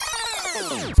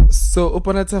So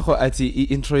uponatsago ati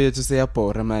intro yethu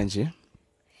seyabhora manje.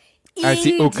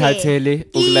 Athi ukhathele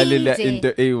ukulalela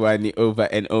into eyi1 over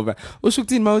and over. Usho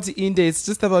ukuthini mawuthi inde it's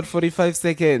just about 45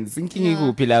 seconds. Inkinga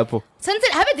ikuphi lapho?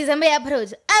 Sonke habe December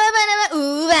approach. Abana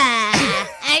uba.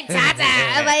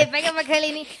 Ayithatha abayifaka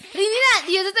emakhaleni. Rinina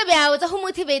you just be out to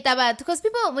motivate about because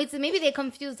people maybe they're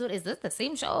confused. Is this the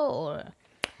same show or?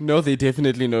 No, they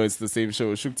definitely know it's the same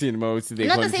show. Shukti mawuthi they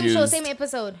not confused. The same show, same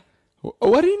episode.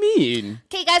 What do you mean?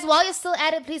 Okay, guys, while you're still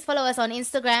at it, please follow us on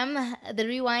Instagram, the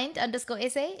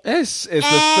rewind_SA. Yes, it's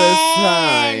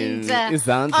the first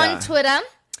time. On Twitter,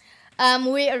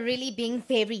 we are really being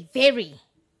very, very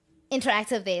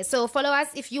interactive there. So follow us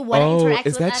if you want to interact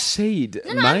with us. Oh, is that shade?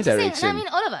 No, my I'm direction. Saying, I mean,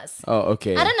 all of us. Oh,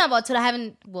 okay. I don't know about Twitter. I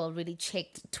haven't, really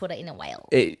checked Twitter in a while.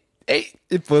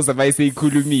 It was I say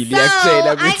kulumili. So,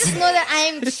 I just know that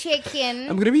I'm checking.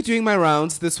 I'm going to be doing my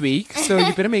rounds this week, so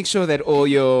you better make sure that all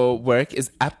your work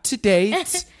is up to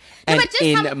date and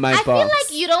my box. I feel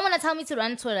like you don't want to tell me to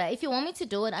run Twitter. If you want me to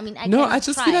do it, I mean, I can I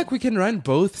just feel like we can run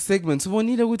both segments.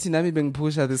 Ubonile ukuthi nami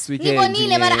bengipusha this weekend.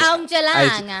 Ngibonile mara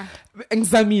awungitshelanga.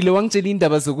 Ngizamile wangitshela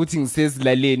indaba zokuthi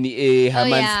ngisezilaleni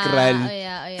Hammanskraal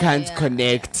can't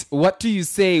connect. What do you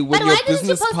say when your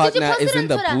business partner is in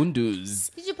the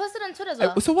Bundus? Did you post it on Twitter as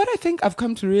well? So what I think I've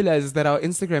come to realize is that our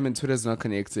Instagram and Twitter is not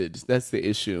connected. That's the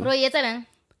issue. Bro, yetsa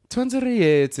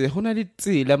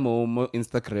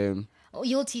Instagram.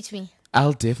 You'll teach me.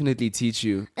 I'll definitely teach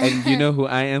you. And you know who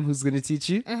I am who's going to teach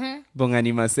you?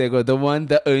 Bongani Masego, the one,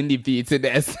 the only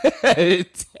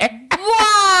BeeTenacity.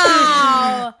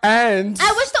 Wow! And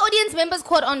I wish the audience members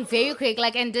caught on very quick,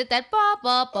 and did that ba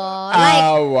ba ba.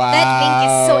 Wow. That link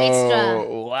is so extra.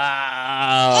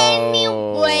 Wow.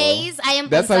 Anyways, I am Puntsa.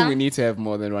 That's why we need to have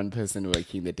more than one person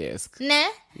working the desk. Nah?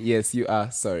 Yes, you are.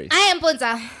 Sorry. I am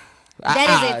Puntsa.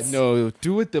 That is it. No,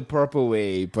 do it the proper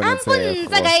way. I'm Puntsa,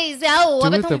 guys.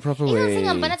 Do it the proper way.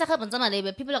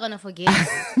 People are going to forget.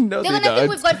 No, they're going to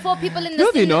think we've got 4 people in the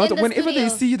No, they're not. In the Whenever studio. they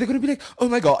see you, they're going to be like, oh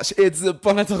my gosh, it's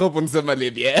Puntsa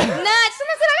Malibia. Nah,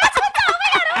 oh my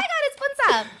god, it's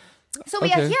Puntsa. So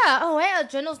we are here. Oh, well, our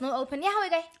journal's not open. Yeah, how are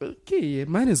you guys? Okay,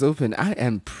 mine is open. I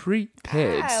am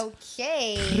prepared.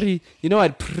 Okay. You know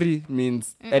what pre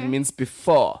means? It means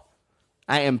before.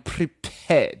 I am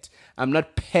prepared. I'm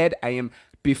not paired. I am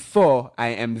before. I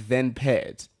am then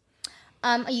paired.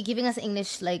 Are you giving us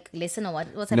English lesson or what?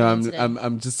 What's happening today?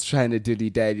 I'm just trying to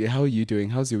dilly-dally. How are you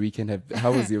doing? How's your weekend?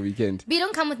 How was your weekend? B,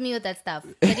 don't come with me with that stuff.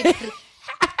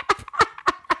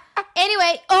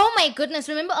 Anyway, oh my goodness.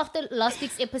 Remember after last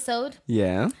week's episode?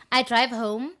 Yeah. I drive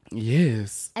home.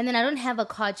 Yes. And then I don't have a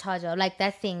car charger, like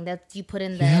that thing that you put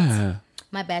in there. Yeah.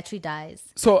 My battery dies.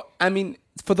 So, I mean,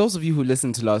 for those of you who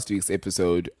listened to last week's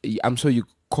episode, I'm sure you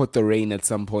caught the rain at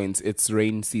some point. It's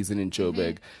rain season in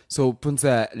Joburg. So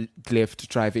Puntsa left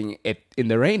driving in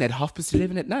the rain at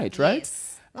 11:30 at night, right?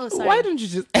 Yes. Oh, sorry. Why don't you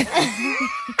just...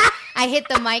 I hit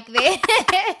the mic there.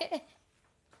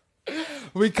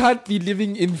 We can't be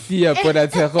living in fear,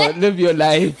 Ponatego. Live your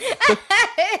life.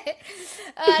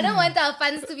 I don't want our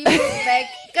fans to be pulled back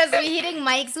because we're hitting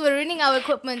mics, we're ruining our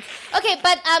equipment. Okay,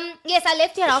 but yes, I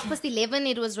left here at 11:30.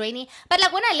 It was rainy. But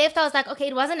when I left, I was like, okay,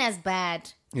 it wasn't as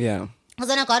bad. Yeah. Because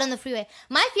when I got on the freeway,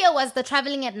 my fear was the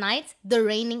traveling at night, the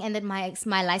raining, and that my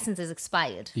license is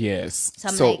expired. Yes. So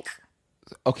I'm like...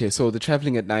 Okay, so the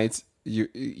traveling at night...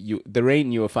 the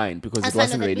rain you were fine because it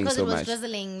wasn't raining so much. Because it was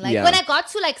drizzling. When I got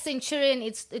to Centurion,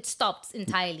 it stopped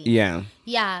entirely. Yeah.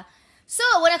 So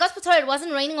when I got to Pretoria, it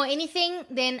wasn't raining or anything.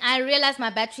 Then I realized my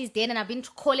battery's dead, and I've been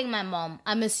calling my mom.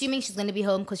 I'm assuming she's going to be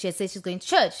home because she had said she's going to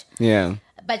church. Yeah.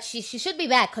 But she should be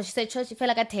back because she said church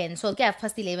felt at 10. So okay,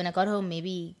 11:30. I got home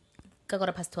maybe. I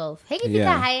got past 12. Hey,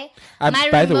 yeah.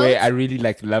 By the way, I really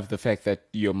love the fact that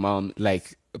your mom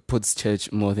puts church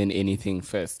more than anything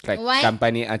first. Why?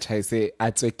 Company one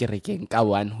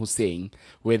who's saying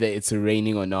whether it's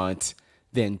raining or not,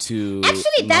 then to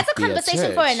actually that's a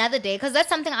conversation for another day because that's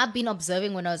something I've been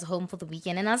observing when I was home for the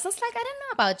weekend, and I was just like, I don't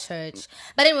know about church.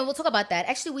 But anyway, we'll talk about that.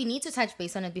 Actually, we need to touch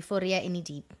base on it before Ria any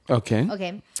deep. Okay.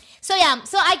 So yeah,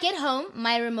 so I get home,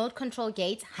 my remote control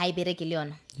gate, hi Bere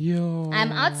Gilion.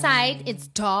 I'm outside, it's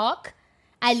dark.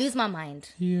 I lose my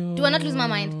mind. Do I not lose my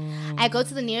mind? I go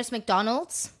to the nearest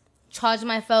McDonald's, charge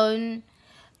my phone,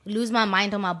 lose my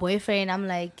mind on my boyfriend. I'm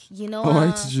like,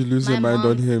 why did you lose your mind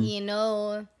on him?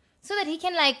 So that he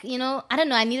can, like, you know, I don't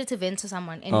know, I needed to vent to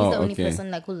someone. And he's the only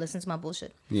person, like, who listens to my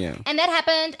bullshit. Yeah. And that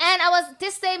happened. And I was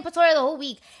this day in Pretoria the whole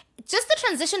week. Just the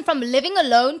transition from living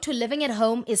alone to living at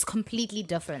home is completely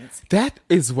different. That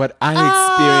is what I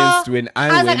experienced when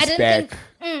I went back.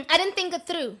 I didn't think it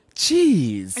through.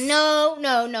 Jeez. No.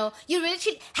 You really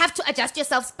should have to adjust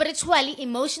yourself spiritually,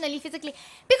 emotionally, physically.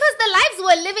 Because the lives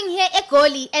we're living here at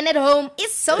Goli and at home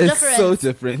is so different. It's so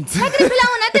different.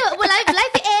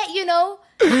 You know,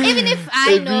 even if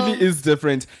I know. It really is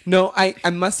different. No, I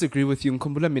must agree with you.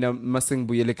 Ngikhumbula mina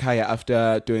masengibuyele ekhaya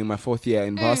after doing my 4th year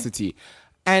in varsity.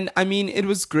 And I mean, it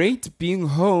was great being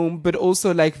home, but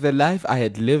also like the life I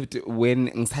had lived when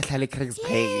ngisahlala eKrigs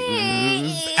like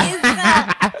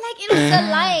it was a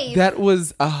life. That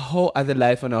was a whole other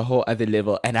life on a whole other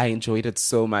level, and I enjoyed it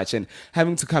so much. And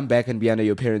having to come back and be under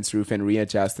your parents' roof and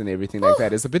readjust and everything like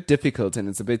that is a bit difficult, and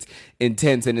it's a bit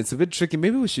intense, and it's a bit tricky.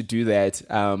 Maybe we should do that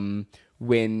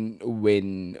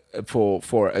when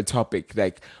for a topic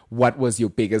like what was your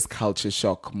biggest culture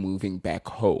shock moving back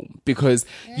home, because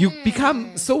you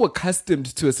become so accustomed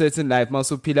to a certain life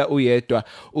mawusuphila uyedwa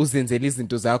uzenzela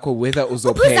izinto zakho whether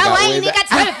uzopheka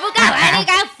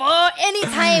for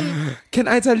anytime. Can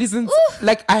I tell you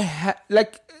like I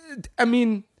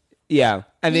mean yeah.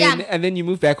 And then you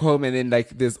move back home, and then like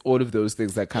there's all of those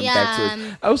things that come back to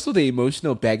it. Also the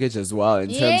emotional baggage as well,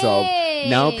 in terms of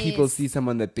now people see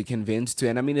someone that they can vent to,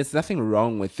 and I mean it's nothing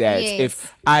wrong with that.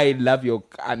 If I love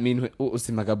I'm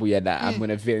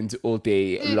gonna vent all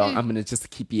day long. I'm gonna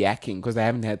just keep yakking because I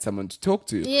haven't had someone to talk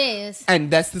to. Yes. And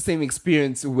that's the same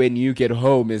experience when you get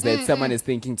home, is that someone is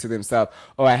thinking to themselves,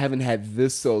 oh, I haven't had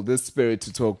this soul, this spirit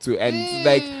to talk to, and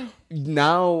like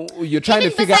now you're trying to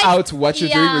figure out what you're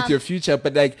doing with your future,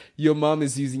 but like your mom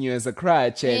is using you as a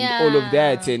crutch and all of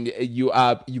that, and you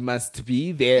must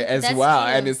be there as well.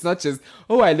 True. And it's not just,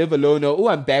 oh, I live alone, or oh,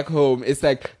 I'm back home. It's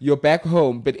like you're back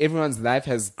home, but everyone's life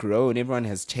has grown, everyone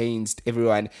has changed,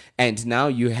 and now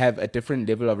you have a different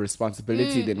level of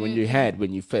responsibility than when you had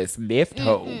when you first left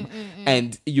home.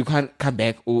 And you can't come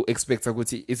back or expect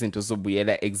ukuthi izinto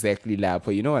zobuyela exactly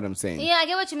lapho. You know what I'm saying? Yeah, I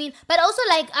get what you mean. But also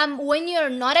like when you're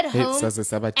not at home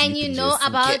and you know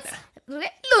about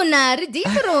Luna, deep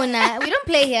Runa. We don't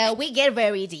play here. We get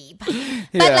very deep.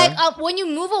 But like when you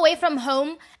move away from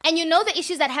home and you know the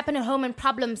issues that happen at home and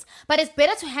problems, but it's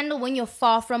better to handle when you're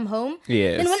far from home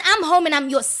than when I'm home and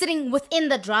you're sitting within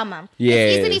the drama.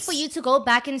 It's easy for you to go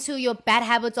back into your bad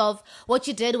habits of what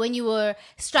you did when you were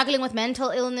struggling with mental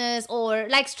illness, or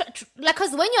like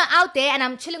because when you're out there and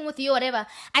I'm chilling with you or whatever,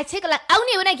 I take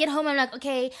only when I get home I'm like,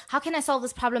 okay, how can I solve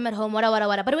this problem at home? What.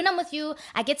 But when I'm with you,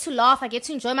 I get to laugh, I get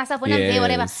to enjoy myself when I'm there,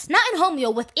 whatever. Now at home,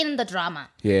 you're within the drama.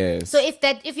 Yes. So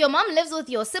if your mom lives with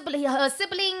your siblings,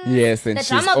 yes, and the she's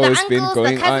drama of always the uncles, been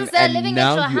going the cousins on, that are and living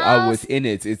now at your you house. are within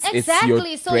it. It's exactly. your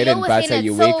bread and butter.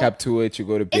 You wake up to it. You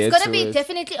go to bed. It's gonna be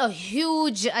definitely a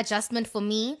huge adjustment for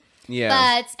me. Yeah.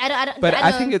 But I don't. But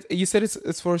I think you said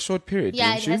it's for a short period.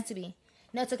 Yeah, didn't it has to be.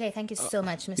 No, it's okay. Thank you so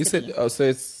much, Mr. You said so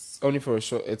it's only for a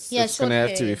short. It's gonna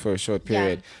have to be for a short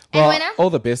period. Yeah. Well,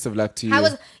 all the best of luck to you. How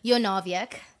was your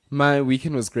Noviak? My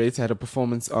weekend was great. I had a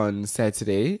performance on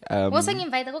Saturday. Wasn't you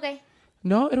invited? Okay.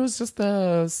 No, it was just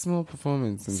a small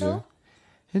performance. So?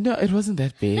 No, it wasn't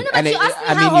that big. No, but you asked me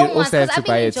how home was. You also have to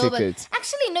buy a ticket.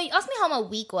 Actually, no, you asked me how my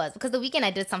week was, because the weekend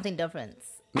I did something different.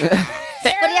 What do you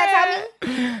tell me?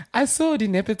 I saw the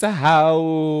Nepeta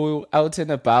how out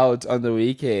and about on the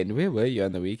weekend. Where were you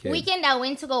on the weekend? I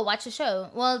went to go watch a show.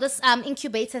 Well, this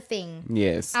incubator thing.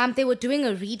 Yes. They were doing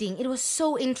a reading. It was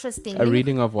so interesting. A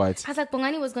reading of what? I was like,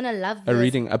 Bongani was gonna love this. A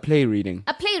play reading.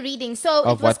 A play reading. So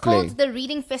of it was called play? the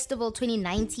Reading Festival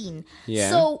 2019. Yeah.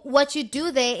 So what you do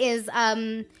there is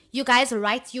you guys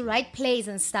write plays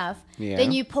and stuff. Yeah.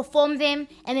 Then you perform them,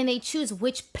 and then they choose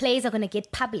which plays are going to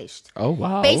get published. Oh,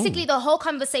 wow. Basically, the whole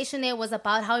conversation there was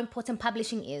about how important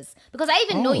publishing is. Because I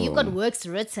even know you've got works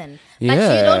written, but you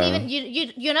don't even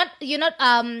you're not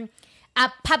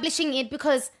publishing it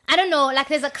because I don't know. Like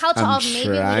there's a culture of maybe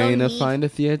we don't trying to need... find a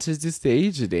theater to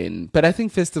stage it in, but I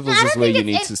think festivals is where you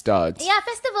need to start. Yeah,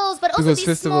 festivals, but also because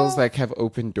festivals small... like have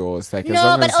open doors. Like no, as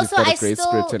long but as also you've got I a great still,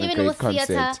 script and a even great with concept.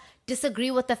 Theater, disagree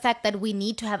with the fact that we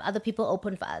need to have other people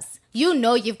open for us. You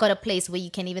know, you've got a place where you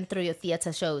can even throw your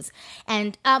theater shows,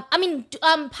 and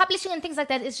publishing and things like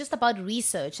that is just about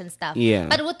research and stuff. Yeah.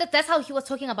 But that's how he was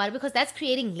talking about it, because that's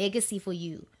creating legacy for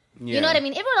you. Yeah. You know what I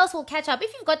mean? Everyone else will catch up.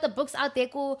 If you've got the books out there,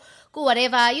 go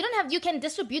whatever. You can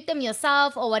distribute them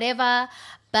yourself or whatever.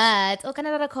 But you can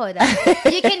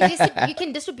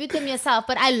distribute them yourself.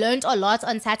 But I learned a lot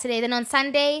on Saturday. Then on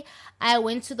Sunday, I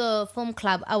went to the film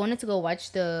club. I wanted to go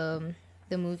watch the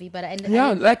movie, but I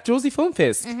ended like Josie Film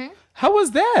Fest. Mm-hmm. How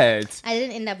was that? I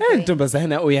didn't end up going.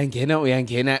 Ntombazana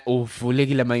uyangena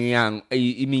uvulekile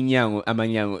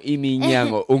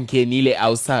iminyango ungenile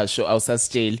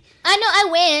awusasitsheli. I know, I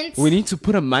went. We need to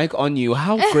put a mic on you.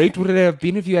 How great would it have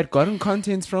been if you had gotten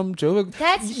content from Joburg?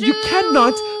 That's You true.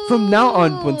 cannot, from now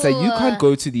on, Puntsa, you can't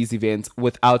go to these events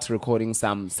without recording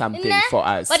something for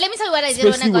us. But let me tell you what I did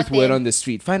Especially when I with got word there. on the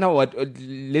street. Find out what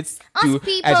let's Ask do,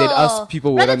 people. and then ask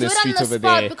people word Rather on the do it on street the over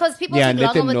spot there. because people yeah, take and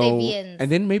let them longer with their know. VNs.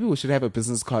 And then maybe we should have a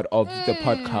business card of the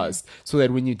podcast, so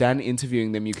that when you're done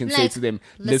interviewing them, you can say Like, to them,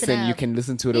 listen "Listen, you up. can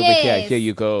listen to it over here. Yes. Here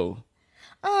you go."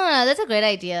 Oh, that's a great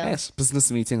idea. Yes,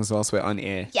 business meetings also on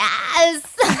air. Yes.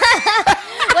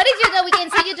 What did you do the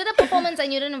weekend? So you did a performance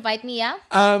and you didn't invite me, yeah?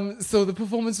 So the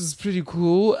performance was pretty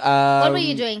cool. What were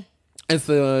you doing? It's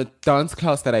the dance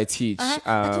class that I teach.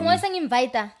 But you weren't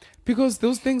invite her. Because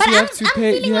those things But you have I'm to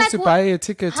pay. feeling You have like to buy a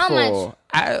ticket how for. much?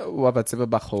 I'm sure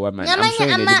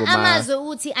Amazwe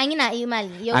uthi angina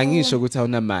imali. angisho ukuthi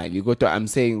awunamali kodwa I'm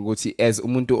saying ukuthi as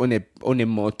umuntu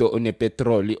onemoto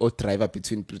onepetrol o driver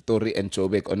between Pretoria and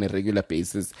Joburg on a regular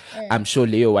basis, I'm sure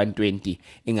leyo 120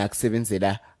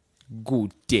 ingakusebenzela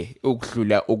kude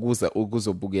ukudlula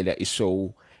ukuzobukela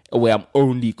ishow where I'm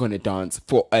only gonna dance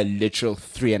for a literal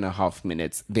 3.5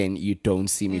 minutes. Then you don't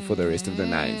see me for the rest of the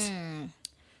night.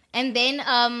 And then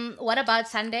what about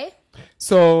Sunday?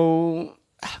 So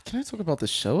can I talk about the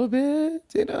show a bit?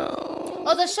 You know.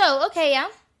 Oh, the show. Okay, yeah.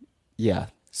 Yeah.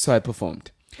 So I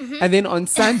performed. And then on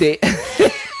Sunday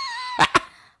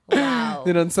Wow.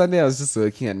 then on Sunday I was just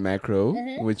working at Macro,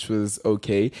 which was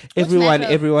okay. Macro?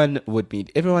 Everyone would meet.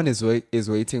 Everyone is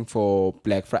waiting for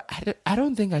Black Friday. I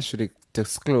don't think I should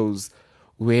disclose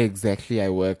where exactly I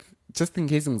work, just in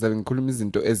case ngikhuluma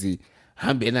izinto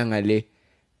ezihambela ngale.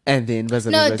 And then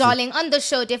no, darling, on the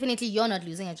show, definitely you're not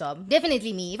losing a job.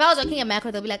 Definitely me. If I was working at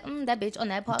Macro, they'll be like, that bitch on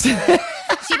that podcast.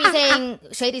 She'd be saying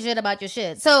shady shit about your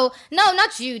shit. So, no,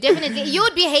 not you. Definitely. You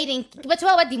would be hating. But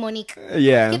what demonic?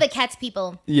 Yeah. Give the cat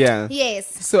people. Yeah.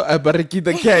 Yes. So, Baraki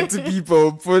the cat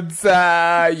people,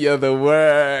 Puntsa, you're the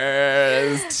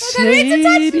worst. I need to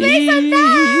touch base on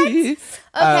that.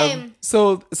 Okay.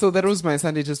 So that was my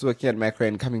Sunday, just working at Macro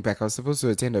and coming back. I was supposed to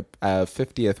attend a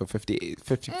 50th or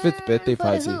 55th birthday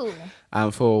party. Who?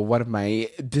 For one of my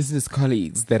business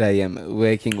colleagues that I am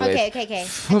working with. Okay.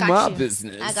 For I got my you.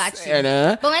 business. I got you. You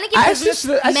know? But when I I get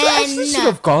actually should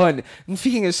have gone. I'm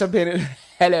thinking of champagne.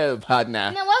 Hello,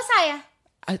 partner. No, what was I?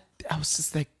 I was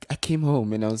just like, I came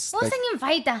home and I was What was like, I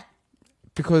invite her?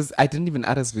 because I didn't even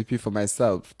RSVP for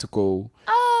myself to go.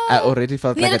 Oh. I already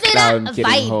felt like a clown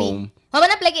getting home.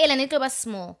 Wabona black ela nito ba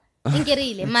small.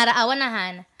 Ingerile, mara awana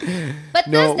hana. But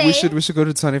No, Thursday, we should go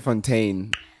to Tony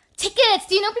Fontaine. tickets.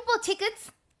 Do you know people have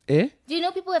tickets? Eh? Do you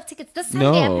know people have tickets this Sunday?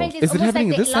 No. Apparently, Is it's it almost happening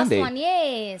like the this last Sunday? one.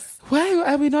 Yes. Why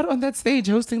are we not on that stage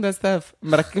hosting that stuff?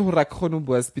 No,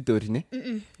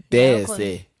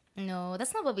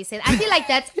 that's not what we said. I feel like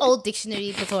that's old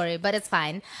dictionary Pretoria, but it's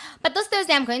fine. But this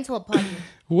Thursday, I'm going to a party.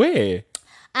 Where?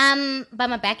 By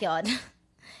my backyard.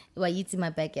 Well, it's in my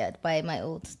backyard by my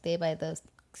old stay by the.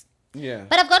 Yeah.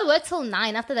 But I've got work till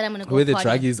 9. After that, I'm gonna go. Where the party.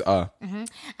 druggies are.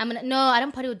 No, I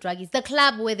don't party with druggies. The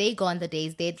club where they go on the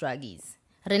days, they're druggies.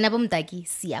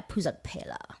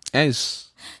 Yes.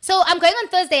 So I'm going on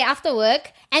Thursday after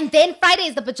work, and then Friday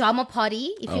is the pajama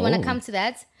party. If you want to come to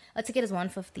that, a ticket is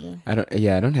 $150. I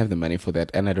don't have the money for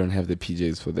that, and I don't have the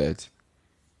PJs for that.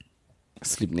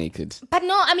 Sleep naked. But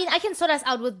no, I mean I can sort us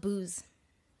out with booze.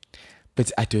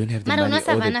 But I don't have the Maroon money or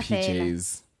the Savannah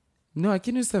PJs. No, I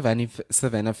can use Savannah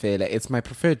Fela. It's my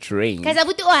preferred drink. Guys, I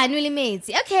would do annually mates.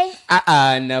 Okay.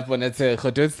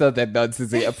 Don't start that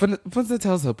nonsense. Puntsa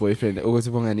tells her boyfriend, ukuthi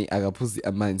bongani akaphuzi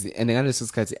amanzi. And ngaleso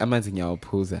sikhathi amanzi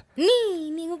ngiyawaphuza.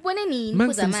 Ngikubone nini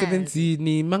uphuza amanzi?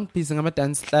 Mangisemsebenzini, mangibhizi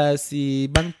ngama-dance class,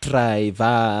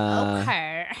 bang-driver.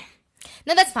 Okay.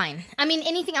 No, that's fine. I mean,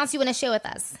 anything else you want to share with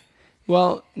us?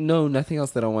 Well, no, nothing else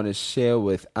that I want to share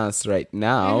with us right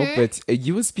now. But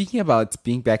you were speaking about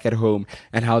being back at home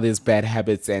and how there's bad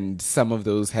habits, and some of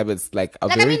those habits are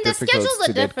very the difficult schedules to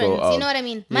are let different. go of. You know what I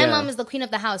mean? My mom is the queen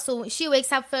of the house, so she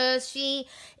wakes up first.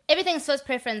 Everything's first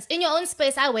preference. In your own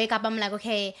space, I wake up. I'm like,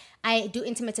 okay, I do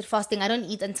intermittent fasting. I don't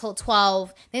eat until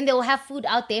 12. Then they will have food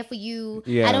out there for you.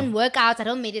 Yeah. I don't work out. I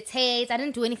don't meditate. I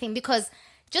don't do anything because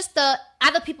just the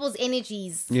other people's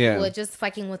energies were just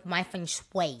fucking with my feng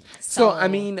shui. So I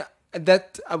mean,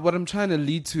 that what I'm trying to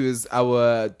lead to is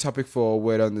our topic for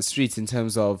Word on the Streets in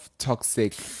terms of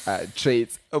toxic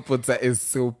traits. Puntsa is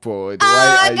so bored.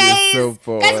 Why are you so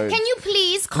bored? Guys, can you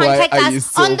please contact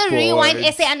us on the rewind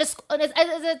essay underscore?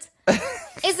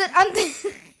 Is it on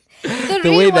the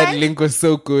The way that link was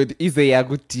so good. Is a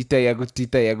yagu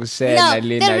share. No,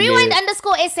 the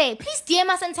rewind_SA. Please DM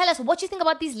us and tell us what you think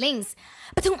about these links.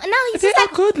 But now he's they just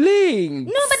are good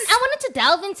links. No, but I wanted to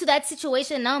delve into that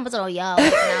situation now. But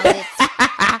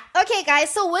okay, guys.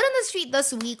 So word on the street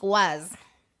this week was,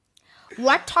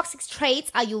 what toxic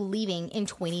traits are you leaving in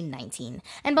 2019?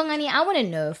 And Bongani, I want to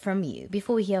know from you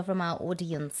before we hear from our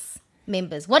audience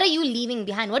members. What are you leaving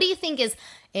behind? What do you think is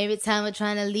every time we're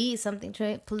trying to leave something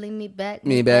pulling me back,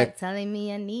 telling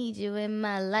me I need you in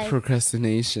my life?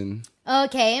 Procrastination.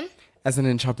 Okay. As an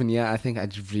entrepreneur, I think I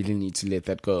really need to let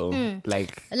that go.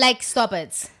 Like stop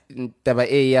it. Taba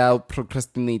ya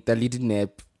procrastinate a little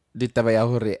nap. Taba ya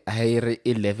hore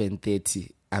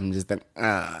 11:30. I'm just like,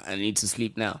 I need to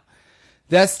sleep now.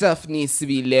 That stuff needs to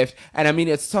be left. And I mean,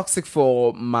 it's toxic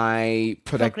for my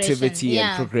productivity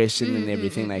and progression and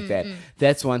everything like that.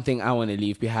 That's one thing I want to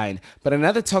leave behind. But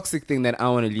another toxic thing that I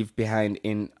want to leave behind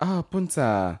in,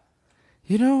 Puntsa,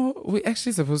 you know, we're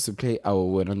actually supposed to play our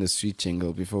word on the street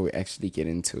jingle before we actually get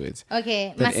into it.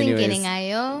 Okay. But anyways,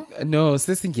 no,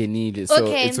 sesingenile, so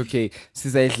it's okay.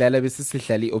 Sizayidlala bese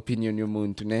sihlali opinion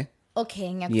yomuntu, ne?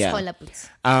 Okay,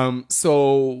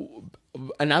 so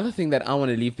another thing that I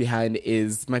want to leave behind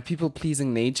is my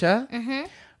people-pleasing nature.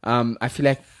 I feel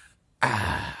like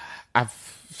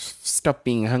I've stopped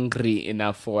being hungry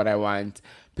enough for what I want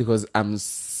because I'm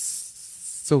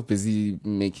so busy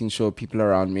making sure people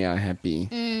around me are happy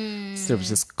instead of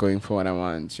just going for what I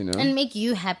want, you know? And make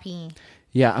you happy.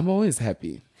 Yeah, I'm always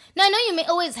happy. No, I know you're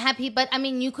always happy, but I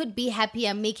mean, you could be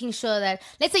happier making sure that,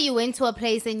 let's say you went to a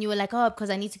place and you were like, because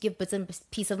I need to give bits and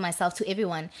piece of myself to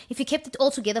everyone. If you kept it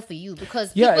all together for you,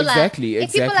 because people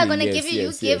if people are going to give you,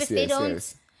 you give. If they don't,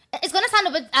 it's going to sound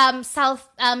a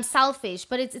bit selfish,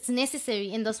 but it's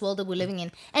necessary in this world that we're living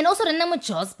in. And also the number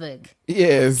Josberg.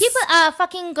 Yes. People are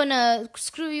fucking going to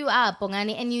screw you up,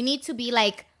 Bongani, and you need to be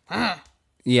like,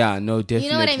 Yeah, no, definitely.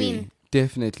 You know what I mean?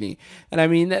 Definitely. And I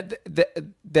mean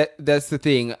that's the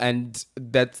thing, and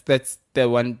that's the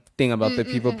one thing about the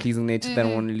people pleasing nature that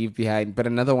I want to leave behind. But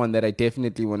another one that I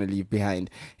definitely want to leave behind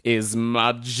is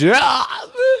my job.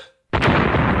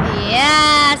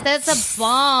 Yes, that's a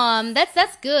bomb.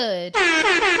 That's good.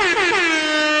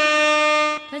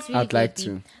 That's really I'd like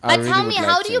to. But tell me,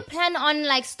 how do you plan on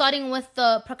like starting with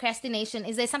the procrastination?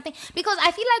 Is there something? Because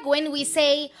I feel like when we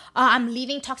say I'm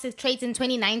leaving toxic traits in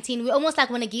 2019, we almost like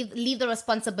want to leave the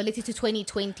responsibility to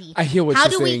 2020. I hear what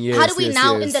you're saying. How do we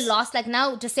now in the last, like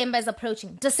now December is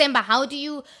approaching. December, how do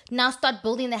you now start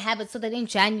building the habit so that in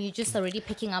January you're just already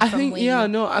picking up from where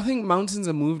I think mountains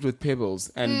are moved with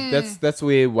pebbles, and that's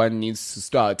where one needs to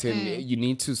start. And you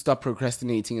need to stop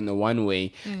procrastinating in the one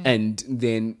way and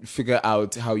then figure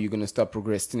out how you're going to stop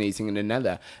procrastinating in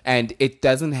another. And it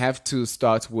doesn't have to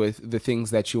start with the things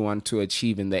that you want to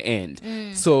achieve in the end.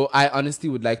 So I honestly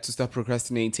would like to stop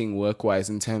procrastinating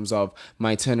work-wise in terms of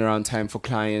my turnaround time for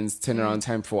clients, turnaround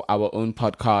time for our own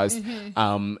podcast,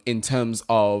 in terms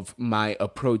of my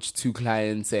approach to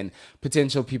clients and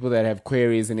potential people that have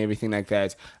queries and everything like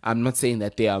that. I'm not saying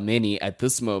that there are many at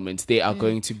this moment. They are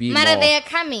going to be more. They are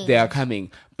coming. They are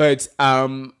coming. But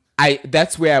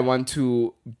that's where I want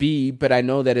to be, but I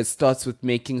know that it starts with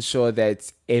making sure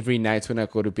that every night when I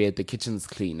go to bed, the kitchen's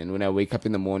clean. And when I wake up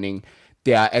in the morning,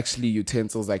 there are actually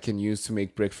utensils I can use to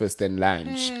make breakfast and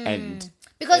lunch. And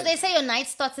because they say your night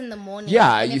starts in the morning.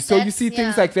 Yeah, you see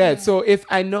things like that. So if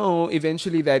I know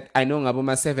eventually that I know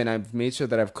Ngaboma 7, I've made sure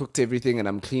that I've cooked everything and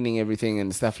I'm cleaning everything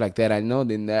and stuff like that, I know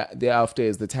then thereafter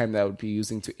is the time that I would be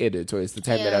using to edit, or it's the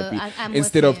time that I'd be,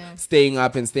 instead of staying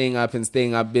up, bese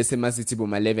masithi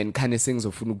boma 11, khane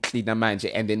sengizofuna ukucleana manje,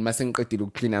 and then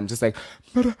masengiqedile ukucleana, I'm just like,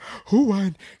 but who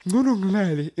won?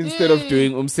 Instead of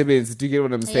doing umsebenzi. Do you get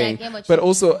what I'm saying? But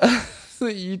also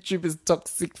YouTube is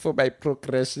toxic for my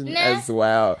progression as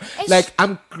well. Like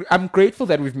I'm grateful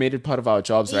that we've made it part of our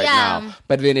jobs right now,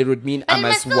 but then it would mean I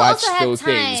must watch those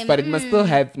things. But it must still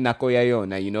have Nakoya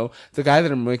Yona, you know. The guy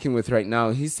that I'm working with right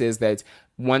now, he says that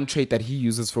one trait that he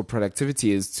uses for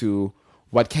productivity is to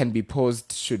what can be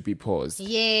paused should be paused.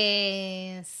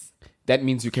 Yes. That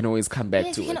means you can always come back to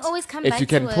it. You can always come if back you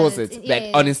can to pause it,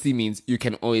 that honestly means you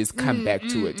can always come back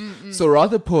to it. So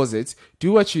rather pause it,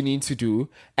 do what you need to do,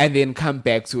 and then come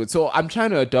back to it. So I'm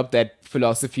trying to adopt that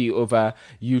philosophy over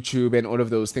YouTube and all of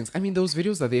those things. I mean, those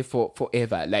videos are there for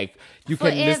forever. Like you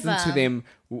can listen to them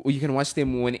you can watch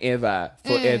them whenever,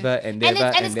 forever and ever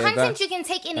and it's content you can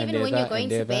take in even when you're going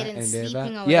to bed and sleeping or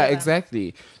whatever. Yeah,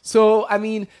 exactly. So, I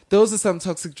mean, those are some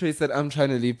toxic traits that I'm trying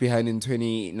to leave behind in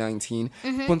 2019.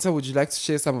 Puntsa, would you like to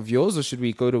share some of yours, or should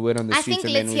we go to word on the I streets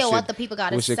think and let's then hear what the people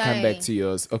got to say. we should come back to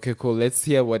yours. Okay, cool. Let's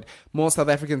hear what more South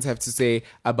Africans have to say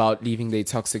about leaving their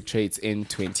toxic traits in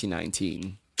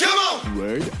 2019. Come on!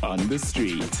 Word on the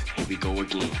street. Here we go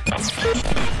again.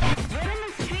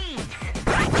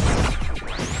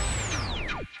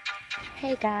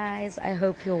 Hey guys, I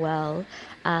hope you're well.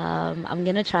 I'm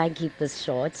gonna try and keep this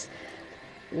short.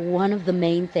 One of the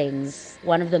main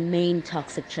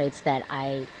toxic traits that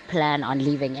I plan on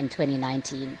leaving in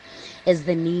 2019 is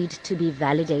the need to be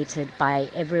validated by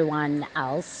everyone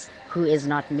else who is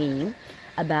not me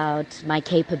about my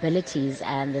capabilities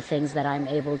and the things that I'm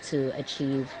able to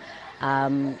achieve.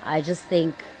 I just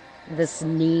think this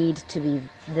need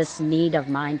of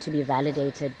mine to be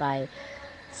validated by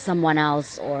someone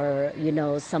else, or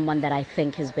someone that I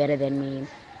think is better than me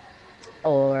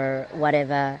or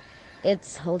whatever,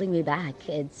 it's holding me back.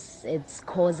 It's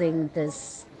causing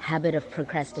this habit of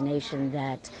procrastination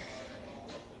that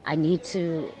I need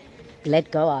to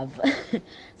let go of.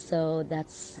 So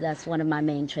that's one of my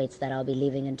main traits that I'll be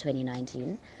leaving in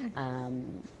 2019,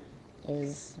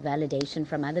 is validation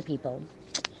from other people.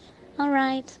 All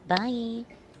right, bye.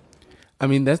 I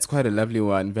mean, that's quite a lovely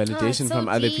one. Validation so from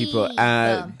other people. deep.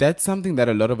 That's something that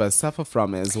a lot of us suffer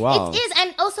from as well. It is,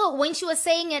 and also when she was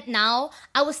saying it now,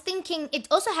 I was thinking it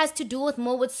also has to do with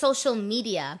more with social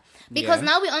media. Because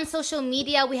now we're on social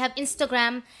media, we have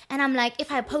Instagram, and I'm like, if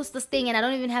I post this thing and I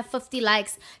don't even have 50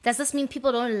 likes, does this mean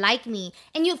people don't like me?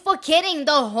 And you're forgetting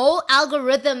the whole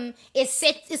algorithm is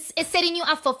setting you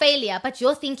up for failure. But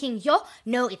you're thinking,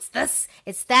 no, it's this,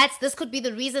 it's that, this could be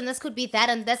the reason, this could be that,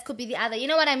 and this could be the other. You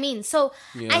know what I mean? So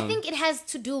I think it has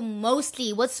to do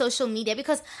mostly with social media,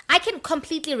 because I can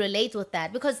completely relate with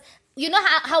that, because you know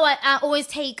how I always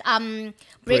take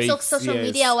breaks off social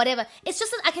media or whatever. It's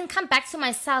just that I can come back to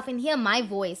myself and hear my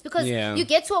voice, because you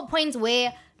get to a point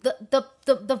where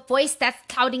the voice that's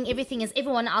clouding everything is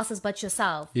everyone else's but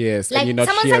yourself. Yes, like and you're not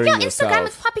someone's hearing like, yourself. Instagram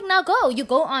is popping now, go. You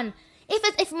go on.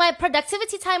 If my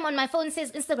productivity time on my phone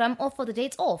says Instagram off for the day,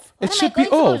 it's off. It should be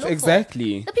off,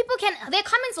 exactly. The people their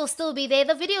comments will still be there,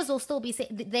 the videos will still be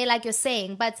there, like you're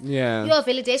saying, but your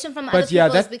validation from other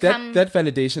people has become... that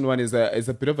validation one is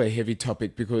a bit of a heavy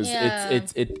topic, because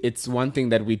it's one thing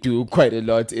that we do quite a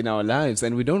lot in our lives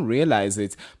and we don't realize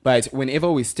it. But whenever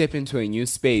we step into a new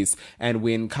space and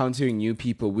we're encountering new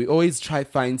people, we always try to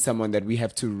find someone that we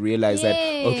have to realize that,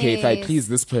 okay, if I please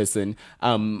this person,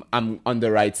 I'm on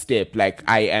the right step. Like,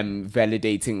 I am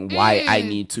validating why I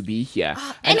need to be here.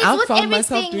 And I've found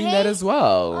myself doing that as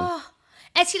well.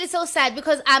 Actually, it's so sad,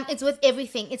 because it's with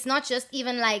everything. It's not just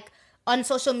even like on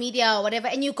social media or whatever.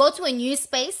 And you go to a new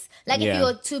space, like if you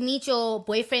were to meet your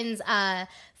boyfriend's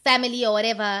family or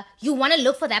whatever, you want to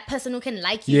look for that person who can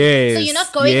like you. So you're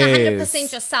not going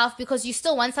 100% yourself, because you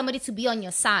still want somebody to be on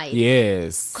your side.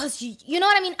 Yes. Because you know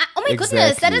what I mean? Oh my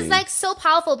goodness, that is like so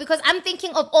powerful, because I'm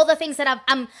thinking of all the things that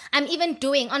I'm even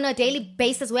doing on a daily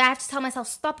basis where I have to tell myself,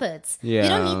 stop it. You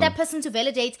don't need that person to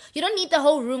validate. You don't need the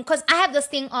whole room, because I have this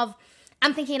thing of,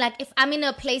 I'm thinking like, if I'm in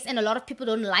a place and a lot of people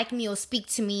don't like me or speak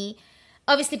to me,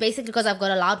 obviously, basically because I've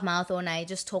got a loud mouth, or and I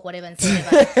just talk whatever and say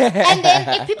whatever. And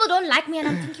then if people don't like me and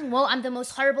I'm thinking, whoa, I'm the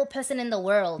most horrible person in the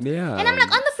world. Yeah. And I'm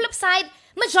like, on the flip side,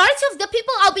 majority of the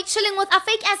people I'll be chilling with are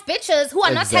fake ass bitches who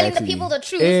are not telling the people the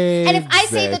truth. And if I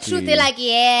say the truth, they're like,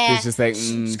 yeah. It's just like,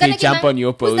 they jump on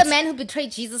your boat. Who's the man who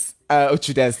betrayed Jesus?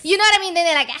 Judas. You know what I mean? Then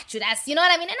they're like, Judas. You know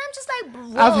what I mean? And I'm just like,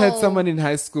 bro. I've had someone in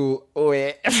high school,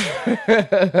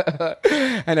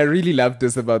 and I really loved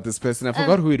this about this person. I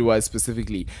forgot who it was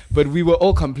specifically, but we were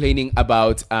all complaining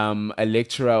about a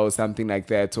lecturer or something like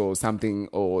that, or something,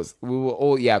 or we were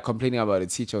all complaining about a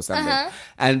teacher or something.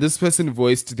 And this person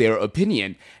voiced their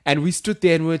opinion, and we stood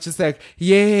there and we were just like,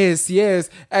 yes.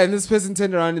 And this person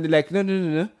turned around and they're like,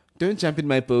 no. Don't jump in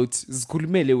my boat.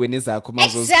 Zikhulumele wena zakho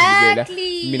mawuzozikhulumela.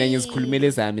 Mina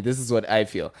ngizikhulumele zami. This is what I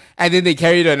feel. And then they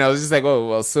carried on. I was just like, oh,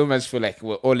 well, so much for like,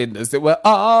 we're all in this. We're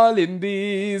all in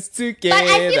this together.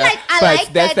 But I feel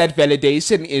like that's that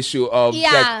validation issue of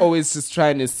like always just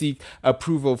trying to seek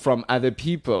approval from other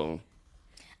people.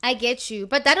 I get you,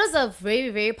 but that was a very,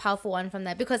 very powerful one from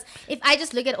that, because if I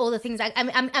just look at all the things,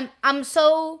 I'm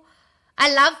so,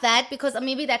 I love that, because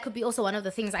maybe that could be also one of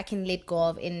the things I can let go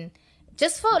of in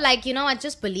just for like, you know what,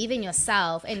 just believe in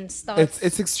yourself and start.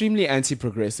 It's extremely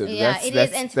anti-progressive. Yeah, It is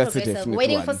is anti-progressive.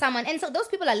 Waiting for someone. And so those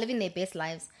people are living their best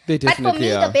lives. They definitely But for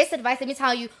me, are. the best advice, let me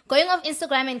tell you, going off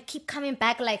Instagram and keep coming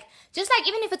back, like, just like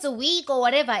even if it's a week or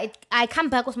whatever, I come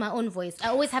back with my own voice. I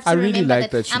always have to really remember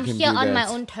like that you I'm can here do on that. my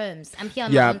own terms. I'm here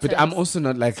on my own terms. Yeah, but I'm also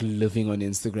not like living on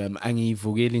Instagram.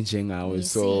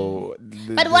 So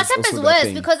But there's WhatsApp also is that worse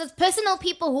thing. because it's personal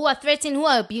people who are threatening, who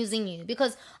are abusing you.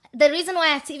 Because the reason why I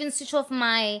have to even switch off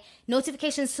my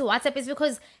notifications to WhatsApp is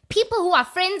because people who are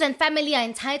friends and family are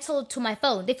entitled to my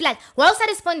phone. They feel like, well, I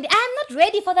respond. I'm not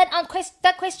ready for that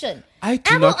question. I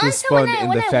do will not answer respond when in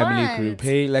the I family want. group.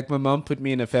 Hey, like my mom put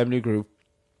me in a family group,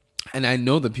 and I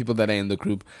know the people that are in the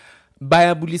group.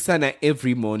 Baya bulisana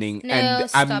every morning, No, and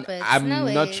stop it. I'm No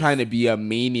not ways. trying to be a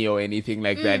mania or anything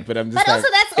like that, but I'm just But like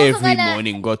also that's also every gonna-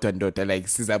 morning got and daughter like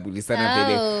siza bulisana Oh.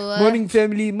 vele. Morning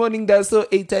family, morning daso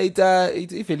ita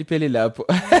ifeli pele lapo.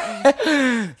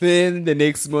 Then the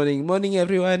next morning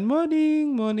everyone,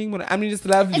 morning. I mean it's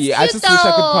lovely. It's I cute just wish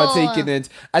I could though. partake in it.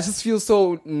 I just feel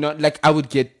so not like I would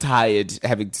get tired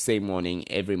having to say morning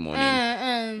every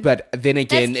morning. But then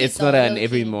again, cute it's not though, an low-key.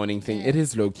 every morning thing. It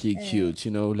is low key cute,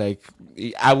 you know. Like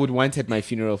I would want at my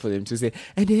funeral for them to say,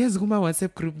 "And here's my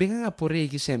WhatsApp group. Bega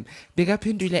ngaporeki shem. Bega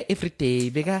pendula every day.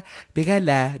 Bega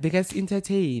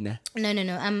entertain."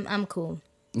 No. I'm cool.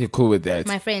 You're cool with that?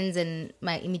 My friends and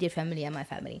my immediate family are my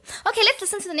family. Okay, let's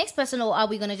listen to the next person, or are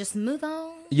we gonna just move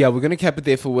on? Yeah, we're gonna cap it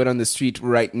there for Word on the Street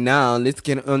right now. Let's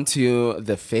get on to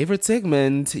the favorite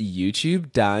segment,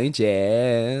 YouTube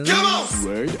Digest.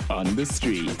 Word on the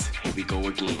street. Here we go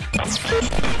again.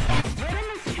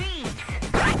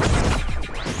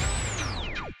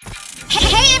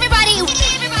 Hey everybody!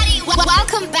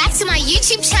 Welcome back to my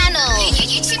YouTube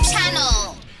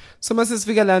channel. So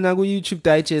masesifika lana ku YouTube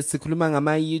Digest sikhuluma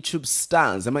ngama YouTube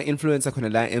stars, ama influencer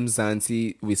khona la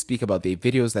eMzansi. We speak about their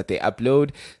videos that they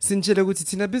upload. Sinjela ukuthi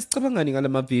thina besicabangani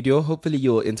ngalama video. Hopefully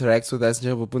you'll interact with us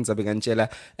njengoba Puntsa bekanitshela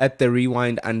at the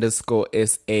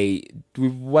rewind_SA.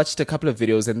 We've watched a couple of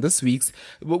videos, and this week's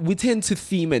we tend to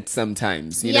theme it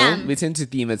sometimes, you know? We tend to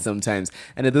theme it sometimes.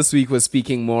 And this week we're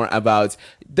speaking more about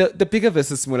the bigger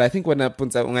versus smaller. I think when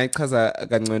Puntsa ungayichaza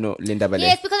kangcono le ndaba le.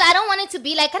 Yes, because I don't want it to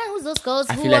be like, kind of who's those girls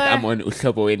I who feel like are... I'm on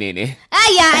uhlobo wenene.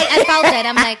 I felt that.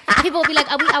 I'm like, people will be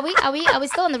like, are we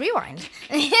still on the rewind?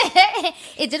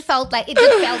 It did feel like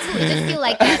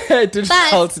that. It did But-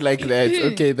 felt like that.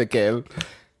 Okay, the girl.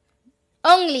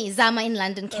 Only Zama in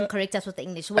London can correct us with the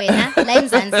English.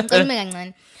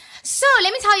 So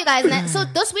let me tell you guys. So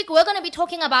this week we're gonna be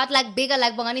talking about like bigger,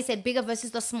 like Bongani said, bigger versus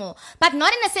the small, but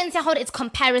not in a sense how it's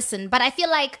comparison. But I feel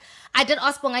like I did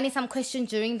ask Bongani some question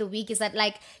during the week. Is that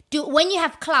like, when you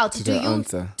have clout,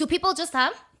 do people just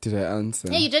have? Did I answer?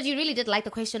 Yeah, you did. You really did like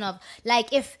the question of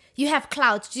like, if you have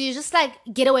clout, do you just like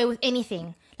get away with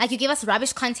anything? Like you give us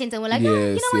rubbish content and we're like, you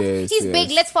know what? He's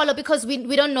big. Let's follow because we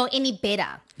don't know any better.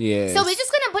 Yes. So we're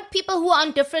just gonna put people who are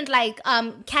on different like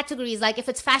categories. Like if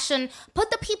it's fashion, put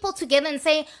the people together and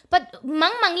say, but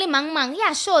mang,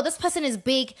 yeah, sure, this person is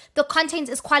big. The content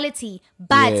is quality,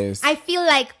 but I feel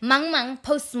like mang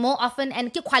posts more often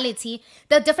and give quality.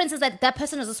 The difference is that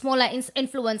person is a smaller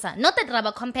influencer. Not that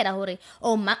raba compare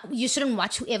or you shouldn't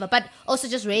watch whoever, but also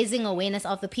just raising awareness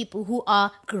of the people who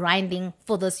are grinding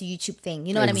for this YouTube thing.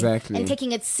 You know what I mean? And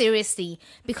taking it seriously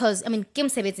because Kim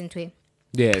Sebet's into it.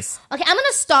 Yes. Okay, I'm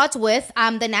gonna start with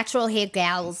the natural hair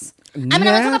gals. I'm gonna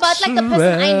talk about like the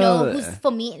person I know who's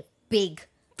for me big.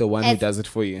 The one who does it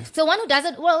for you. The one who does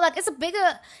it well, like it's a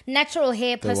bigger natural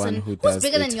hair person who's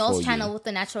bigger than yours channel with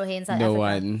the natural hair in South Africa. No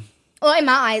one. Or in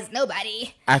my eyes,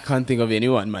 nobody. I can't think of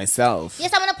anyone myself.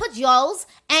 Yes, I'm gonna put yours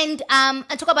and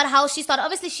talk about how she started.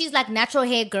 Obviously, she's like natural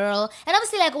hair girl, and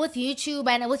obviously like with YouTube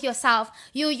and with yourself,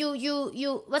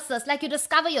 you what's this? Like you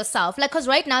discover yourself. Like, cause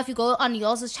right now if you go on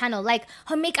yours channel, like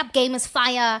her makeup game is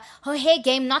fire. Her hair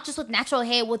game, not just with natural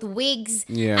hair, with wigs.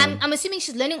 Yeah. I'm assuming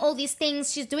she's learning all these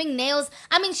things. She's doing nails.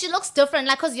 I mean, she looks different.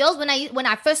 Like, cause yours when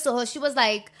I first saw her, she was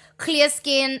like clear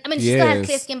skin. I mean, she still had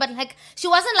clear skin, but like she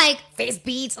wasn't like face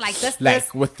beads like this,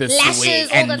 like with the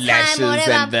lashes all the time or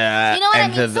whatever. And the, you know what I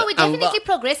mean? The, so we definitely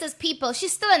progress as people.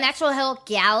 She's still a natural hair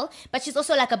gal, but she's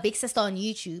also like a big sister on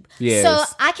YouTube. Yes.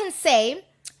 So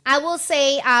I will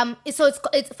say, so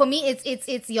it's for me,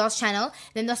 it's yours channel.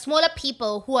 Then the smaller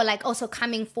people who are like also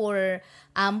coming for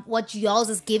what yours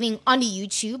is giving on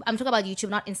YouTube. I'm talking about YouTube,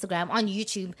 not Instagram. On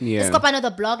YouTube, it's Kopano the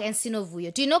blog and Sino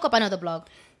Vuyo. Do you know Kopano the blog?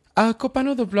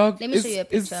 Kopano the blog. Let me show you a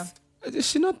picture. Is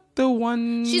she not the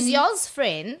one? She's yours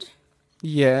friend.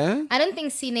 Yeah. I don't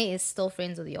think Sine is still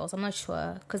friends with yours. I'm not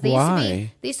sure because they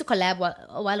used to collab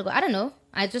a while ago. I don't know.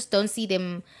 I just don't see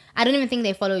them. I don't even think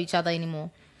they follow each other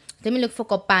anymore. Let me look for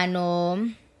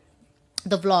Kopano.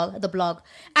 The blog.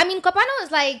 I mean, Kopano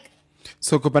is like...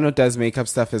 So Kopano does makeup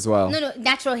stuff as well? No,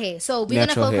 natural hair. So we're going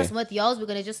to focus with yours. We're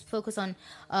going to just focus on...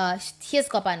 here's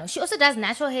Kopano. She also does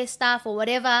natural hair stuff or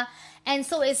whatever. And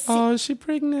so it's... Oh, she's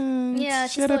pregnant. Yeah,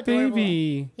 she had a baby.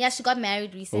 Adorable. Yeah, she got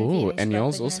married recently. Oh, and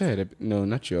yours also had a... No,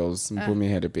 not yours. Mpumi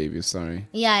had a baby, sorry.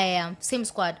 Yeah. Same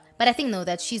squad. But I think, no,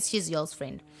 that she's yours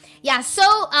friend. Yeah, so,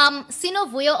 Sino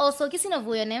Vuyo also... Ki Sino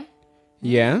Vuyo name?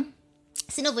 Yeah?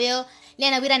 Sino Vuyo,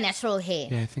 Lena with a natural hair.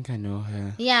 Yeah, I think I know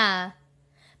her. Yeah.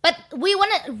 But we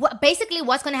want to... Basically,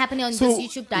 what's going to happen on this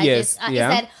YouTube digest is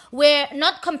yes, that we're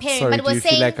not comparing, sorry, but we're saying... do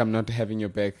you feel like I'm not having your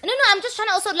back? No, I'm just trying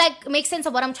to also like make sense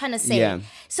of what I'm trying to say. Yeah.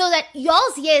 So that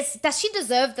y'all's, yes, does she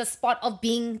deserve the spot of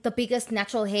being the biggest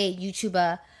natural hair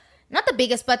YouTuber? Not the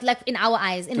biggest, but like in our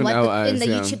eyes, in the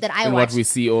YouTube that I watch. What we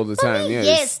see all the time, me, yes.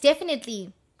 Yes,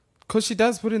 definitely. Because she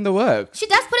does put in the work. She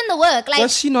does put in the work. Like,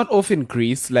 was she not off in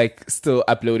Greece, like still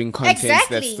uploading content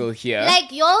exactly. that's still here?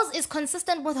 Like yours is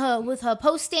consistent with her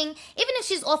posting, even if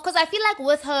she's off. Because I feel like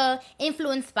with her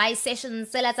influenced by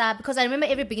sessions, because I remember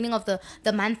every beginning of the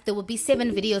month there would be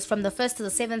 7 videos from the 1st to the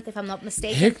 7th, if I'm not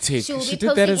mistaken. Hectic. She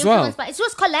did that as well. She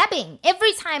was collabing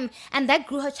every time, and that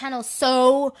grew her channel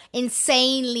so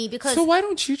insanely. Because so why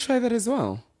don't you try that as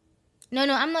well? No,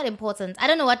 I'm not important. I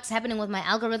don't know what's happening with my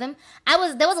algorithm. There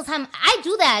was a time I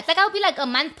do that. Like, I would be like a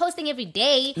month posting every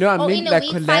day. No, I or mean in a like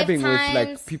week, collabing with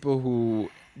like people who...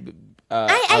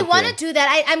 I want to do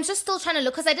that. I'm just still trying to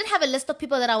look, because I did have a list of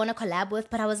people that I want to collab with,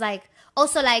 but I was like,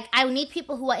 also like, I need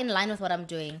people who are in line with what I'm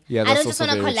doing. Yeah, I don't just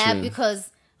want to collab because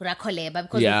we've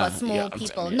got small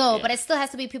people. But it still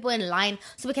has to be people in line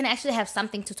so we can actually have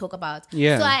something to talk about.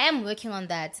 Yeah. So I am working on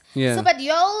that. Yeah. So, but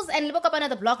yours and Bokopano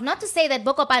the blog, not to say that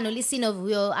Bokopano listen of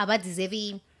you about deserve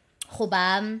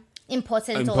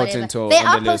important or whatever. They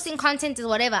are posting content or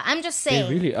whatever. I'm just saying.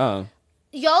 They really are.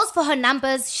 Yours, for her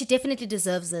numbers, she definitely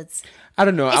deserves it. I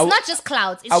don't know. It's not just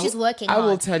clouds. She's working hard. I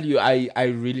will tell you, I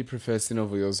really prefer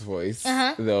Sinovoyo's voice.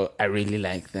 Though I really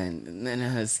like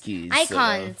that husky. I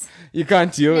can't. You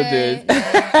can't deal with it.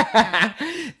 No.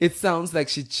 It sounds like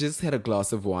she just had a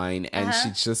glass of wine and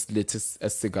she just lit a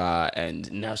cigar and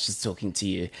now she's talking to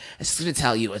you. I'm just going to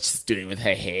tell you what she's doing with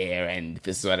her hair and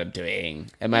this is what I'm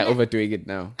doing. Am I overdoing it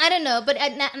now? I don't know, but...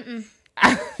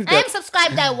 I am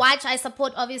subscribed, I watch, I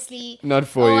support, obviously. Not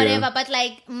for or you. whatever, but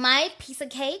like my piece of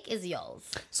cake is yours.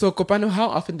 So Kopano, how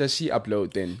often does she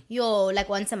upload then? Like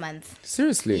once a month.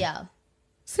 Seriously? Yeah.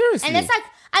 Seriously? And it's like,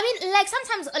 I mean, like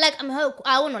sometimes, like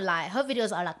I won't lie, her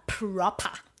videos are like proper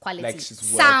quality. Like she's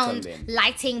sound,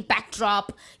 lighting,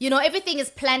 backdrop, everything is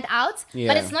planned out,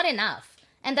 but it's not enough.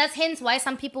 And that's hence why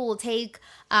some people will take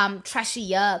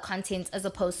trashier content as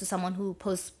opposed to someone who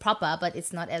posts proper, but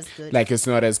it's not as good. Like it's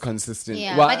not as consistent.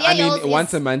 Yeah, well, but yeah, I mean,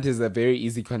 once a month is a very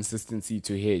easy consistency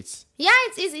to hit. Yeah,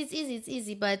 it's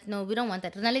easy, but no, we don't want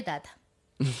that. Renali that.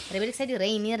 Rebele excited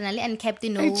rainy, Renali and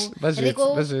Captain No. Budget.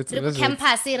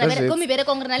 Campus,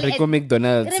 Rebele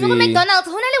McDonald's. McDonald's.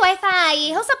 Who nali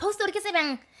Wi-Fi? How's supposed to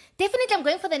work? Definitely, I'm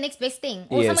going for the next best thing.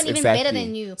 Or someone even better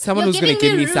than you. Someone who's going to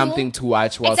give me something to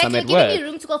watch while I'm at work. You're giving me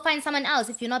room to go find someone else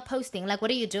if you're not posting. Like,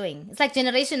 what are you doing? It's like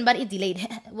generation, but it delayed.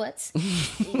 What?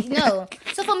 No.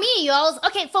 So for me, yours...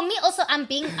 Okay, for me also, I'm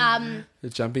being... You're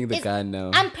jumping the gun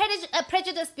now. I'm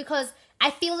prejudiced because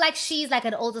I feel like she's like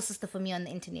an older sister for me on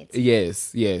the internet.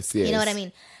 Yes. You know what I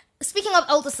mean? Speaking of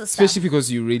older sister, especially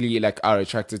because you really like are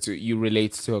attracted to, you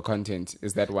relate to her content.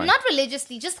 Is that why? Not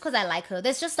religiously, just because I like her.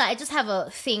 There's just I just have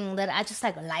a thing that I just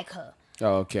like her.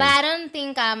 Oh, okay. But I don't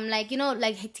think I'm like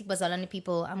like hectic Bazalani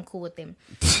people. I'm cool with them.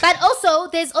 But also,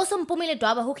 there's also Mpumile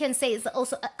Dwaba who can say is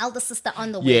also an elder sister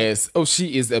on the way. Yes. Oh,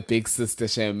 she is a big sister,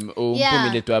 Shem. Oh, yeah.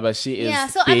 Mpumile Dwaba, she is. Yeah.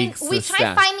 So big I mean, we sister.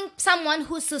 try finding someone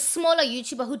who's a smaller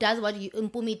YouTuber who does what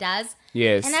Mpumi does.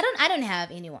 Yes. And I don't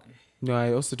have anyone. No,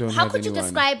 I also don't How have could anyone. you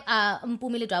describe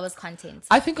Mpumile Dwaba's content?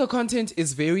 I think her content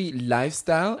is very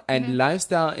lifestyle and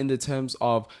lifestyle in the terms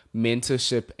of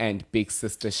mentorship and big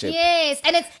sistership. Yes,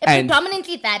 and it's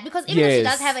predominantly that because even though she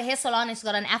does have a hair salon and she's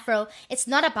got an afro, it's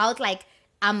not about like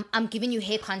I'm giving you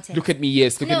hair content. Look at me,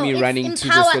 yes. Look at me running to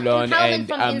the salon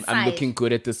and I'm looking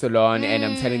good at the salon and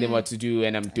I'm telling them what to do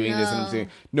and I'm doing this and I'm doing...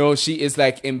 No, she is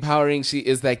like empowering. She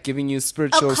is like giving you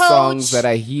spiritual songs that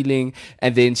are healing.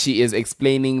 And then she is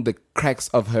explaining the cracks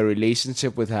of her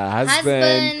relationship with her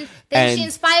husband. Then she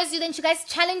inspires you. Then she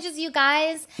challenges you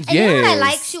guys. And you know what I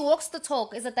like? She walks the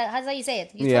talk. Is that how's how you say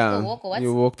it? You talk the walk or what?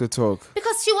 You walk the talk.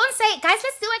 Because she won't say, guys,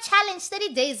 let's do a challenge.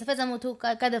 30 days. The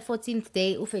 14th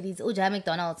day,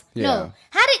 McDonald's. Yeah. No.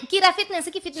 How did Kira fitness?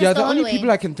 Yeah, the only people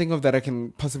I can think of that I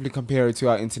can possibly compare it to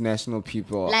are international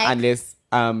people. Like? Unless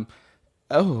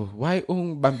Oh, why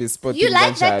Bambi spot? You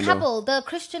like that couple, the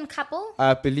Christian couple?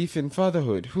 Belief in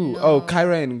fatherhood. Who? No. Oh,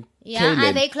 Kairo and Kaylin.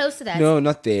 Are they close to that? No,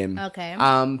 not them. Okay.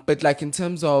 But like in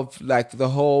terms of like the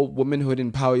whole womanhood,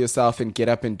 empower yourself and get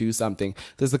up and do something.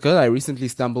 There's a girl I recently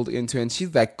stumbled into, and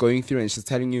she's like going through and she's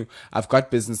telling you, I've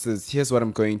got businesses. Here's what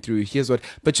I'm going through. Here's what.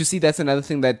 But you see, that's another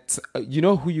thing that you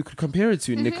know who you could compare it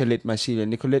to. Nicolette Mashile.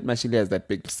 Nicolette Mashile has that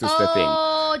big sister thing,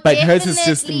 but definitely. hers is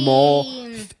just more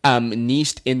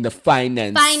niched in the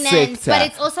finance sector. But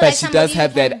it's also but like she does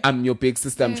have that. I'm your big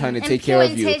sister. I'm trying to take care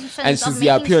of you, and she's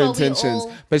pure intentions.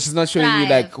 But she's not showing you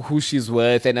like who she's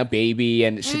with and a baby,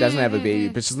 and she doesn't have a baby,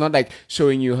 but she's not like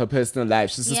showing you her personal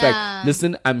life. She's just like,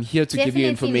 listen, I'm here to give you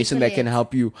information that can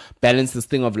help you balance this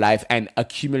thing of life and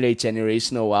accumulate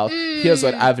generational wealth. Here's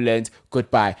what I've learned.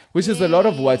 Goodbye. Which is a lot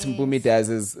of what Mpumi does.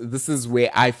 Is this is where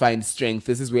I find strength.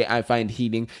 This is where I find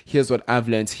healing. Here's what I've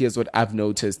learned. Here's what I've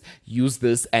noticed. Use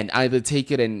this and either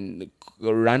take it and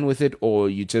run with it, or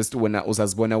you just but it's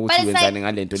taking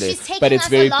but it's us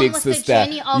very along big with sister. The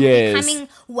journey of becoming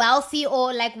wealthy,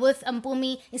 or like with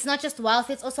Mpumi, it's not just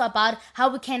wealth, it's also about how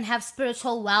we can have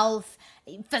spiritual wealth,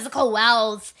 physical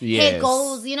wealth, head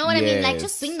goals, you know what I mean? Like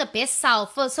just being the best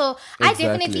self. So I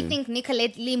definitely think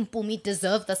Nicolette Mpumi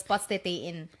deserve the spots that they're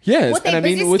in. Yes, with and I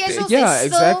mean,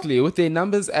 exactly, with their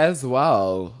numbers as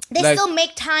well. They still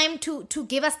make time to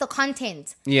give us the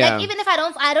content. Yeah. Like even if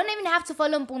I don't even have to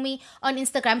follow Mpumi on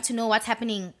Instagram to know what's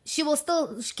happening. She will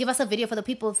still give us a video for the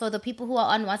people who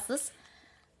are on what's this?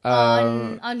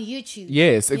 On YouTube.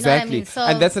 Yes, exactly. You know what I mean? So,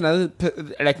 and that's another,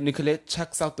 like Nicolette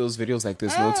chucks out those videos like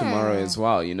there's no tomorrow as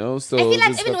well, you know? So I feel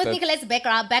like even with Nicolette's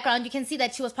background, you can see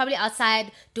that she was probably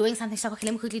outside doing something. She's like, okay,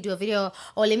 let me quickly do a video,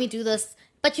 or let me do this.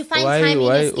 But you find time in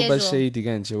your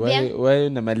schedule. Why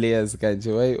unamayas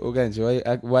kanje?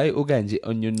 Why uganje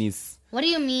on your knees? What do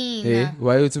you mean? Hey,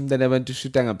 why uthi umntana abantu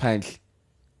shoota ngaphandle?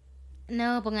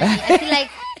 No, Bongani, I feel like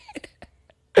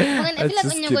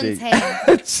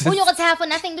Unyokoteha for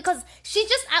nothing, because she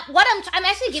just I'm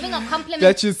actually giving a compliment.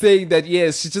 That you're saying that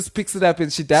yes, she just picks it up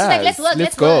and she does. She's like,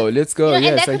 let's go. You yes, know, and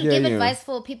that I could hear give you. advice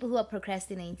for people who are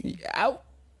procrastinating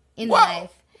in Wow.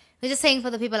 life. We're just saying for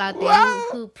the people out there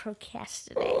who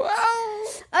procrastinate. Wow.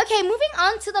 Okay, moving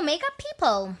on to the makeup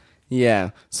people. Yeah.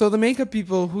 So the makeup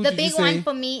people, who The did you big say? one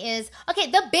for me is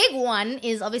the big one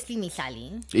is obviously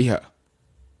Mihlali. Yeah.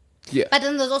 Yeah. But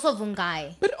then there's also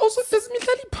Vungai. But also, does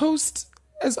Mihlali post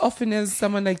as often as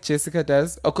someone like Jessica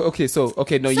does? Okay,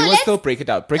 no, you will still break it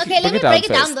out. Let me break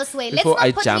it down this way. Before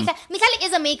Let's not jump. Mihlali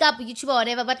is a makeup YouTuber or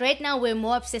whatever, but right now we're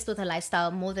more obsessed with her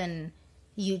lifestyle more than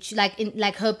YouTube,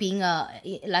 like her being a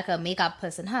makeup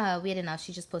person. Weird enough,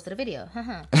 she just posted a video.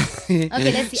 Okay,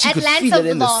 let's see. She could Atlanta feel it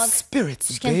in the vlog.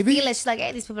 spirits, She can baby. feel it. She's like,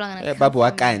 hey, these people are gonna Babu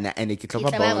come for me. wakana and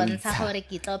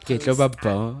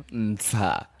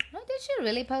No, did she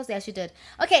really post? Yeah, she did.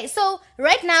 Okay, so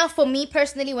right now, for me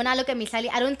personally, when I look at Mihlali,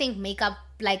 I don't think makeup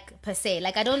per se.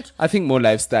 I think more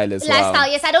lifestyle as well. Lifestyle,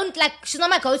 yes. I don't she's not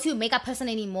my go-to makeup person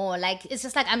anymore. It's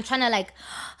just I'm trying to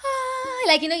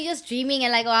you're just dreaming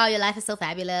and wow, your life is so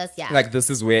fabulous. Yeah. This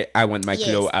is where I want my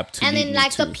glow up to. And then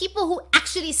the people who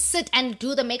actually sit and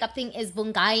do the makeup thing is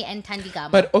Vungai and Thandigama.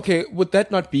 But okay, would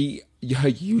that not be her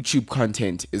YouTube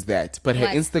content? Is that? But her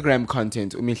Instagram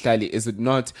content, Mihlali, is it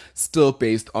not still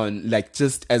based on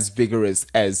just as vigorous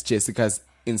as Jessica's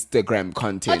Instagram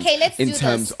content? Okay, let's in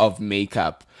terms of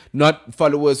makeup, not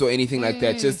followers or anything like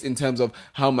that, just in terms of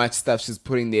how much stuff she's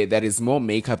putting there that is more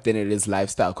makeup than it is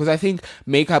lifestyle. Because I think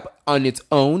makeup on its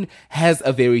own has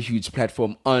a very huge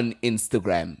platform on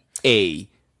Instagram.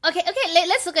 Okay,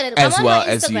 let's look at it. As I'm well on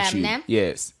her as Instagram, YouTube. nah?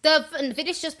 Yes. The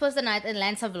video she just posted an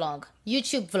Atlanta vlog,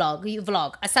 YouTube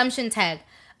vlog, assumption tag,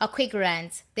 a quick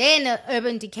rant, then an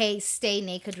Urban Decay Stay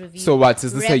Naked review. So what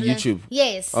is this her YouTube?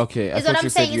 Yes. Okay, is what I'm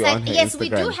saying. It's yes,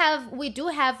 Instagram. we do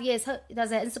have yes.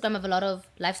 Does her Instagram have a lot of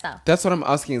lifestyle? That's what I'm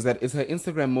asking. Is is her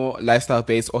Instagram more lifestyle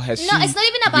based, or has it's not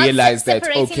even about realized that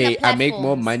separating the I make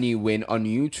more platforms. money when on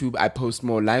YouTube I post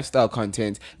more lifestyle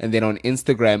content, and then on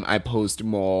Instagram I post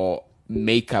more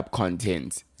makeup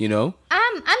content? You know.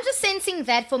 I'm just sensing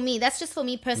that for me. That's just for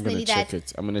me personally.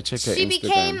 I'm gonna check her she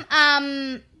Instagram. became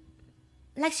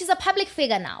she's a public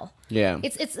figure now. Yeah.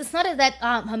 It's not that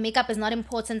her makeup is not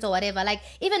important or whatever.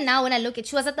 Even now when I look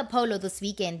she was at the Polo this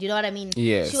weekend. You know what I mean?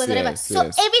 Yes. She was whatever. So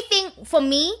everything for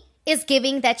me is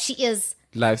giving that she is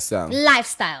lifestyle.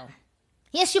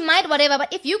 Yes, she might whatever,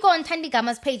 but if you go on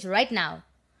Thandigama's page right now,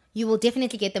 you will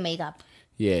definitely get the makeup.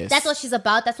 Yes. That's what she's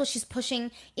about. That's what she's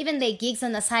pushing. Even their gigs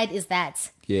on the side is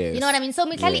that. Yes. You know what I mean? So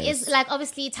Mitlali Yes. is like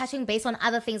obviously touching base on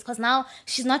other things because now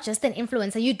she's not just an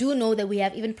influencer. You do know that we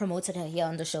have even promoted her here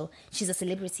on the show. She's a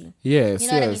celebrity. Yes, You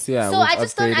know what I mean? yes, yeah. So we've I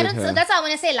just don't. upgraded her. So that's why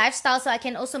when I say lifestyle, so I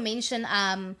can also mention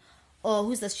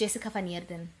who's this Jessica Van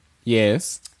Heerden.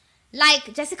 Yes.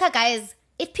 Like Jessica, guys,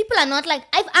 if people are not like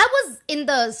I was in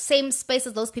the same space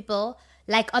as those people,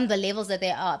 like on the levels that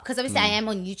they are, because obviously I am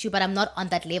on YouTube, but I'm not on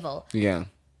that level. Yeah.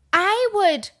 I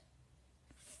would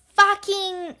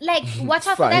fucking like watch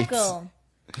out for that Fight. girl.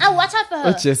 I'll watch out for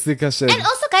her. Oh, Jessica should. And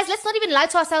also, guys, let's not even lie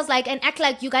to ourselves like and act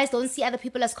like you guys don't see other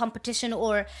people as competition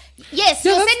or yes,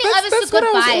 you're sending obviously good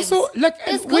what I vibes. was also like.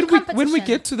 There's When good we competition.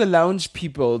 get to the lounge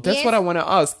people, that's Yes. what I want to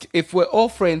ask. If we're all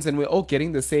friends and we're all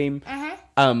getting the same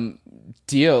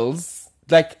deals.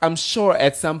 Like, I'm sure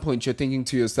at some point you're thinking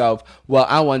to yourself, well,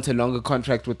 I want a longer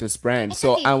contract with this brand.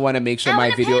 So Exactly. I want to make sure I my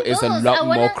wanna video pay is a bills. I lot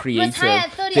wanna more creative retire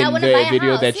at 30. I than wanna the buy a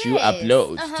video house. that you Yes.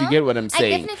 upload. Do you get what I'm I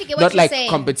saying? definitely get what Not you're like saying.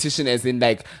 competition as in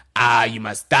like, you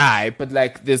must die. But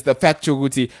like, there's the fact,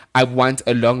 Choguti, I want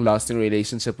a long-lasting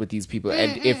relationship with these people.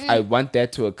 And if I want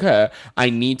that to occur, I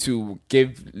need to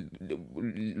give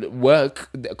work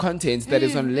content that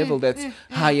is on a level that's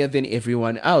higher than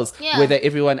everyone else. Yeah. Whether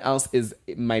everyone else is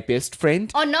my best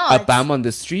friend Or not. a bum on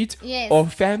the street Yes. or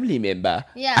family member.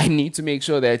 Yeah. I need to make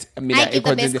sure that I give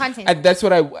the best content. And that's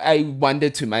what I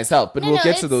wondered to myself. But we'll get to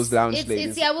it's- those lounge it's,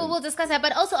 ladies. yeah, we'll discuss that.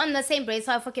 But also on the same brain,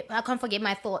 so I can't forget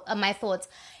my thoughts.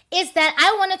 Is that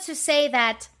I wanted to say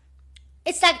that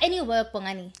it's like any work,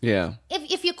 Bongani. Yeah.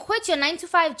 If you quit your 9 to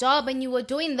 5 job and you were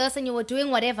doing this and you were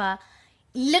doing whatever,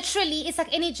 literally it's like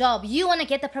any job. You want to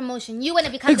get the promotion. You want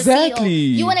to become Exactly.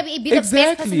 the CEO. You want to be the best person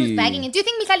Exactly. who's bagging it. Do you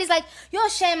think Mikali's like, yo,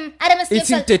 Shem, Adam is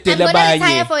It's I'm in Tetela going to Banye.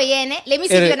 retire for a year. Ne? Let me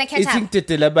see if you're going to catch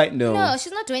up. No. No,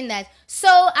 she's not doing that. So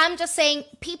I'm just saying,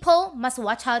 people must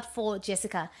watch out for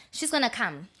Jessica. She's gonna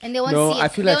come, and they won't No, see it. I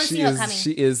feel They like won't see her coming.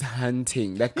 she is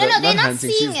hunting. That No, girl, they're not hunting.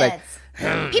 seeing She's it.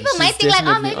 like, People might she's think like, oh,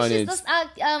 definitely maybe on she's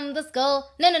it. this girl.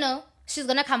 No. She's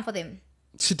gonna come for them.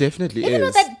 She definitely Even though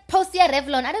is. that Postia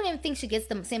Revlon, I don't even think she gets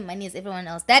the same money as everyone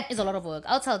else. That is a lot of work.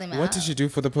 I'll tell them. What did she do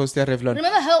for the Postia Revlon? Remember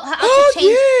her outfit Oh,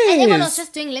 change, and everyone was yes.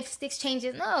 just doing lipsticks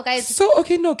changes. No, guys. So,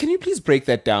 okay, no, can you please break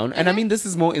that down? And I mean, this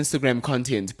is more Instagram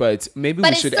content, but maybe But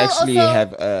we it's should still actually also-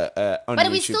 have on But YouTube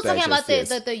we're still that talking about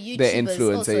just the is YouTubers the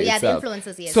influencer also. Yeah, the itself.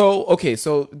 influencers, yes. So, okay,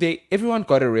 so everyone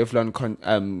got a Revlon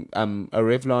a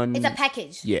Revlon. It's a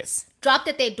package. Yes. Dropped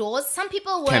at their doors. Some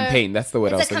people were Campaign, that's the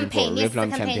word I was It's a looking for. campaign. Yes, Revlon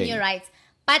it's a campaign. campaign. You're right.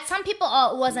 But some people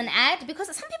was an ad because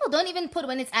some people don't even put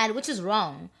when it's ad, which is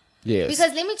wrong. Yes.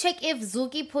 Because let me check if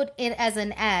Zuki put it as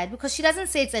an ad because she doesn't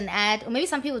say it's an ad, or maybe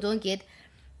some people don't get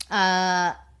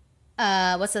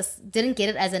didn't get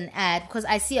it as an ad because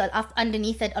I see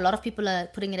underneath it a lot of people are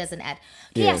putting it as an ad.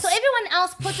 Okay, Yes. yeah, so everyone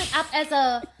else puts it up as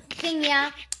a thing,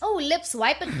 yeah. Oh, lips,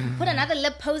 wipe it, put another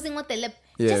lip posing with the lip.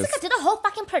 Yes. Jessica did a whole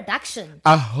fucking production.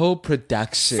 A whole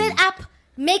production. Set up,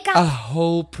 makeup. A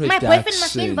whole My production. boyfriend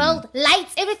must be involved.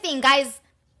 Lights, everything, guys.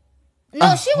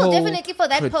 No, A she will whole definitely for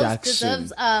that post production.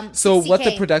 deserves So what the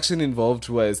 60K. production involved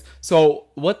was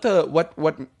what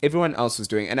everyone else was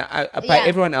doing, and by Yeah.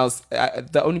 everyone else,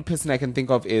 the only person I can think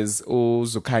of is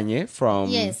Zukanye from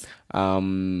Yes.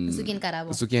 Zuki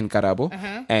Zuki and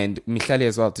Karabo, and Mihlali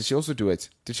as well. Did she also do it?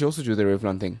 Did she also do the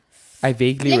Revlon thing? I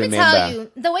vaguely Let me remember. tell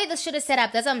you, the way this shit is set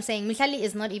up, that's what I'm saying. Mihlali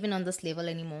is not even on this level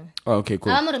anymore. Oh, okay,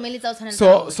 cool.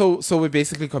 So we're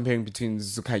basically comparing between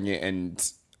Zukanye and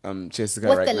Jessica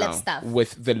With right the now lip stuff.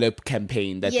 with the lip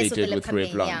campaign that Yes, they with did the with lip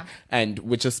campaign, Revlon, yeah. and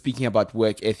we're just speaking about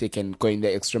work ethic and going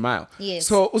the extra mile. Yes.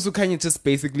 So Uzukanye just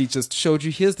basically just showed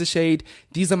you, here's the shade,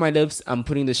 these are my lips, I'm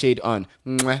putting the shade on.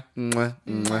 Mwah, mwah,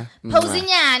 mwah, mwah.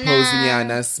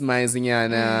 Posinyana,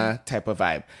 smizinyana type of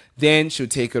vibe. Then she'll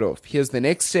take it off. Here's the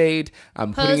next shade,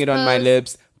 I'm putting it on my pose.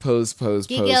 lips. Pose.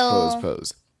 Giggle.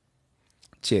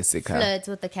 Jessica. Flirts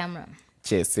with the camera.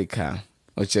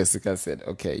 Jessica said,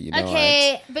 okay, you know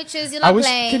Okay, bitches, you're what? not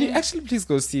playing. Can you actually please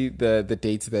go see the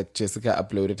date that Jessica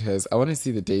uploaded hers? I want to see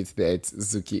the date that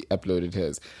Zuki uploaded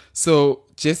hers. So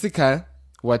Jessica,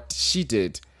 what she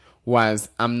did was,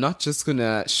 I'm not just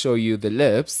gonna show you the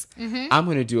lips, I'm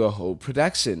gonna do a whole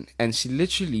production. And she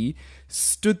literally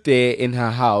stood there in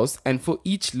her house, and for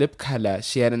each lip color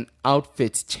she had an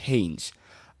outfit change,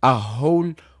 a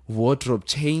whole wardrobe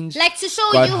change. Like to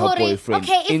show got you, her Hori. boyfriend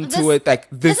Okay, if into this, it, like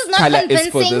this is not color convincing,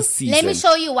 is for this season. let me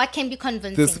show you what can be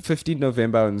convincing. This 15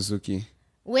 November on Zuki.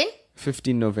 When?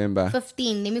 15 November.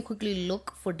 15. Let me quickly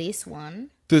look for this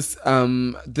one. This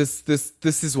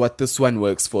is what this one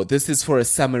works for. This is for a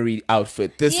summery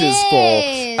outfit. This is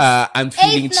for I'm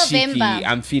feeling 8th cheeky. November.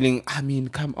 I'm feeling, I mean,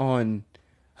 come on.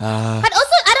 But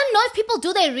also, I don't know if people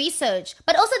do their research.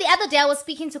 But also the other day I was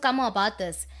speaking to Kamo about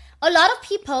this. A lot of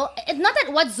people, it's not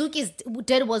that what Zuki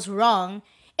did was wrong.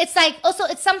 It's like, also,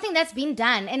 it's something that's been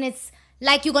done. And it's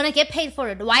like, you're going to get paid for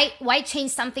it. Why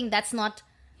change something that's not...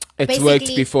 It's worked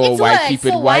before. Why keep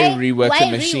it? Why rework the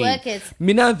machine? Rework it?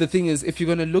 Mina, the thing is, if you're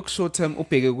gonna look short term,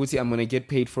 I'm gonna get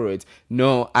paid for it.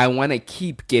 No, I wanna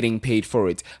keep getting paid for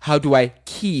it. How do I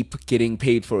keep getting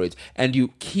paid for it? And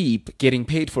you keep getting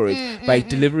paid for it by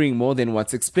delivering more than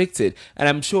what's expected. And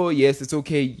I'm sure, yes, it's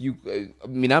okay.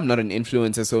 Mina, I'm not an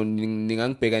influencer, so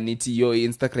ningang pega niti yo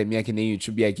Instagram yake ne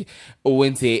YouTube yake.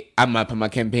 Owense I'm up on my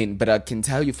campaign, but I can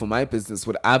tell you for my business,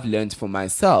 what I've learned for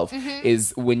myself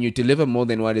is when you deliver more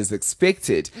than what is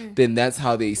expected, then that's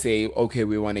how they say, okay,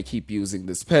 we want to keep using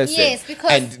this person. Yes, because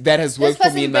and that has worked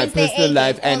for me in my personal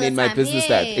life and in my business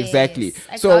life. Exactly.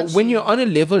 So when you're on a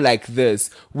level like this,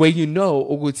 where you know,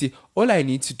 Oguti, all I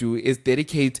need to do is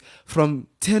dedicate from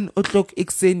 10 o'clock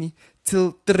Ikseni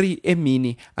till 3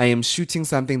 emini, I am shooting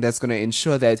something that's going to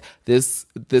ensure that this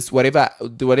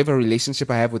whatever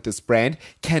relationship I have with this brand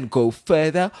can go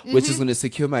further, which is going to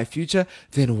secure my future.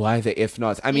 Then why the F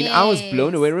not? I mean, I was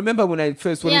blown away. Remember when we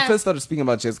first started speaking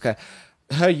about Jessica,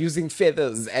 her using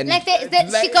feathers and like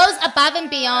she goes above and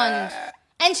beyond.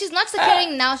 And she's not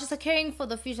securing now, she's securing for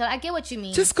the future. I get what you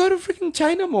mean. Just go to freaking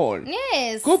China Mall.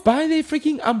 Yes. Go buy their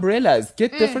freaking umbrellas.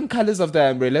 Get different colors of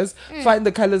the umbrellas. Find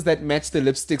the colors that match the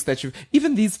lipsticks that you...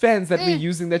 Even these fans that we're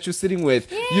using, that you're sitting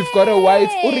with. Yes. You've got a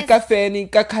white... Yes.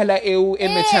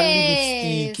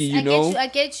 You know? I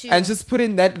get you. And just put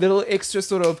in that little extra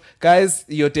sort of... Guys,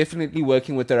 you're definitely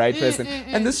working with the right person.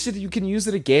 And this shit, you can use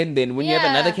it again then. When you have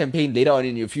another campaign later on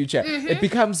in your future, it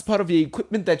becomes part of the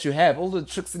equipment that you have. All the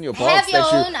tricks in your box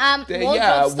that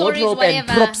wardrobe and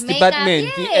props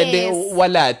department, and then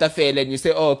voila, tafel, and you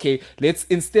say, oh, okay, let's,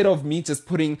 instead of me just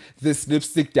putting this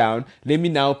lipstick down, let me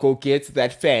now go get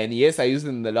that fan. Yes, I used it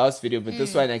in the last video, but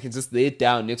this one I can just lay it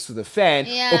down next to the fan,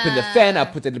 open the fan, I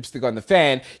put the lipstick on the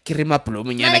fan,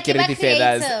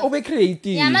 feathers. Oh, we're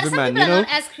creative, man, you know.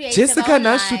 Jessica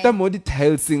now shoot a more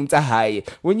details things high.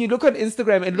 When you look on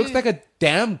Instagram, it looks like a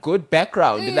damn good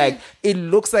background. Like it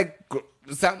looks like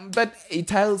some, but it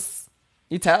tells.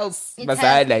 But also,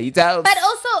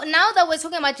 now that we're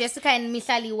talking about Jessica and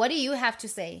Mihlali, what do you have to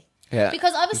say? Yeah.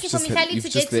 Because obviously for Mihlali to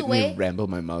get to where... me ramble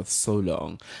my mouth so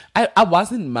long. I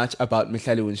wasn't much about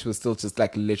Mihlali when she was still just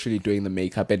like literally doing the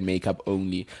makeup and makeup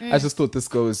only. I just thought this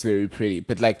girl was very pretty.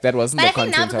 But like that wasn't the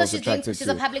content I was attracted to. She's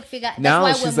a public figure. Now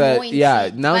that's why she's we're more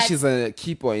intrigued. now she's a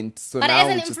key point. So but now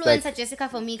as an influencer, Jessica,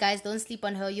 for me, guys, don't sleep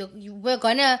on her. We're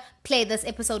gonna play this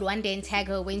episode one day and tag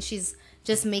her when she's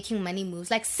just making money moves.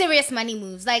 Like serious money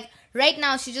moves. Like right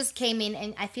now, she just came in,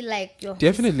 and I feel like you're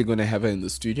definitely gonna have her in the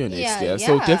studio next year.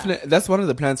 So definitely, that's one of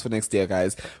the plans for next year,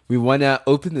 guys. We wanna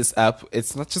open this up.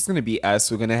 It's not just gonna be us.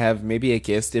 We're gonna have maybe a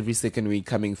guest every second week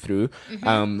coming through.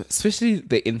 Especially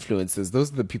the influencers.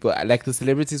 Those are the people. Like the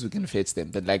celebrities, we can fetch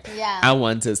them. But like, I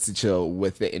want us to chill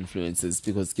with the influencers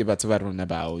because you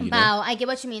know. I get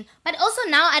what you mean. But also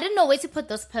now, I don't know where to put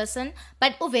this person.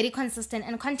 But very consistent,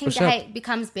 and content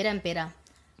becomes better and better.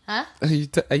 Huh?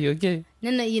 Are you okay?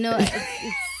 No, you know,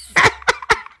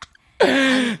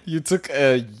 you took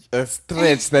a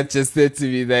stretch that just said to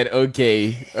me that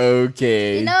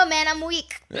okay. You know, man, I'm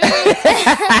weak.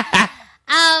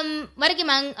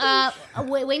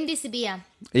 Wendy Sibia.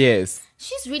 Yes.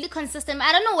 She's really consistent.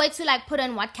 I don't know where to like put her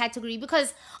in what category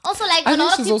because also like a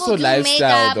lot of people do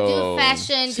makeup, though. Do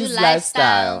fashion, she's do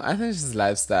lifestyle. I think she's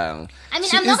lifestyle. I mean,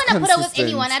 I'm not gonna put her with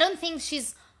anyone. I don't think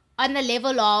she's on the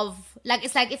level of like,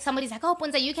 it's like if somebody's like, oh,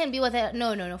 Puntsa, you can be with her.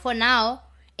 No. For now,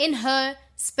 in her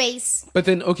space. But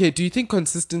then, okay, do you think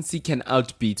consistency can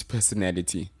outbeat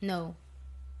personality? No.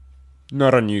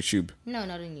 Not on YouTube. No,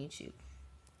 not on YouTube.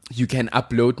 You can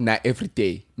upload now every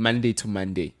day, Monday to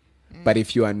Monday. But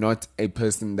if you are not a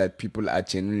person that people are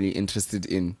genuinely interested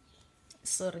in.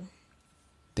 Sorry.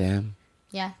 Damn.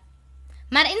 Yeah.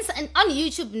 Man, on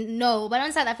YouTube, no. But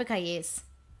on South Africa, yes.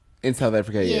 In South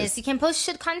Africa, yes. Yes, you can post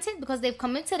shit content because they've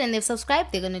committed and they've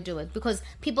subscribed. They're going to do it. Because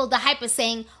people, the hype is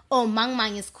saying, oh,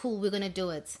 Mang is cool. We're going to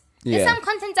do it. Yeah. There's some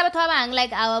content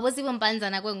like, I was even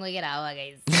Puntsa, I'm going to get our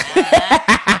guys.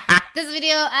 This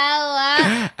video, you know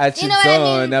what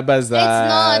I mean? It's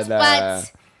not,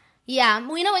 but yeah.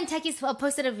 You know when Takis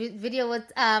posted a video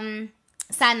with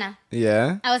Sana?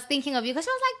 Yeah. I was thinking of you because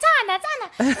she was like, Tana.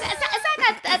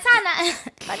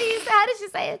 How did she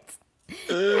say it?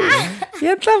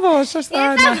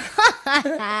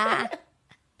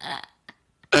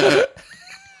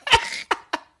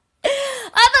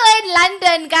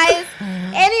 London, guys.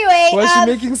 Anyway. Was she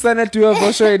making Sana do a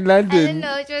voice show in London? I don't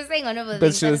know. She was saying one of the But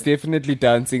things. she was definitely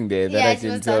dancing there. That I she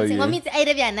can was tell dancing.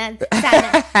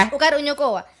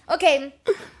 you. Okay.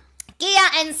 Kia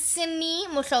and Sini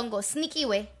Mushongo. Sneaky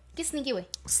way. Sneaky way.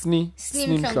 Sni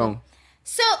Mhlongo.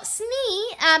 So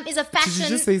Sni is a fashion. Did you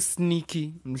just say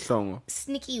sneaky Mhlongo?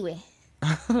 Sneaky way.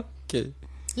 Okay.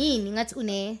 No,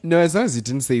 No, as long as you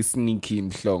didn't say sneaky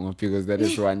Mhlongo, because that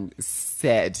is one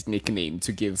sad nickname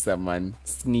to give someone.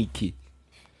 Sneaky.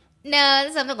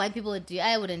 that's something white people would do.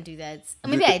 I wouldn't do that. Or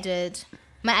maybe I did.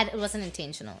 It wasn't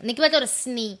intentional. Nikki went to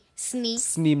Sni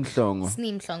Mhlongo.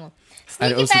 Mhlongo.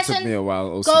 And it Sneaky also fashion took me a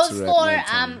while also goes to wrap for my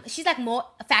tongue. she's like more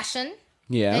fashion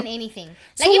than anything.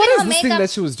 So Like even what her is this makeup. thing that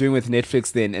she was doing with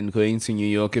Netflix then and going to New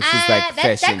York if she's like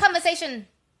fashion? That conversation,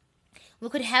 we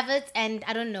could have it, and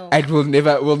I don't know. We'll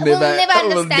never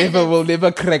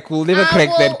crack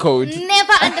that code.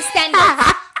 Never understand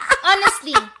it,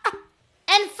 honestly.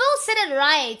 And Phil said it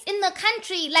right. In the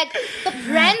country, like the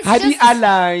brands Hadi just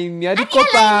align, Like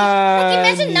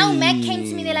imagine now Mac came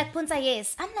to me, they're like, Puntsa,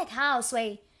 yes. I'm like, how,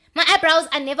 Sway? My eyebrows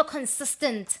are never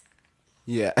consistent.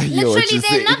 Yeah, Literally,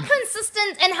 they're not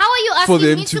consistent. And how are you asking for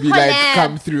them me to to be collab? like,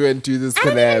 come through and do this I collab.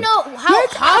 don't even know how.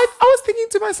 Like, I was thinking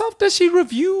to myself, does she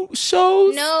review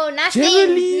shows? No, nothing.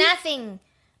 Generally? Nothing.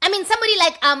 I mean, somebody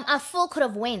like a Phil could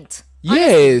have went.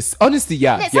 Yes, honestly,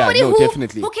 Somebody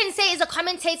definitely. who can say is a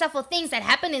commentator for things that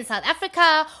happen in South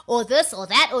Africa or this or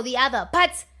that or the other.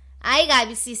 But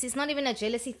it's not even a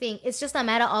jealousy thing. It's just a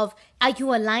matter of, are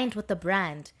you aligned with the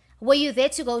brand? Were you there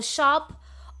to go shop?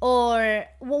 Or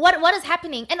what is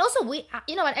happening? And also,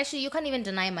 you know what? Actually, you can't even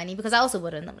deny money because I also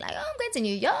wouldn't. I'm like, I'm going to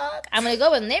New York. I'm going to go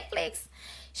with Netflix.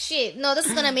 Shit, no, this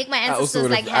is gonna make my ancestors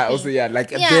happy.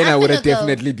 Then I would have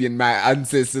definitely been my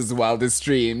ancestors' wildest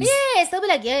dreams. Yes, they'll be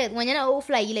like, yeah, when you're not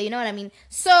fly, you know what I mean?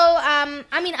 So, I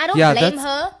don't blame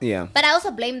her. Yeah. But I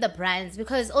also blame the brands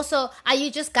because also, are you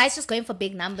guys just going for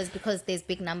big numbers because there's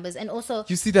big numbers? And also,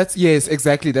 you see, yes,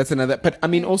 exactly. That's another. But I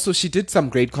mean, also, she did some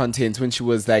great content when she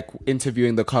was like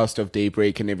interviewing the cast of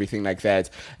Daybreak and everything like that,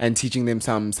 and teaching them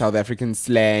some South African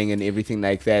slang and everything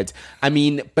like that. I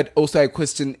mean, but also I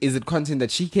question: is it content that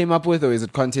she came up with, or is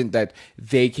it content that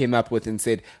they came up with and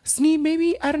said, Snee,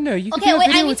 maybe, I don't know, you could do a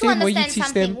video with him where you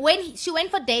teach them. When she went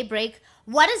for Daybreak,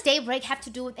 what does Daybreak have to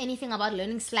do with anything about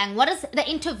learning slang? What does the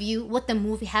interview with the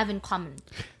movie have in common?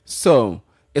 So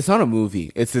it's not a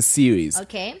movie, it's a series.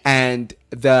 Okay. And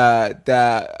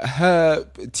her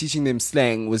teaching them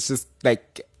slang was just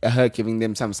like her giving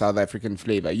them some South African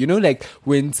flavor. You know, like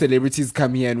when celebrities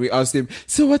come here and we ask them,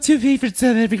 so what's your favorite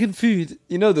South African food?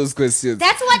 You know those questions.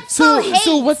 That's what hates.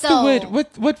 So what's the word?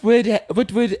 What word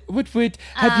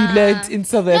have you learned in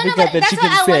South Africa that you can say?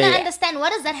 That's what I want to understand.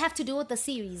 What does that have to do with the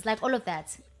series? Like all of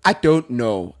that? I don't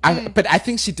know. But I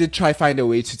think she did try find a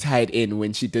way to tie it in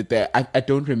when she did that. I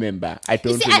don't remember. I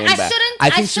think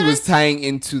she was tying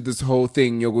into this whole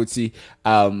thing, Yoguti.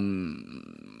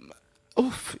 You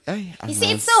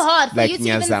see, it's so hard for you to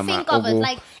even think of it.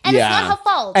 Like, and it's not her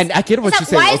fault. And I get what you're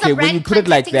saying. Okay, when you put it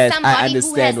like that, I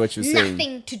understand what you're saying.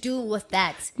 Nothing to do with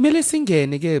that. At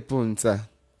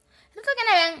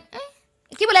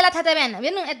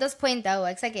this point, though,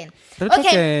 okay.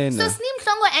 So Sneem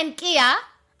Songo and Kia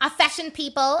are fashion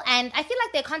people, and I feel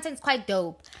like their content's quite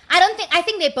dope. I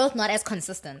think they're both not as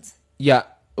consistent. Yeah.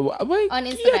 Wait, on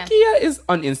Instagram. Kia is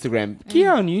on Instagram.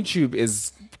 Kia on YouTube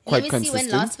is quite consistent. Let me see when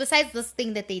last, besides this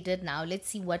thing that they did now, let's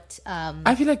see what...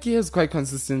 I feel like Kia is quite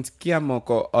consistent. Kia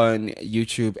Moko on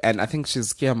YouTube, and I think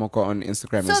she's Kia Moko on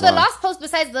Instagram as well. So the last post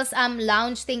besides this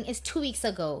lounge thing is 2 weeks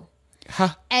ago. Huh?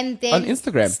 And then... On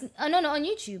Instagram? No, on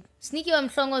YouTube. Sneaky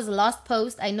Mhlongo's last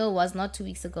post, I know was not 2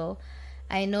 weeks ago.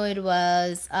 I know it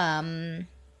was 5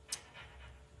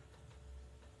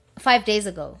 days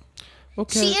ago.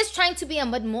 Okay. She is trying to be a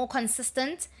bit more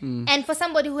consistent. And for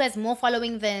somebody who has more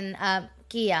following than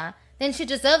Kia, then she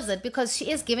deserves it because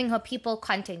she is giving her people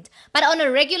content. But on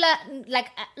a regular,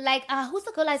 who's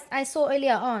the girl I saw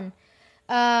earlier on?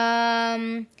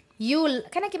 You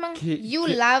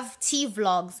love T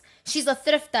vlogs. She's a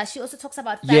thrifter. She also talks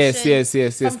about fashion. Yes.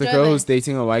 The girl who's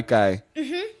dating a white guy.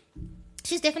 Mm-hmm.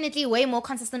 She's definitely way more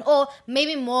consistent, or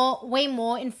maybe way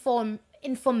more informative.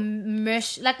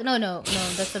 No,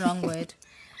 that's the wrong word.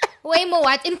 Way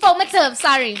more informative.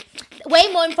 Sorry,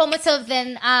 way more informative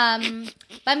than Snee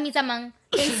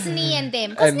and them.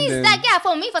 Because Snee's like,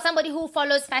 for me, for somebody who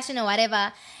follows fashion or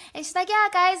whatever. And she's like, yeah,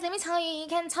 guys, let me tell you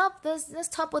can top this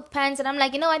top with pants. And I'm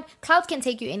like, you know what? Cloud can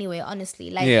take you anywhere,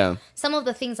 honestly. Like, some of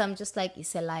the things I'm just like,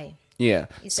 it's a lie. Yeah.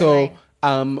 So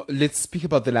let's speak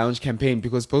about the Lounge campaign,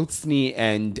 because both Snee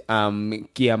and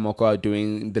Kia Moko are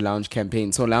doing the Lounge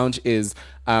campaign. So Lounge is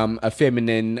a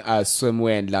feminine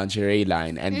swimwear and lingerie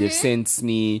line, and they've sent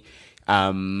Snee,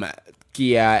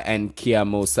 Kia and Kia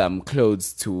Mo some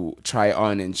clothes to try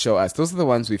on and show us. Those are the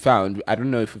ones we found. I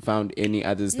don't know if we found any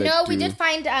others. No, we did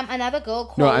find another girl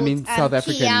called. No, I mean South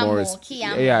African Morris.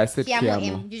 Kiyamo. Yeah, I said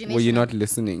Kiyamo. Kiyamo. Were you not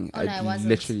listening? Oh, no, I wasn't.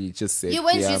 Literally just said You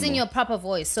weren't Kiyamo. using your proper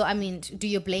voice, so I mean, do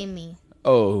you blame me?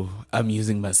 Oh, I'm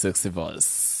using my sexy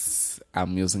voice.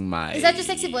 I'm using my. Is that your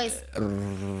sexy voice?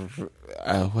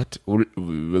 What?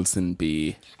 Wilson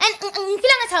B.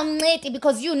 And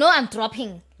because you know I'm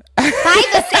dropping. By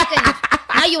the second.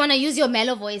 Now you want to use your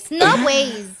mellow voice. No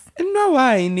ways. No,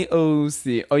 why?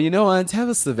 OC. Oh, you know what? Have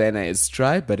a Savannah. It's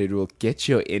dry, but it will get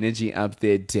your energy up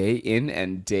there day in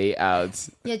and day out.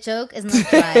 Your joke is not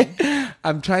dry.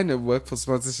 I'm trying to work for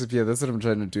sponsorship here. That's what I'm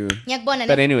trying to do.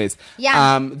 But anyways,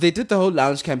 they did the whole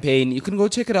Lounge campaign. You can go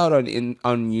check it out on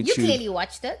YouTube. You clearly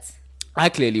watched it. I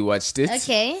clearly watched it.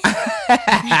 Okay.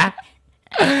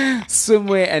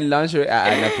 Swimwear and lingerie.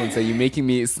 Puntsa, you're making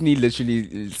me. Snee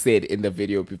literally said in the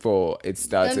video before it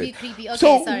started. Don't be creepy. Okay,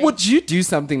 so sorry. would you do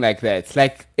something like that?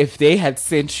 Like if they had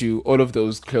sent you all of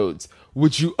those clothes,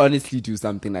 would you honestly do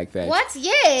something like that? What?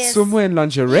 Yes. Swimwear and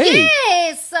lingerie.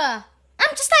 Yes. I'm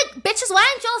just like, bitches, why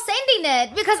aren't y'all sending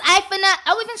it? Because I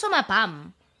would even show my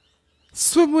bum.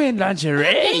 Swimwear and lingerie.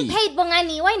 I'm getting paid,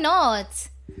 Bongani. Why not?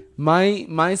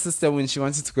 My sister, when she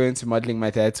wanted to go into modeling, my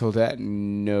dad told her,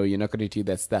 no, you're not going to do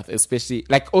that stuff. Especially,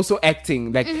 like, also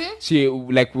acting. Like,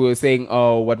 we were saying,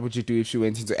 oh, what would you do if she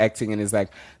went into acting? And it's like,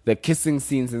 the kissing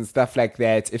scenes and stuff like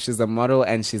that. If she's a model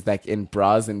and she's, like, in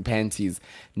bras and panties,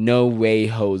 no way,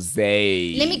 Jose.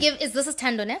 Is this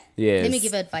Tando, ne? Yes. Let me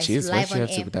give her advice. Jeez, live why on do you have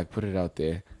air. to, like, put it out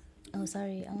there? Oh,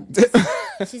 sorry.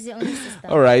 She's your only sister.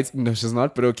 All right. No, she's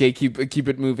not. But okay, keep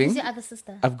it moving. Who's your other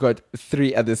sister? I've got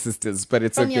 3 other sisters, but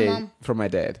it's From okay. your mom? From my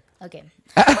dad. Okay.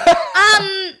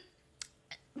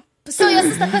 So your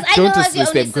sister, because I know Don't her as your dismiss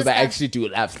only them, because sister. I actually do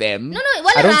love them. No,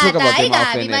 I don't talk about them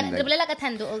often.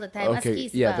 often. All the time. Okay,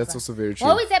 yeah, that's also very true.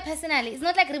 What was that personally? It's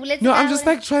not like No, I'm just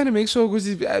like trying to make sure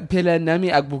ukuthi phela nami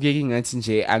akubukeki ngathi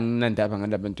nje anginandaba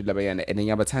ngalabantu labayana and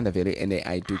ngiyabathanda vele and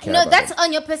I do care No, about that's them.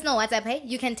 on your personal WhatsApp, hey?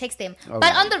 You can text them. Okay.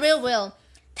 But on the real,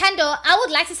 Tando, I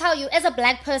would like to tell you, as a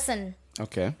black person,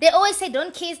 Okay. they always say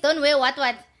don't kiss, don't wear what.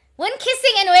 When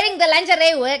kissing and wearing the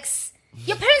lingerie works,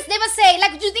 your parents never say,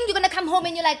 like, do you think you're going to come home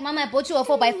and you're like, Mama, I bought you a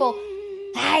 4x4.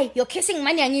 Hey, you're kissing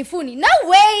money and Yifuni. No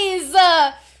ways.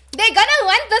 They're going to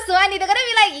want this one. They're going to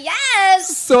be like,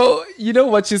 yes. So, you know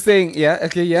what you're saying? Yeah,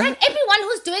 okay, yeah. Like everyone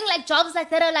who's doing like jobs like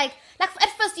that are like at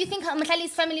first you think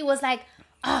Matlali's family was like,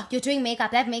 oh, you're doing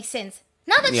makeup. That makes sense.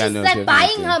 Now that she's like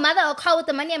buying her mother a car with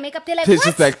the money and makeup, they're like, It's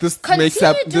what? just like, this makes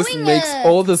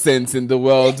all the sense in the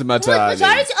world, Matali.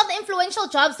 Majority of the influential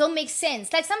jobs don't make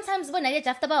sense. Like sometimes when I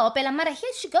just about Opela Mara,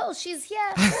 here she goes. She's here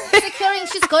securing.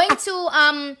 She's going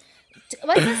to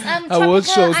what's this award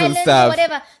shows Island and stuff. Or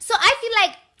whatever. So I feel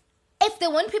like if they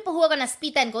want people who are gonna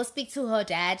speak and go speak to her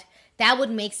dad, that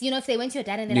would make, if they went to your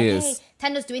dad and they're like, hey,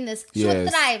 Tando's doing this, she would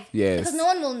thrive. Yes. Because no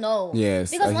one will know. Yes.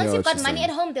 Because I once hear you've what got you're money saying.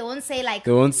 at home, they won't say like,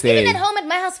 They won't say. Even at home at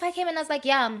my house, if I came and I was like,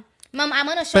 yeah, Mom, I'm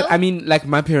on a show. But I mean, like,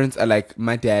 my parents are like,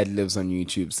 my dad lives on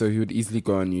YouTube, so he would easily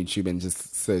go on YouTube and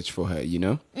just search for her, you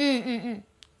know?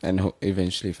 And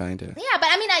eventually find her. Yeah, but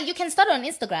I mean, you can start on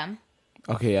Instagram.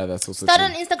 Okay, yeah, that's also Start true.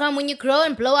 on Instagram. When you grow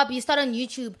and blow up, you start on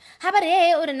YouTube. How about,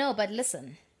 hey, I don't know, but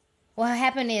listen. What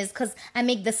happened is, because I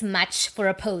make this much for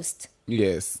a post,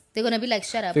 Yes. they're going to be like,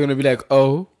 shut up. They're going to be like,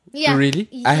 oh, Yeah. really?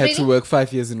 I had to Really? work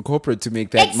 5 years in corporate to make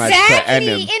that much per Exactly,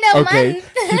 annum. in a Okay,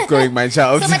 month. keep going, my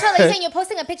child. So my child, you're saying you're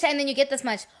posting a picture and then you get this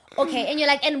much. Okay, and you're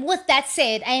like, and with that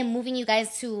said, I am moving you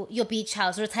guys to your beach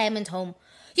house, retirement home.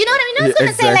 You know what I mean? No one's Yeah,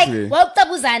 going to say exactly. like, well,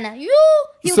 Tabuzana,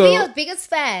 you'll So- be your biggest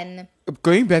fan.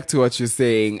 Going back to what you're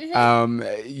saying,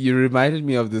 Mm-hmm. you reminded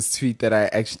me of this tweet that I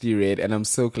actually read, and I'm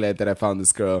so glad that I found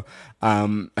this girl.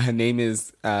 Her name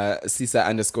is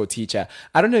Sisa_teacher.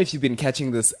 I don't know if you've been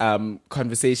catching this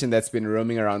conversation that's been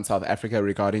roaming around South Africa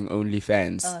regarding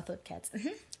OnlyFans. Oh, I thought cats.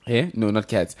 Yeah? No, not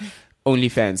cats.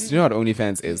 OnlyFans. Do you know what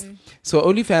OnlyFans is? So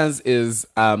OnlyFans is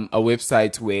a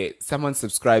website where someone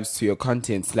subscribes to your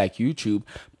content like YouTube,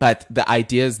 but the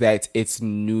idea is that it's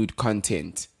nude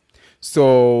content.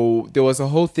 So there was a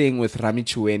whole thing with Rami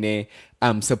Chuene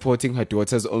supporting her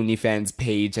daughter's OnlyFans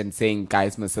page and saying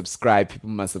guys must subscribe, people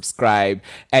must subscribe.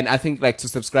 And I think like to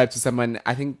subscribe to someone,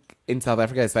 I think in South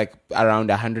Africa it's like around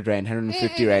 100 Rand,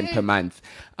 150 Rand per month.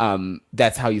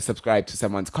 that's how you subscribe to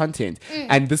someone's content.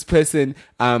 And this person,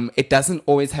 it doesn't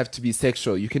always have to be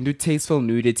sexual. You can do tasteful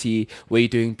nudity where you're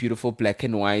doing beautiful black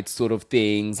and white sort of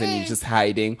things and you're just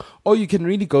hiding, or you can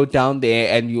really go down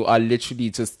there and you are literally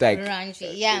just like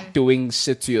raunchy, yeah, doing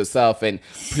shit to yourself and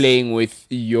playing with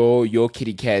your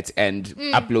kitty cat and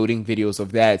uploading videos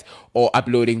of that, or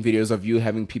uploading videos of you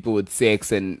having people with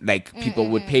sex, and like people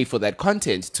would pay for that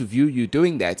content to view you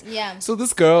doing that. Yeah. So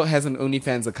this girl has an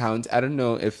OnlyFans account. I don't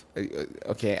know if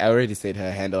okay, I already said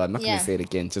her handle. I'm not going to say it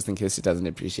again just in case she doesn't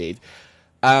appreciate.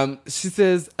 She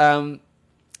says,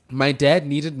 my dad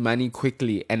needed money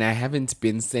quickly and I haven't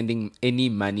been sending any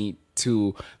money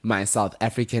to my South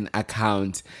African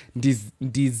account.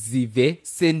 Dizive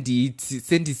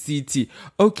sendi city.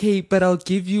 Okay, but I'll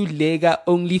give you lega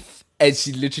only. And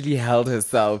she literally held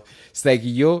herself. She's like,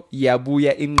 yo,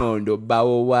 yabuya ingondo,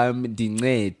 bawo wam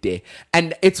dincede.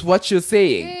 And it's what you're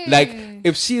saying. Like,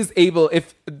 if she is able,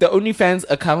 if the OnlyFans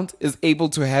account is able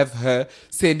to have her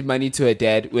send money to her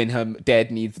dad when her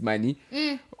dad needs money.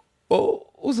 Oh,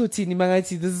 also, Tini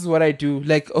Mangati, this is what I do.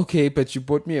 Like, okay, but you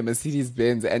bought me a Mercedes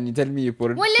Benz and you tell me you bought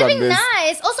it we're from living this.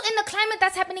 nice. Also, in the climate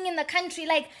that's happening in the country,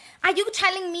 like, are you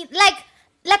telling me, like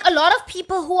a lot of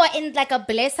people who are in like a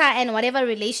blessa and whatever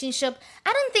relationship,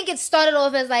 I don't think it started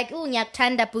off as like, ooh,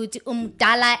 nyaktanda puti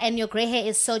umdala and your gray hair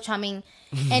is so charming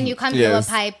and you can't blow a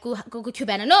pipe, go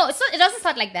cubana. No, it doesn't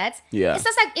start like that. Yeah. It's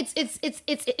just like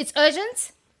it's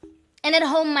urgent. And at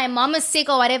home, my mom is sick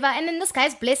or whatever, and then this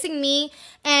guy's blessing me,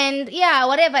 and yeah,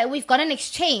 whatever. We've got an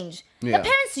exchange. Yeah. The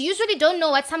parents usually don't know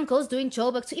what some girls do in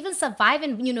Joburg to even survive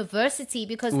in university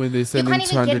because When they you send can't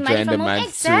even get 200 money rand a from home. month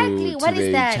Exactly. to What is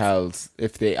their that? child,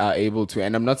 if they are able to.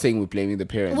 And I'm not saying we're blaming the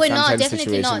parents. We're not, Sometimes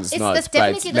definitely not. situations It's not. that's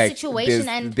definitely but, the like, situation,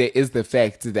 and there is the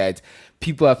fact that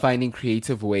people are finding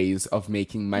creative ways of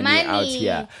making money out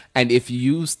here. And if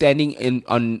you standing in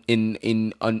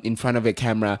front of a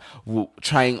camera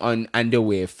trying on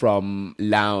underwear from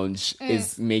lounge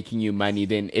is making you money,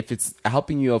 then if it's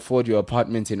helping you afford your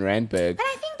apartment in Randburg, but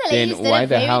I think the then ladies did why it the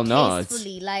very hell not?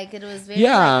 tastefully. Like it was very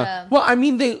Yeah. Well, I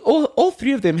mean, they all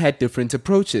three of them had different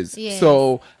approaches. Yes.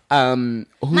 So, who's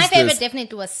my favorite this?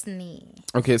 definitely was Snee.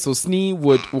 Okay, so Snee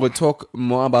would talk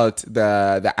more about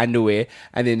the underwear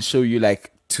and then show you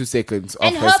like 2 seconds of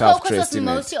And her herself focus dressed was in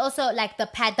mostly also like the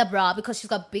bra because she's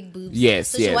got big boobs. Yes,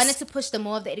 so she yes. wanted to push the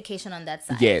more of the education on that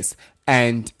side. Yes,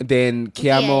 and then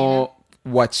Kiamo,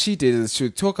 what she did is she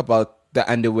would talk about the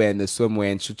underwear and the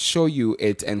swimwear and should show you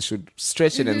it and should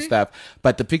stretch it and stuff.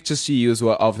 But the pictures she used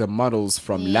were of the models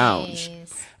from Lounge.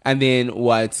 And then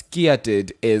what Kia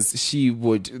did is she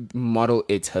would model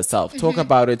it herself, talk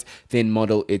about it, then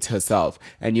model it herself.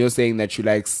 And you're saying that you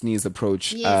like Snee's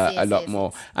approach a lot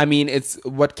more. I mean, it's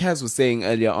what Kaz was saying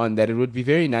earlier on, that it would be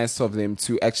very nice of them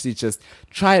to actually just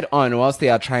try it on. Whilst they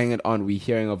are trying it on, we're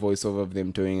hearing a voiceover of them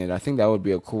doing it. I think that would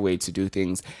be a cool way to do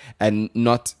things and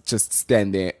not just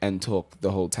stand there and talk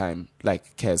the whole time,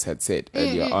 like Kaz had said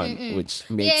earlier on, which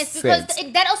makes sense.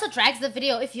 Because that also drags the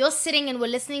video. If you're sitting and we're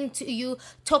listening to you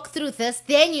talk through this,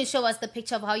 then you show us the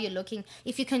picture of how you're looking.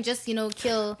 If you can just,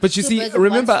 kill. But you two see, birds with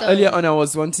remember one stone. earlier on I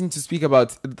was wanting to speak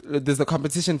about there's a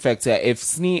competition factor. If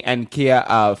Snee and Kia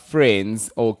are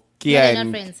friends, or Kia No, they're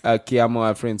and not friends. Kiamo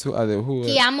are friends, who are they?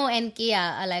 Kiamo and Kia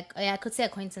are like, I could say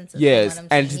acquaintances. Yes, from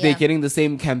what I'm and saying. they're getting the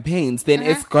same campaigns, then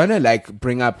it's gonna like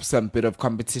bring up some bit of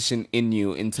competition in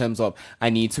you in terms of I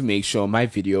need to make sure my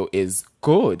video is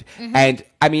good. And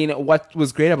I mean, what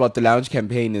was great about the Lounge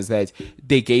campaign is that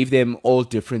they gave them all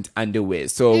different underwear.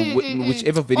 So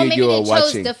whichever video Or maybe you they are chose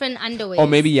watching, different underwear. or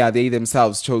maybe they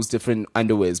themselves chose different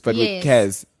underwears. But with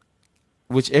Kaz,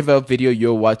 whichever video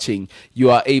you're watching,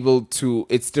 you are able to,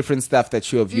 it's different stuff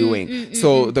that you're viewing.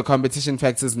 So the competition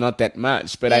factor is not that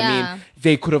much. But I mean,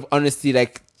 they could have honestly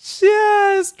like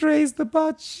just raised the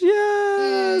bar just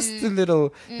a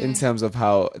little in terms of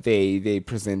how they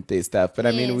present their stuff. But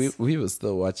I mean, we were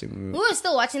still watching. We were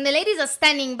still watching. The ladies are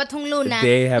stunning, but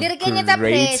They have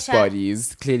great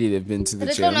bodies. Clearly they've been to the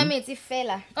gym.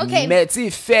 Okay. Metsi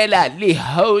fela li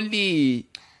holy.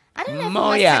 I don't know if we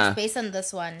must touch base on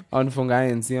this one. On Fungai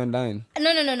and see online.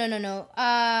 No.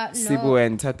 Sibu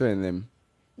and Tato and them.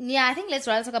 Yeah, I think let's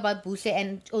rather talk about Buhle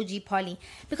and OG Polly.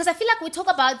 Because I feel like we talk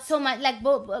about so much, like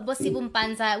Sibu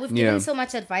Mpanza. We've given so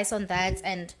much advice on that.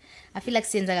 And I feel like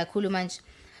Sinza Kulu Manch.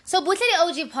 So Buhle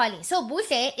and OG Polly. So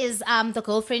Buhle is the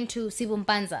girlfriend to Sibu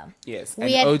Mpanza. Yes.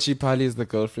 And OG Polly is the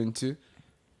girlfriend too?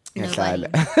 Nobody.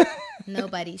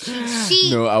 Nobody. She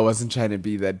No, I wasn't trying to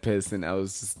be that person. I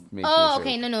was just making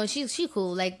okay. No. She's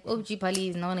cool. Like OG Polly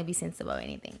is not gonna be sensitive about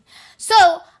anything. So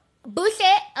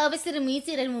Buhle obviously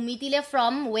Mumitile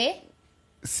from where?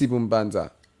 Sibu Mpanza.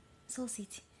 Soul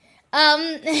City.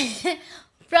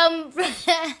 from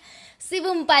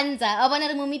Sibum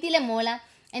Puntsa.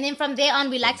 And then from there on,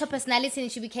 we liked her personality, and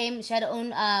she had her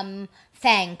own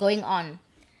thing going on.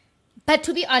 But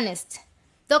to be honest,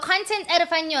 the content at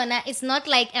Fanyona is not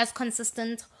like as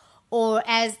consistent or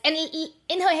as, and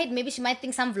in her head, maybe she might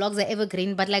think some vlogs are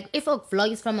evergreen, but like if a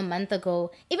vlog is from a month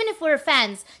ago, even if we're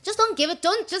fans, just don't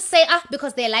just say,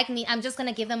 because they like me, I'm just going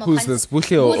to give them a Who's this,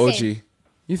 Buhle or OG?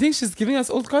 You think she's giving us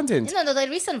old content? No, the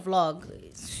recent vlog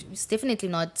is definitely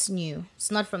not new.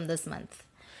 It's not from this month.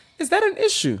 Is that an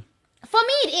issue? For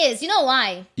me, it is. You know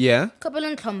why? Yeah.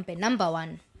 Kopelon Klompe, number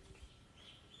one.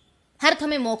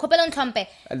 Hartome mo, Kopelon Klompe.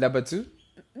 And number two?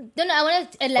 No, I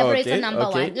want to elaborate on number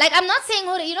one. Like, I'm not saying,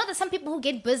 there's some people who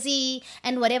get busy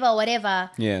and whatever.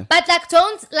 Yeah. But, like,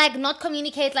 don't, like, not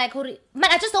communicate, like, but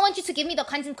I just don't want you to give me the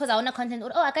content because I want the content.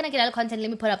 Or, I can't get other content,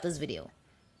 let me put up this video.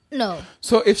 No.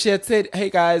 So if she had said, hey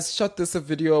guys, shot this a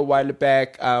video a while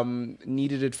back,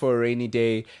 needed it for a rainy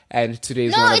day, and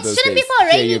today's one of those days. No, it shouldn't be for a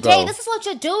rainy day. This is what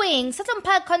you're doing. Certain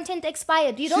part content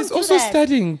expired. You don't do that. She's also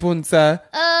studying, Puntsa.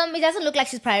 It doesn't look like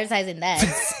she's prioritizing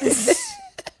that.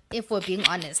 If we're being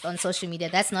honest on social media,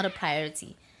 that's not a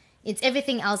priority. It's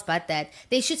everything else but that.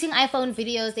 They're shooting iPhone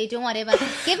videos. They're doing whatever.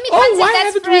 Give me content why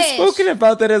that's haven't fresh. we spoken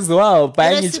about that as well?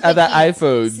 Buying each other cute.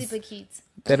 iPhones. Super cute.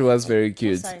 That was very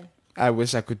cute. Sorry. I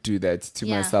wish I could do that to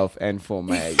myself and for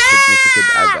my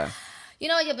significant other. You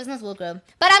know what? Your business will grow.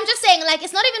 But I'm just saying, like,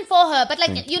 it's not even for her. But,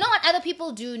 like, you know what other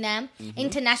people do now?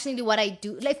 Internationally, what I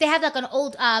do. Like, they have, like, an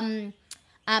old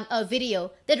a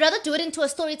video. They'd rather do it into a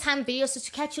story time video so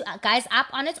to catch you guys up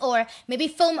on it. Or maybe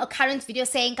film a current video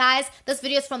saying, guys, this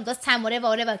video is from this time,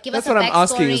 whatever. Give us a backstory. That's what I'm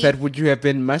asking, is that would you have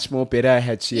been much more better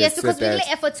had she Yes, because we really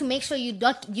effort to make sure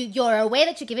you're aware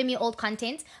that you're giving me old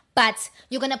content, but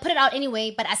you're going to put it out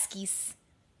anyway, but askis.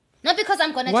 Not because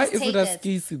I'm going to just take it. Why is it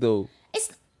askisi though? It's,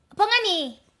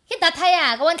 pongani, hit that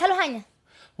haya, go and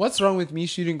what's wrong with me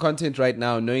shooting content right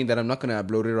now, knowing that I'm not going to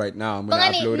upload it right now? I'm going to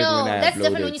upload it when I upload it. No, that's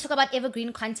different when you talk about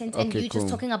evergreen content and you just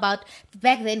talking about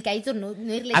back then.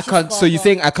 I can't. So you're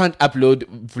saying I can't upload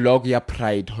vlog ya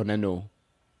Pride, Hona no?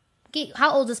 Okay,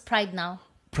 how old is Pride now?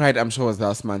 Pride, I'm sure was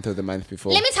last month or the month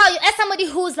before. Let me tell you, as somebody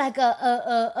who's like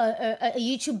a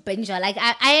YouTube binger, like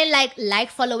I like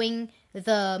following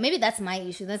maybe that's my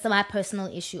issue. That's my personal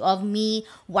issue of me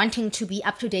wanting to be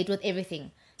up to date with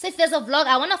everything. So if there's a vlog,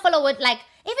 I want to follow it. Like,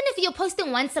 even if you're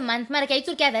posting once a month, mara kaya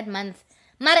get that month.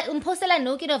 Mara postela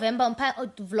no ki November,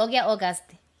 vlog ya August.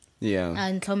 Yeah.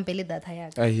 And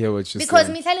I hear what you're because saying. Because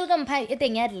me tell you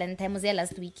iteng ya time was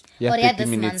last week or ya 30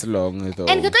 minutes month. Long though.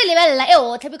 And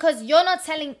because you're not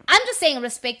telling. I'm just saying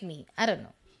respect me. I don't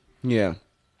know. Yeah.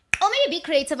 Or maybe be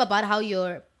creative about how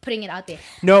you're putting it out there.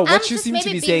 No, what you seem to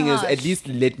be saying is at least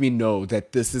let me know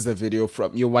that this is a video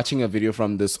you're watching a video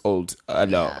from this old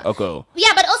ago. Yeah,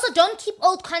 but also don't keep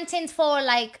old content for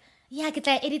like,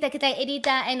 kita edit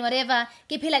and whatever.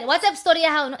 Keep like WhatsApp story,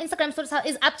 Instagram stories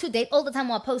is up to date all the time.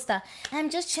 Or poster. I'm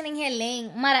just chilling here laying.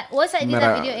 What's that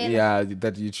video? Yeah,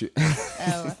 that YouTube.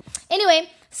 Anyway.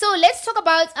 So let's talk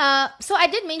about, so I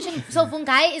did mention, so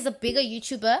Vungai is a bigger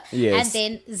YouTuber. Yes. And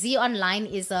then Z Online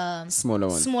is a smaller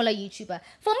YouTuber.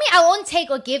 For me, I won't take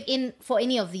or give in for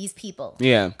any of these people.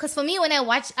 Yeah. Because for me, when I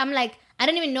watch, I'm like, I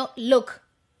don't even know, look,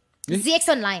 ZX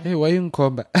Online. Hey, why you in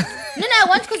combat? No, I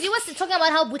want, because you were talking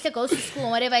about how Butle goes to school or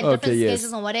whatever, different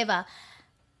schedules or whatever.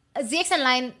 ZX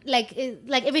Online, like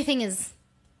everything is...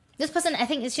 This person, I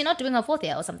think, is she not doing her 4th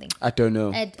year or something? I don't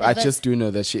know. I just do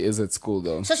know that she is at school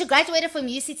though. So she graduated from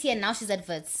UCT and now she's at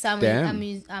Wits. So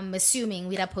I'm assuming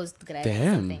we're post-grad or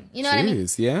something. You know what I mean?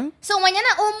 Yeah. So when you're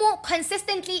Omo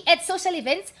consistently at social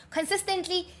events,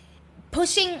 consistently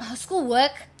pushing her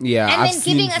schoolwork. Yeah, and I've then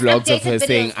seen giving us vlogs of her videos.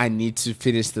 saying, I need to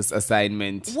finish this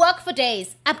assignment. Work for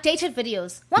days. Updated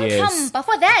videos. Yes. But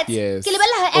for that, yes.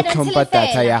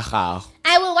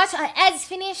 I will watch her ads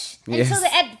finish until the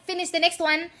ad finish the next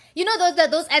one. You know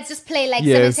those ads just play like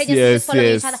simultaneously just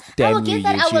following each other. I will give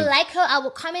that, I will like her, I will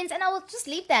comment, and I will just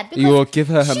leave that. Because you will give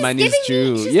her money's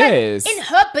due. Yes. Like, in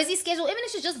her busy schedule, even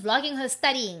if she's just vlogging her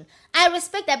studying, I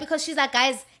respect that because she's like,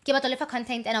 guys, give out all of her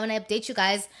content and I want to update you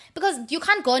guys. Because you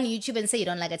can't go on YouTube and say you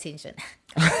don't like attention.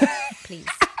 Please.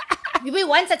 We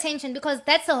want attention because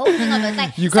that's the whole thing of it.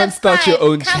 Like, you can't start your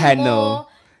own channel. More.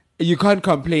 You can't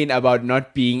complain about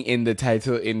not being in the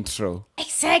title intro.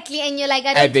 Exactly, and you're like,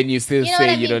 and then you still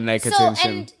say you don't like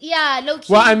attention. And yeah, low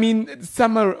key. Well, I mean,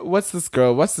 what's this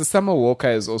girl? Summer Walker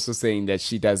is also saying that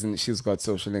she's got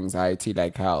social anxiety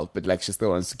like hell, but like she still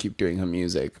wants to keep doing her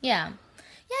music. Yeah.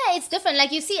 Yeah, it's different.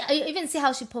 Like you even see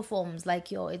how she performs.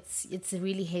 Like it's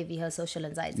really heavy, her social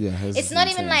anxiety. Yeah, it's not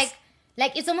even like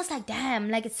it's almost like damn,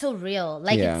 like it's so real.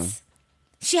 Like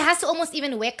she has to almost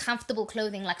even wear comfortable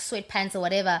clothing like sweatpants or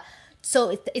whatever, so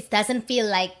it doesn't feel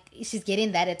like she's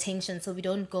getting that attention, so we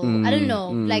don't go. I don't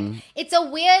know. Like, it's a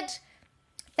weird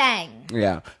thing.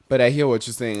 Yeah, but I hear what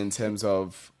you're saying in terms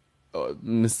of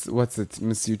Miss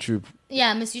YouTube.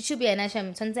 Yeah, Miss YouTube.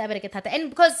 And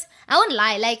because I won't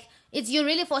lie, like, you're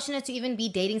really fortunate to even be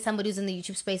dating somebody who's in the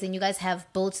YouTube space, and you guys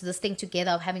have built this thing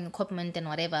together of having equipment and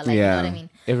whatever. Like, you know what I mean?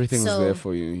 Everything is there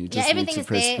for you. You just everything need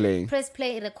to is there. play. Press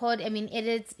play, record. I mean,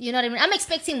 edit. You know what I mean? I'm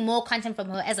expecting more content from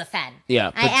her as a fan.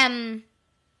 Yeah, I am.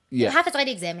 Yeah. Half a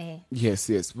exam here. Yes.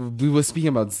 We were speaking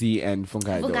about Z and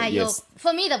Fungai. Yes.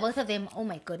 For me, the both of them, oh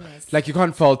my goodness. Like, you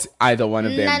can't fault either one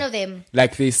of them. None of them.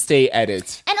 Like, they stay at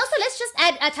it. And also, let's just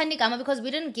add Thandi Gama, because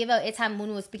we didn't give her a time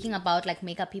Moon was speaking about like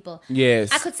makeup people.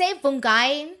 Yes. I could say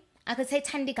Fungai, I could say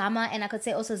Thandi Gama, and I could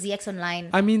say also ZX Online.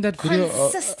 I mean, that video...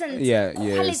 Consistent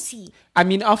quality. Yes. I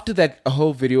mean, after that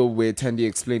whole video where Thandi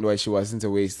explained why she wasn't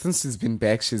away, since she's been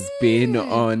back, she's been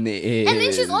on it. And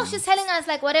then she's telling us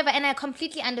like whatever, and I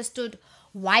completely understood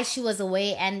why she was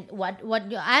away and what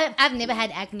I've never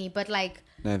had acne, but like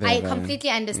I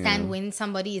completely understand when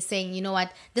somebody is saying, you know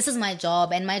what, this is my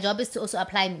job, and my job is to also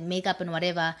apply makeup and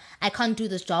whatever. I can't do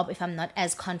this job if I'm not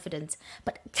as confident.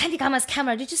 But Thandi Gama's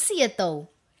camera, did you see it though?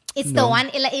 It's the one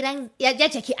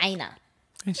Jackie Aina.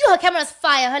 Her camera's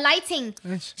fire, her lighting.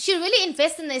 She really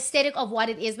invests in the aesthetic of what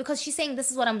it is, because she's saying, this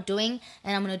is what I'm doing,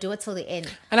 and I'm going to do it till the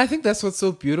end. And I think that's what's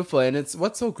so beautiful, and it's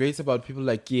what's so great about people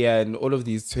like Gia and all of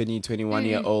these 20,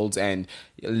 21-year-olds and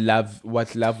love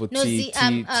with T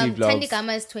vlogs. Thandi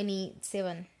Gama is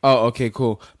 27. Oh, okay,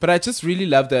 cool. But I just really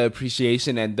love the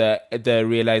appreciation and the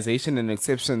realization and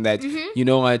acceptance that, you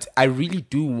know what, I really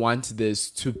do want this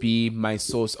to be my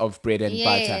source of bread and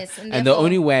butter. And the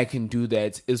only way I can do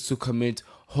that is to commit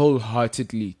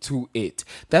wholeheartedly to it.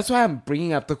 That's why I'm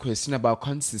bringing up the question about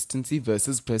consistency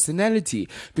versus personality,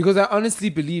 because I honestly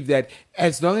believe that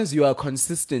as long as you are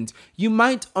consistent, you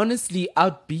might honestly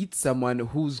outbeat someone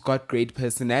who's got great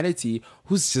personality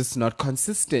who's just not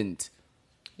consistent.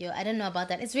 Yo, I don't know about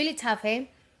that. It's really tough, hey?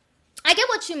 I get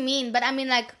what you mean, but I mean,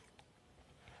 like,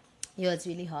 it's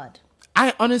really hard.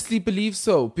 I honestly believe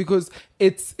so, because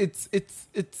it's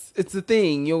a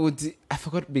thing. I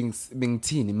forgot being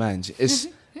teeny manje.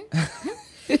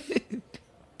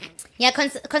 Yeah,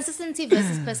 consistency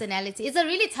versus personality. It's a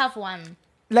really tough one.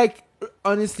 Like,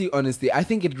 honestly, I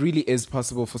think it really is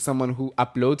possible for someone who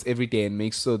uploads every day and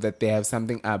makes sure that they have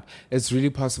something up. It's really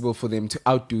possible for them to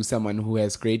outdo someone who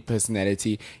has great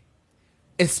personality,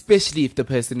 especially if the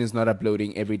person is not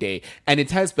uploading every day. And it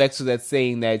ties back to that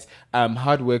saying that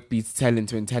hard work beats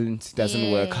talent when talent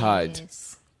doesn't work hard.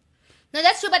 No,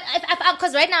 that's true. But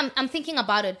because right now I'm thinking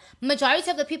about it,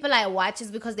 majority of the people I watch is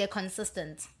because they're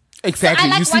consistent. Exactly.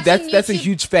 So you see, that's a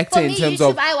huge factor in terms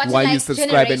YouTube, of why you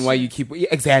subscribe and why you keep.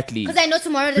 Exactly. Because I know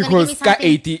tomorrow they're going to give me something.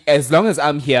 80, as long as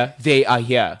I'm here, they are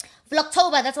here.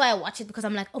 Vlogtober, that's why I watch it, because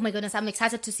I'm like, oh my goodness, I'm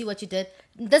excited to see what you did.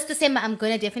 This December, I'm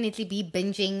going to definitely be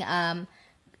binging.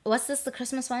 What's this? The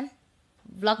Christmas one?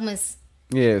 Vlogmas.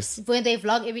 Yes. When they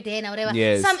vlog every day and whatever.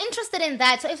 Yes. So I'm interested in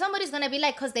that. So if somebody's going to be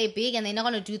like, because they're big and they're not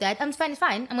going to do that, I'm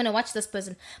fine. I'm going to watch this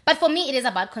person. But for me, it is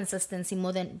about consistency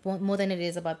more than it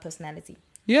is about personality.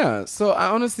 Yeah. So I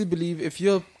honestly believe if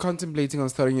you're contemplating on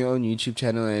starting your own YouTube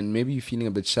channel and maybe you're feeling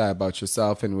a bit shy about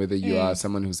yourself and whether you are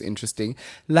someone who's interesting,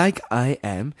 like I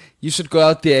am, you should go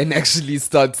out there and actually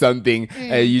start something,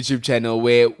 a YouTube channel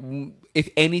where... if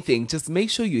anything, just make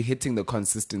sure you're hitting the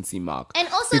consistency mark. And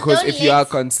also, because if you are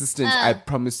consistent, I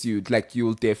promise you, like, you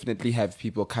will definitely have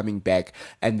people coming back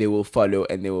and they will follow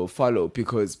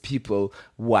because people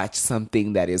watch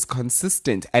something that is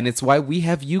consistent. And it's why we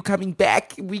have you coming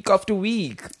back week after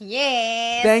week.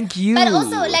 Yes. Thank you. But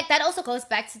also, like, that also goes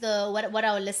back to what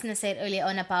our listener said earlier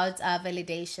on about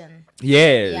validation.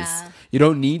 Yes. Yeah. You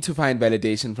don't need to find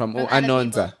validation from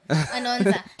Anonza.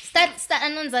 Anonza.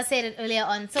 Anonza said it earlier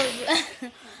on. So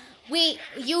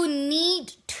you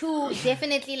need to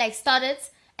definitely like start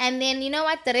it, and then you know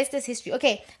what, the rest is history.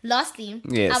 Okay, lastly,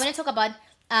 I want to talk about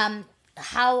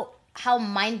how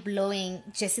mind-blowing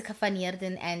Jessica Van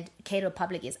Heerden and Kairo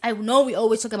Public is. I know we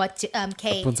always talk about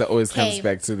Kay. Puntsa always comes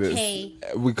back to this.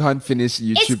 We can't finish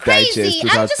YouTube Digest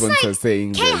without Puntsa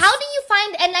saying Kay, this. how do you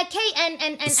find, and like Kay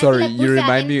and sorry, and like you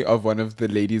remind me of one of the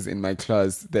ladies in my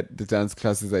class, that the dance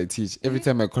classes I teach. Every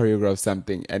time I choreograph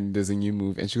something and there's a new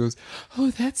move and she goes,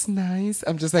 oh, that's nice.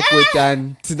 I'm just like, we're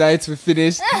done. Tonight we're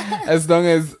finished. As long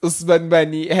as Usman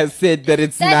Bani has said that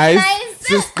it's nice.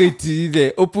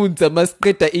 Sesiqedile uPuntsa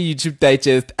masiqeda iYouTube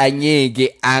Digest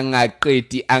angeke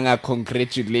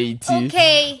congratulate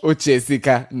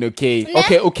uJessica no Kay.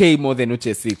 Okay, more than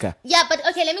uJessica. Yeah, but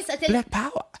okay, let me tell you. Black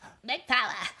power. Black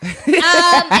power.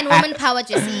 And woman power,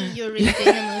 Jessie. You're really doing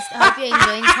the most. I hope you're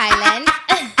enjoying Thailand.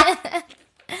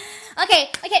 Okay.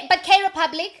 But K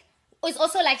Republic is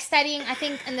also like studying, I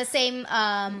think, in the same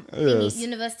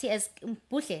university as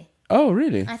Buhle. Oh,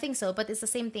 really? I think so, but it's the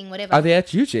same thing, whatever. Are they at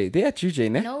UJ? They're at UJ,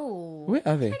 ne? No. Where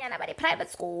are they? Private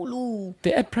school.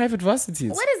 They're at private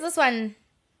varsities. What is this one?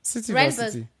 City Randburg.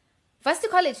 Varsity. Varsity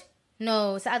College?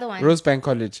 No, it's the other one. Rosebank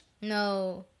College.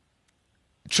 No.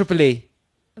 AAA.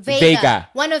 Vega.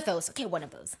 One of those. Okay, one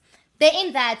of those. They're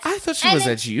in that. I thought she was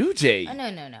at UJ. Oh,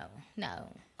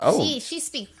 no. Oh. She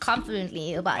speaks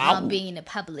confidently about not being in a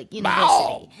public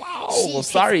university. Wow. She takes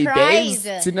Sorry, pride.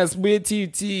 babes. Tina's weird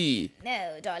TT.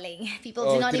 No, darling.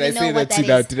 People do not did even I say know what that too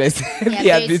loud? is. Did I say? Yeah,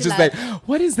 Yeah, very they're too just loud. like,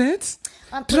 what is that?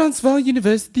 Transvaal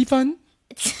University fun?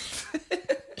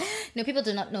 No, people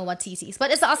do not know what TC is. But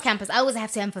it's the Arts Campus. I always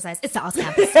have to emphasize, it's the Arts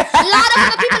Campus. A lot of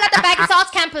other people at the back, it's the Arts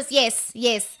Campus.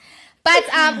 Yes.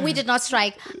 But we did not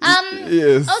strike.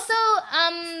 Yes. Also,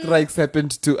 Strikes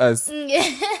happened to us.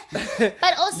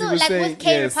 but also You were like saying, with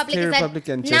K yes, Republic, K is Republic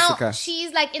that and now Jessica.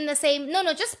 she's like in the same. No,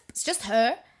 just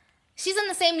her. She's in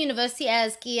the same university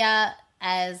as Kia,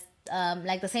 as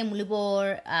like the same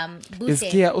Mulibor. Is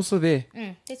Kia also there?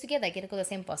 They're together. Get to go to the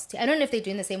same varsity. I don't know if they're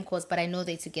doing the same course, but I know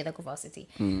they're together go varsity.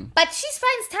 But she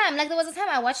finds time. Like there was a time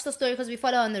I watched the story because we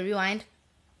follow her on the Rewind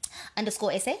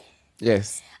 _ essay.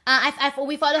 Yes.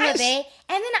 We follow her there,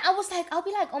 and then I'll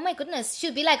be like, oh my goodness.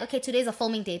 She'll be like, okay, today's a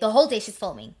filming day. The whole day she's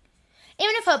filming.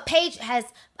 Even if her page has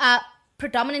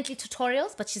predominantly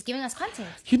tutorials, but she's giving us content.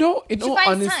 You know, in all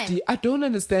finds honesty, time. I don't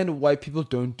understand why people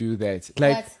don't do that.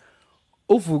 Like,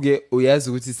 What? uvuge uyazi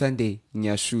ukuthi Sunday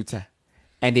ngiyashoota,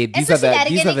 and these are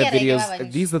Especially the that again,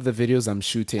 videos. These are the videos I'm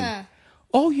shooting.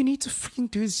 All you need to freaking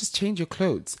do is just change your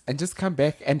clothes and just come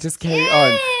back and just carry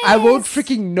on. I won't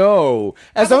freaking know.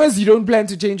 As long as you don't plan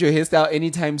to change your hairstyle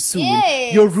anytime soon,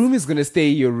 your room is gonna stay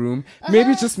your room.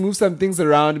 Maybe just move some things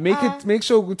around. Make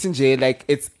sure Gutinje like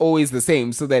it's always the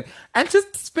same, so that and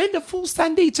just spend a full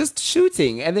Sunday just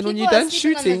shooting. And then when you're done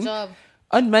shooting,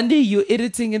 on Monday you're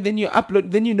editing and then you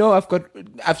upload. Then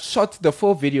I've shot the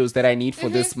 4 videos that I need for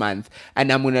this month,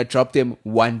 and I'm gonna drop them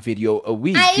 1 video a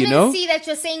week. I you know? even see that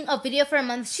you're saying a video for a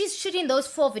month. She's shooting those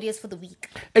 4 videos for the week.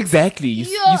 Exactly. You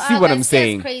see what I'm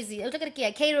saying? That's crazy. Look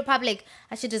at K Republic.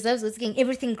 She deserves it. Getting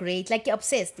everything great. Like you're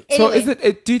obsessed. So Anyway. is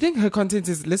it? Do you think her content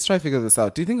is? Let's try to figure this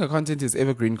out. Do you think her content is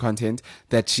evergreen content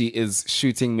that she is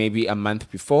shooting maybe a month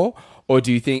before, or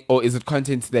do you think, or is it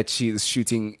content that she is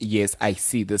shooting? Yes, I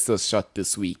see this was shot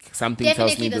this week. Something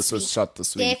tells me this was shot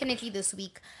this week. Definitely this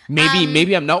week.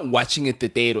 Maybe I'm not watching it the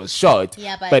day it was shot.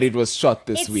 Yeah, but it was shot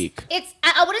this week.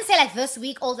 I wouldn't say like this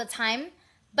week all the time,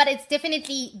 but it's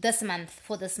definitely this month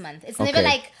for this month. It's never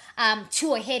like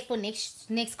 2 ahead for next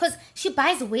because she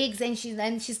buys wigs and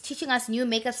she's teaching us new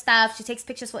makeup stuff. She takes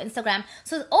pictures for Instagram,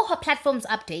 so all her platforms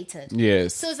updated.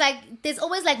 Yes. So it's like there's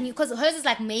always like new, because hers is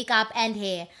like makeup and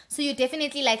hair. So you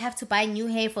definitely like have to buy new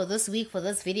hair for this week, for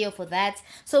this video, for that.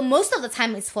 So most of the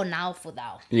time it's for now.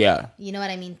 Yeah. You know what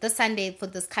I mean? This Sunday for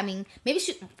this coming, maybe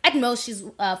at most she's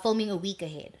filming a week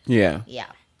ahead. Yeah. Yeah.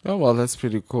 Oh, well, that's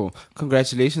pretty cool.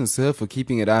 Congratulations to her for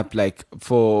keeping it up,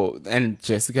 and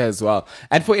Jessica as well.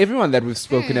 And for everyone that we've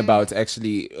spoken about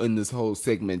actually in this whole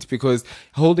segment, because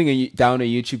holding down a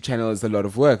YouTube channel is a lot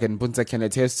of work, and Puntsa can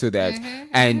attest to that.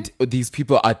 And these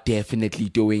people are definitely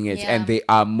doing it, and they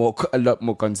are a lot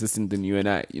more consistent than you and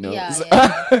I, you know. Yeah,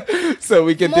 so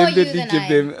we can more definitely give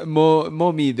them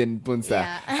more me than Puntsa.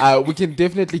 Yeah. We can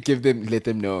definitely let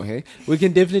them know, hey? We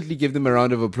can definitely give them a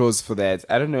round of applause for that.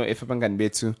 I don't know if Abangan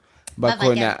Betu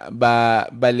bakhona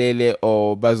balele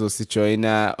or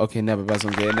bazosijoina. Okay, nabo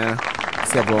bazongena.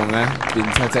 Siyabonga.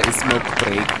 Binthatha i-smoke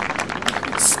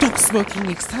break. Stop smoking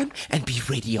next time and be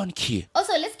ready on cue.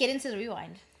 Also, let's get into the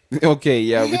rewind. Okay,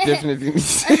 yeah, we definitely need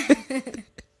to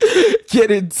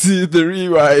get into the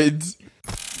rewind.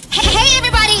 Hey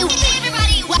everybody!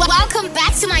 Welcome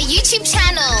back to my YouTube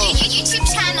channel.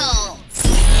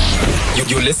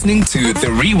 You're listening to The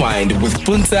Rewind with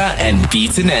Puntsa and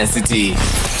BeeTenacity.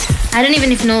 I don't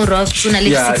even know Rob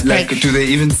journalistic. Yeah, like, do they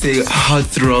even say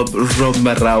heartthrob Rob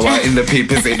Marawa in the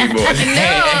papers anymore?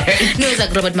 No, it's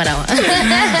like Robert Marawa.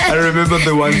 I remember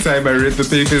the one time I read the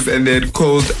papers and they had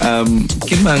called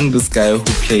Kimang, this guy who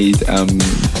played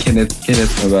Kenneth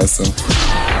Mabaso.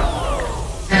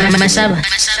 Mashaba.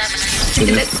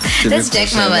 That's Jack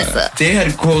Mabasa. They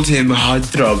had called him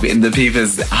heartthrob in the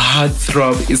papers.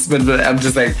 Heartthrob Ismail. I'm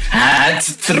just like,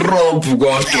 heartthrob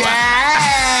Godwa.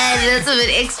 That's a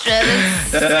bit extra.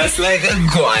 That's like a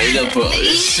goila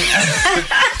push.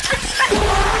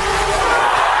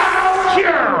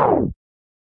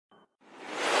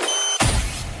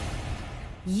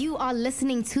 You are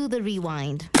listening to The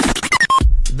Rewind.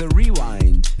 The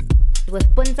Rewind.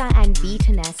 With Puntsa and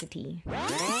BeeTenacity.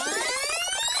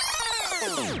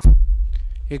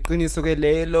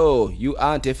 You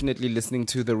are definitely listening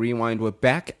to The Rewind. We're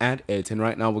back at it, and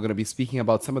right now we're going to be speaking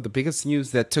about some of the biggest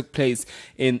news that took place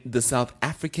in the South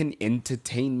African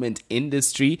entertainment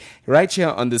industry right here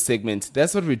on this segment.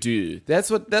 That's what we do. That's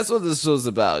what this show's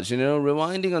about,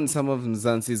 rewinding on some of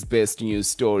Mzansi's best news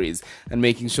stories and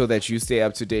making sure that you stay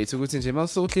up to date. So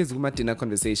dinner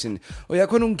conversation. Hey,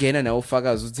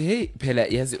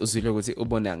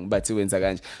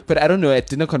 but I don't know, at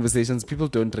dinner conversations people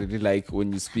don't really like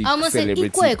when you speak almost celebrity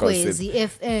gossip.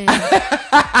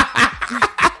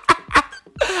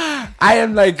 I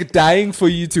am like dying for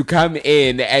you to come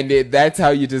in, and that's how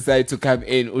you decide to come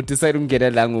in. Decide get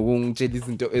along.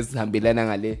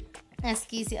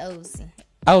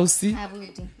 Ausi.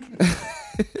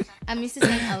 I'm used to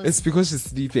saying Ausi. It's because she's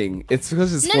sleeping. It's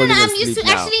because she's no, falling asleep I'm used to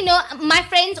now. Actually, no. My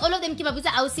friends, all of them keep up with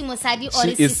Ausi Mosadi or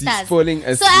his sisters. She's falling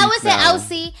asleep. So I always say now.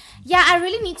 Ausi. Yeah, I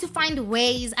really need to find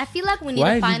ways. I feel like we need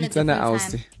to find a different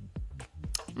time.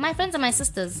 My friends are my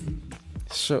sisters.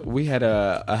 Sure, we had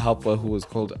a helper who was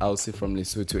called Ausi from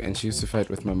Lesotho, and she used to fight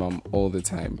with my mom all the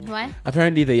time. Why?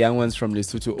 Apparently, the young ones from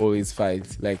Lesotho always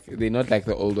fight. Like, they're not like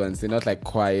the old ones. They're not like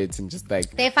quiet and just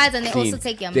like. They fight and clean. they also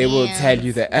take your man. They will tell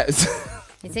you that.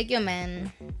 They take your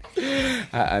man.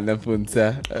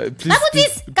 Puntsa,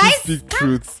 Please speak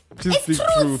truth. Please it's speak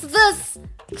truth. truth.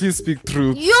 Please speak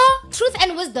truth. Your truth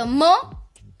and wisdom, more.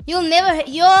 You'll never.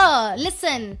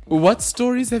 Listen. What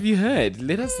stories have you heard?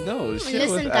 Let us know. Share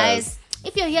Listen, with guys. us.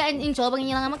 If you're here in job and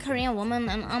you're like, I'm a Korean woman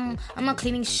and I'm not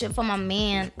cleaning shit for my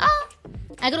man.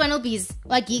 I got one of these.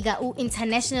 Giga,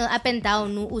 international, up and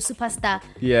down, superstar.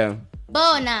 Yeah.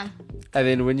 Bona. And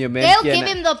then when your man, they'll give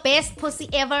him the best pussy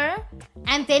ever,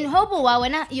 and then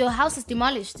when your house is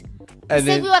demolished, and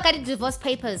say then, we work at the divorce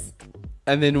papers.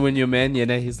 And then when your man,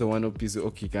 he's the one who pisses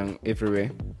okikang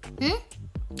everywhere.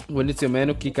 When it's your man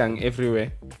okikang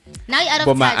everywhere. Now you're out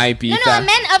of touch. No, a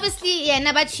man obviously,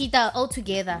 never cheater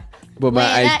altogether.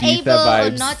 Whether able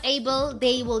or not able,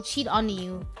 they will cheat on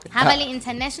you. Habali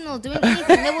International doing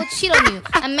anything, they will cheat on you.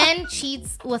 A man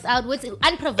cheats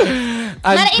unprovoked.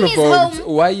 Not in his home.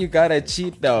 Why you gotta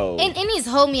cheat though? In his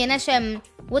home,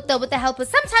 with the helpers.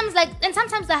 Sometimes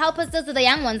the helpers, those are the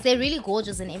young ones. They're really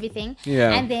gorgeous and everything.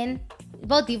 Yeah. And then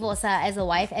both divorce her as a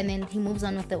wife, and then he moves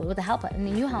on with the helper in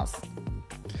the new house.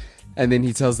 And then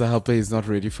he tells the helper he's not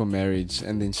ready for marriage,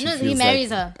 and then he marries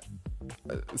her.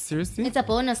 Seriously? It's a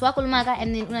bonus.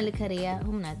 And then una career.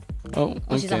 Oh,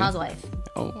 okay. She's a housewife.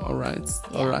 Oh, all right.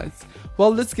 Yeah. All right.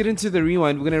 Well, let's get into the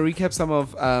rewind. We're going to recap some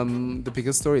of the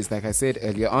biggest stories, like I said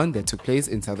earlier on, that took place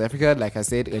in South Africa, like I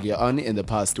said earlier on in the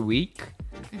past week.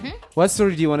 What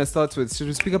story do you want to start with? Should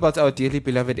we speak about our dearly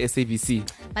beloved SABC?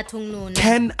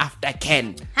 Ken after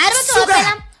Ken.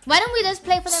 Why don't we just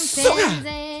play for them?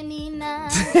 Senzenina.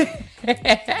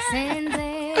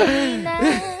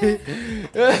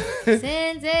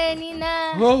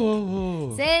 Senzenina.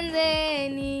 Whoa.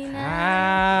 Senzenina.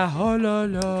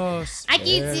 Hololos.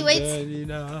 Wait.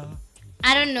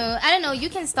 I don't know. You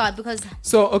can start because.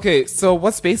 So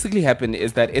what's basically happened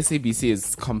is that SABC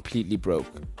is completely broke.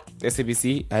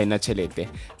 SABC, and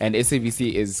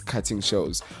SABC is cutting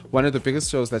shows. One of the biggest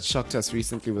shows that shocked us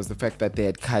recently was the fact that they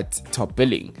had cut Top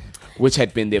Billing, which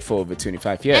had been there for over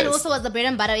 25 years. And also was the bread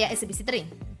and butter, SABC 3.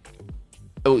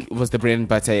 Oh, it was the bread and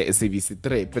butter SABC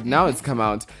 3. But now it's come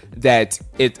out that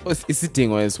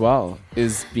Isidingo as well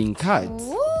is being cut.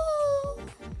 Ooh.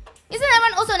 Isn't that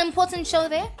one also an important show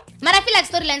there? But I feel like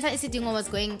storylines at Isidingo was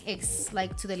going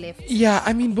to the left. Yeah,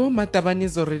 I mean, Bo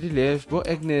Matabanis already left. Bo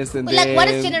Agnes and like what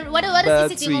is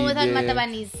Isidingo without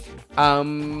Matabanis?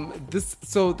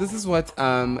 This is what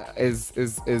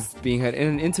is being heard in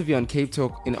an interview on Cape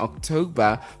Talk in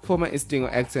October. Former Isidingo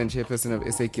actor and chairperson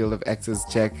of SA Guild of Actors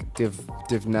Jack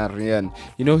Devnarian.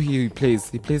 He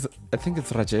plays. I think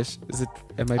it's Rajesh.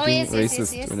 Am I being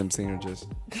racist when I'm saying Rajesh?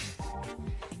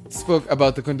 Spoke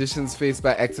about the conditions faced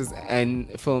by actors and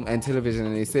film and television,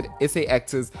 and he said SA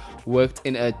actors worked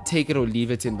in a take it or leave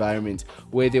it environment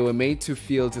where they were made to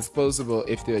feel disposable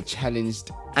if they challenged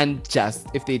unjust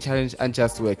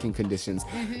working conditions.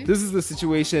 This is the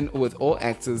situation with all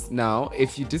actors now.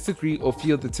 If you disagree or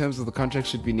feel the terms of the contract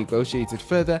should be negotiated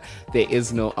further, there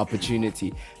is no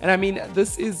opportunity. And I mean,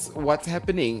 this is what's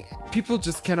happening. People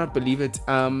just cannot believe it.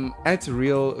 At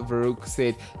Real Varuk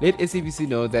said, let SABC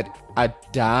know that I'd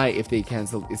die if they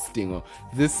cancelled Isidingo.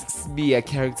 This Bia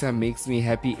character makes me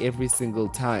happy every single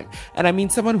time. And I mean,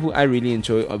 someone who I really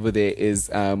enjoy over there is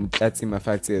Tatsi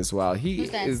Mafate as well. He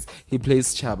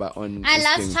plays Chaba on I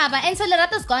love Chaba, and so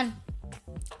Lerato's gone.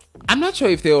 I'm not sure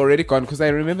if they're already gone because I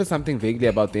remember something vaguely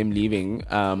about them leaving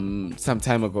some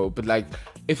time ago. But like,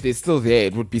 if they're still there,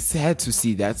 it would be sad to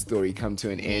see that story come to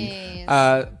an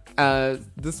end.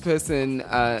 This person,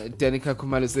 Danica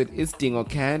Kumalo, said, "Is Dingo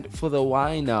canned for the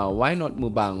why now? Why not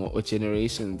Mubango or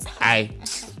Generations?"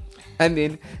 And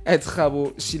then at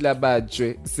Khabo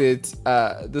Shilabadre said,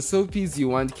 "The soapies you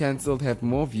want cancelled have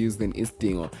more views than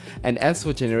Istingo. And as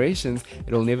for Generations,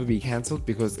 it will never be cancelled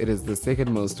because it is the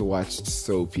second most watched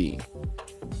soapy."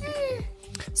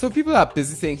 So people are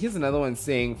busy saying, here's another one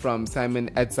saying from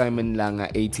Simon at Simon Langa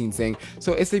 18 saying,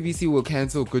 so SABC will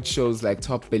cancel good shows like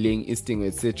Top Billing, Istingo,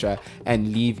 etc.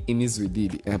 and leave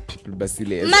Imizwidili. People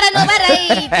basile.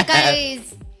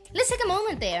 Guys. Let's take a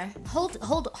moment there. Hold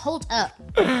up.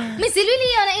 Miss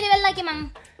Liliana, like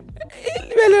him.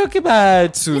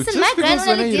 Listen, my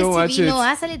grandmother did TV. No,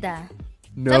 Asalida.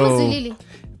 No.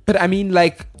 But I mean,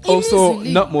 like, also,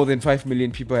 not more than 5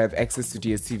 million people have access to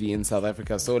DSTV in South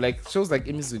Africa. So, like, shows like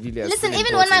Imizwidili. Listen,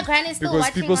 even when my granny is still because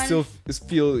watching, people still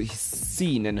feel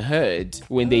seen and heard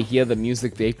when they hear the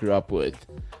music they grew up with.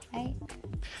 Right.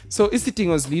 So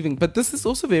Isitingo's leaving, but this is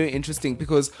also very interesting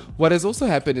because what has also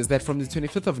happened is that from the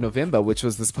 25th of November, which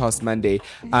was this past Monday,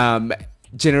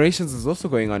 Generations is also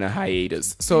going on a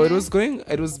hiatus. So it was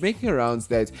making rounds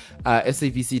that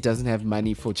SABC doesn't have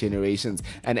money for Generations,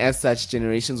 and as such,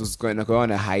 Generations was going to go on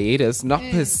a hiatus, not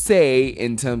per se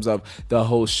in terms of the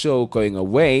whole show going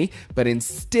away, but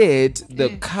instead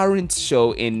the current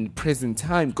show in present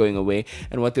time going away.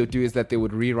 And what they would do is that they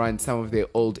would rerun some of their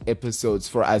old episodes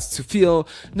for us to feel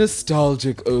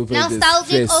nostalgic over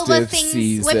things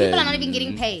season. where people are not even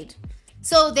getting paid.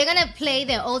 So they're gonna play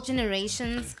their old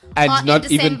Generations and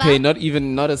not even play not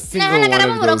a single one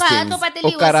of those things.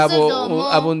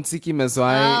 Okarabo, Abontiki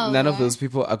Mazwai, none of those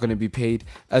people are gonna be paid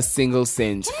a single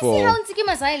cent for. Can I see how Ntiki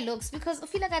Mazwai looks? Because I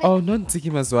feel like not Ntiki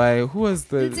Mazwai. Who was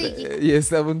the yes,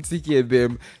 Abontiki and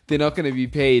them? They're not gonna be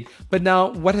paid. But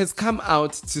now, what has come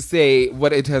out to say,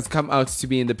 what it has come out to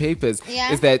be in the papers,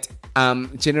 is that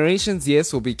Generations,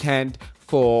 yes, will be canned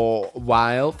for a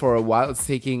while. It's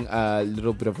taking a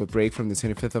little bit of a break from the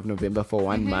 25th of November for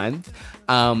 1 month.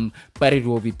 But it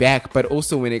will be back. But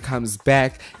also when it comes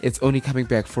back, it's only coming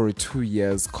back for a 2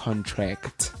 years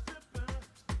contract.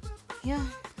 Yeah.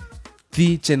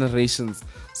 The Generations.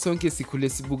 Sonke sikhule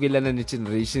sibukelana ne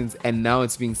Generations, and now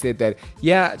it's being said that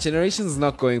Generations is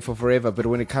not going for forever, but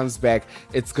when it comes back,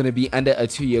 it's going to be under a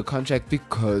 2-year contract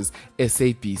because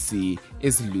SABC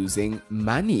is losing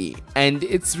money, and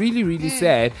it's really, really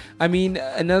sad. I mean,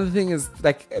 another thing is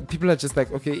like people are just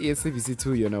like, okay, SABC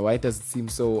 2, why does it seem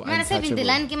so untouchable?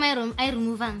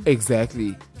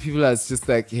 Exactly. People are just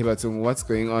like, hey, but what's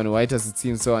going on? Why does it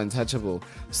seem so untouchable?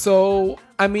 So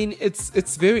I mean,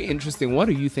 it's very interesting. What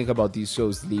do you think about these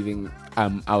shows leaving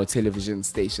our television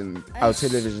station, our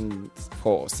television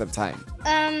for some time?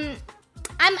 I'm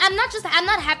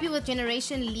not happy with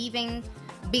Generation leaving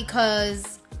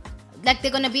because like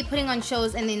they're gonna be putting on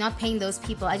shows and they're not paying those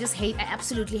people. I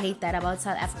absolutely hate that about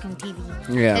South African TV.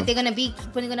 Yeah. That they're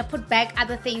gonna put back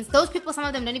other things. Those people, some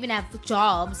of them don't even have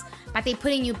jobs, but they're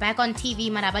putting you back on TV.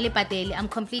 I'm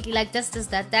completely like,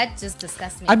 that just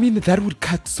disgusts me. I mean, that would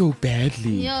cut so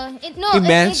badly. Yeah.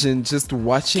 Imagine just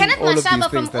watching Kenneth all of these Mashaba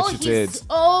things from that you did. His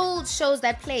old shows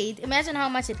that played. Imagine how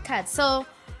much it cut. So,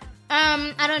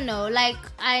 I don't know. Like,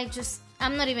 I'm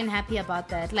not even happy about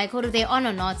that. Like, whether they're on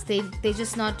or not, they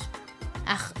just not.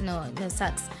 No,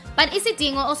 sucks. But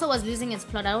Isitingo also was losing its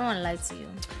plot. I don't want to lie to you.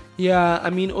 Yeah, I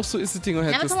mean, also Isitingo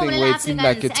had this thing where it seemed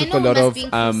like it took a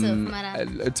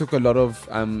lot of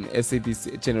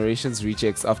SABC Generations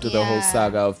rejects after the whole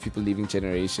saga of people leaving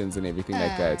Generations and everything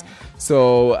like that.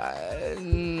 So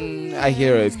I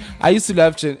hear it. I used to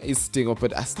love Isitingo,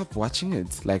 but I stopped watching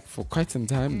it like for quite some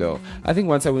time though. I think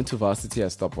once I went to varsity, I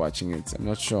stopped watching it. I'm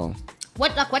not sure.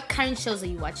 What current shows are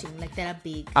you watching? Like that are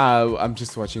big? I'm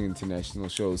just watching international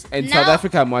shows. In South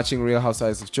Africa, I'm watching Real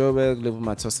Housewives of Joburg, Little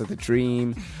Matosa the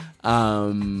Dream.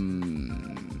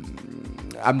 I'm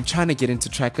trying to get into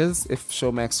Trackers if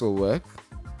Showmax will work.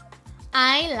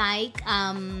 I like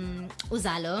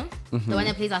Uzalo, the one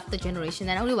that plays after Generation.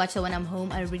 I only watch it when I'm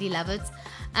home. I really love it.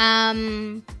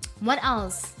 What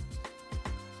else?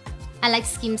 I like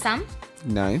Skim Sam.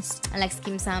 Nice. I like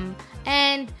Skim Sam.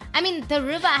 And I mean, The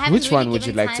River, I haven't. Which one would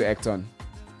you like to act on?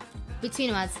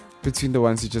 Between what? Between the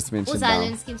ones you just mentioned. Uzalo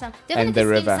and Skim Sam. And The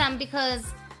River. Skim Sam because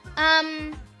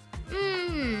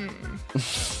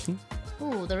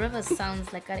The River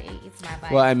sounds like it's my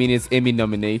vibe. Well, I mean, it's Emmy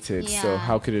nominated, so Yeah.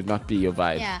 how could it not be your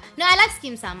vibe? Yeah. No, I like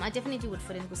Scheme Sam. I definitely would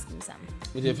fit in with Scheme Sam.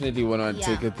 You definitely want to Yeah.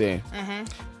 take it there. Uh-huh.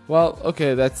 Well,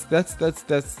 okay, that's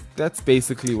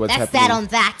basically what's That's happening. that on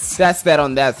that. That's that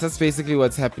on that. That's basically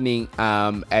what's happening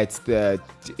at the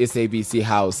SABC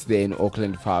house there in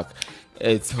Auckland Park.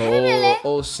 It's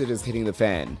all shit is hitting the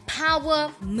fan. Power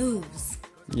moves.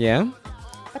 Yeah?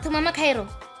 But to Mama Kairo.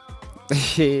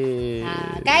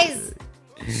 Guys,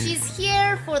 she's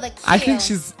here for the kill. I think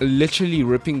she's literally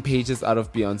ripping pages out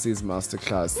of Beyonce's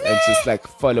masterclass and just like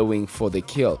following for the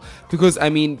kill. Because I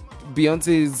mean,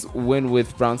 Beyonce's win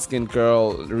with Brown Skin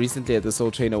Girl recently at the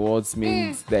Soul Train Awards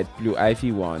means that Blue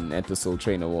Ivy won at the Soul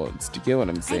Train Awards. Do you get what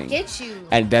I'm saying? I get you.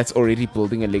 And that's already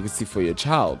building a legacy for your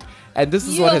child. And this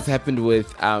is what has happened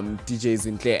with DJ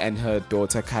Zinhle and her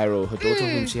daughter Kairo, her daughter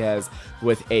whom she has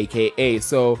with AKA.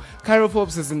 So Kairo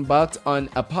Forbes has embarked on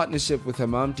a partnership with her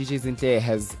mom. DJ Zinhle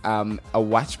has a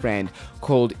watch brand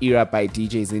called Era by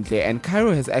DJ Zinhle. And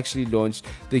Kairo has actually launched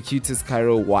the cutest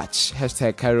Kairo watch,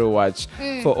 hashtag Kairo watch,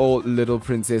 for all little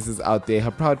princesses out there.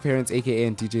 Her proud parents, AKA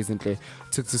and DJ Zinhle,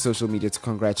 took to social media to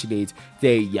congratulate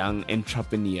their young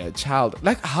entrepreneur child.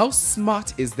 Like, how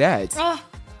smart is that? Oh,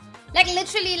 like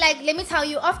literally, like let me tell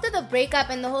you, after the breakup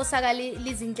and the whole saga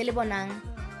Zinhle le bonang,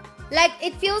 like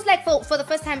it feels like for the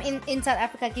first time in South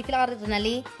Africa, ke feel like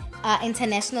originally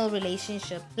international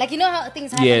relationship. Like you know how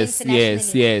things happen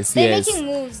internationally. Yes. They're making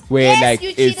moves. Where, yes, like, you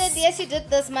cheated. it's- Yes, you did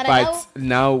this. But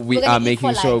now we we're gonna are eat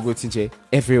making for sure life. Gutinje,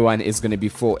 everyone is going to be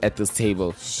full at this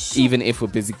table, even if we're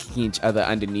busy kicking each other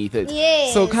underneath it.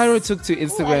 Yes. So Kairo took to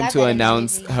Instagram like to that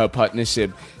announce emoji. her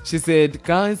partnership. She said,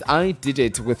 "Guys, I did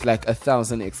it," with like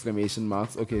 1,000 exclamation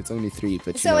marks. Okay, it's only 3,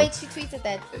 but So you know. wait, she tweeted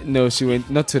that. No, she went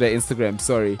not to the Instagram.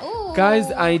 Sorry, Ooh, guys,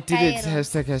 I did it. Kairo.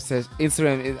 Hashtag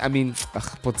Instagram. I mean,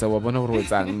 Puntsa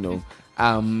no.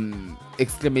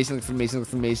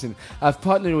 Exclamation. I've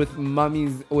partnered with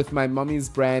my mommy's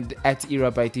brand at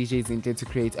Era by DJ Zinhle to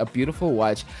create a beautiful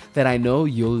watch that I know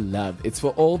you'll love. It's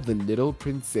for all the little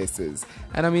princesses,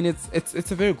 and I mean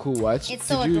it's a very cool watch. It's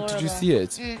so Did you adorable. see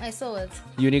it? I saw it.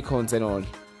 Unicorns and all.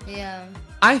 Yeah.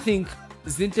 I think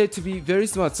Zinhle to be very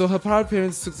smart. So her proud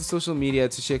parents took to social media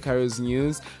to share Kairo's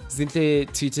news. Zinhle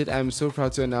tweeted, "I'm so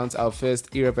proud to announce our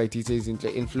first Era by DJ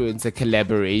Zinhle influencer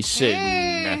collaboration."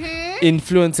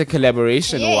 Influencer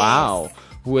collaboration, Yes. wow.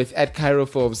 With at Kairo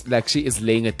Forbes, like she is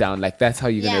laying it down. Like that's how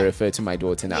you're gonna Yeah. refer to my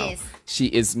daughter now. Yes. She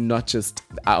is not just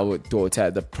our daughter,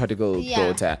 the prodigal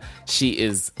daughter. She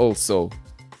is also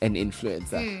an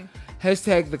influencer.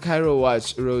 Hashtag the Kairo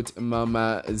watch, wrote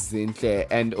Mama Zinhle,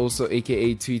 and also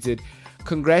AKA tweeted,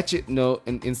 in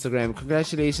Instagram,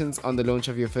 congratulations on the launch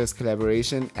of your first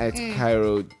collaboration at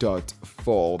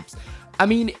Kairo.Forbes. I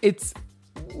mean, it's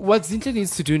what Zinhle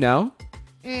needs to do now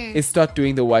is start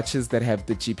doing the watches that have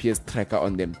the GPS tracker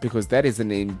on them, because that is a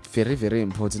very, very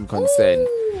important concern. Ooh.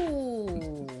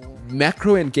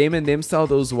 Macro and Game and them sell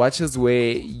those watches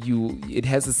where it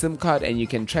has a SIM card and you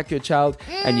can track your child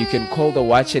and you can call the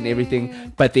watch and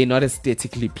everything, but they're not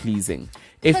aesthetically pleasing.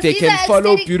 If 'Cause they these can are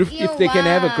follow aesthetic- beautiful, Yo, if they can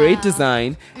have a great wow.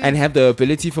 design and have the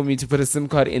ability for me to put a SIM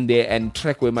card in there and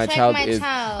track where my Track child my is,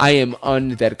 child. I am on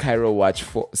that Kairo watch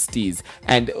for steez.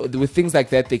 And with things like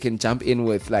that, they can jump in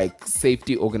with like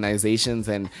safety organizations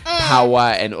and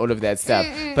power and all of that stuff.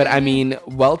 But I mean,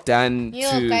 well done Yo,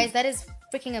 to guys, that is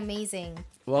freaking amazing.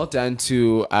 well done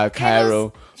to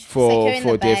Kairo for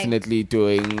securing the bag. definitely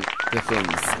doing the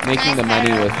things, making Nice, the money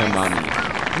Kairo, with her nice. mommy,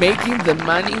 making the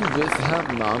money with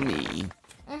her mommy.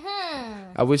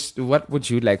 I wish. What would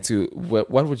you like to? What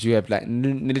would you have like?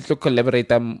 Nilito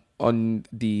collaborate on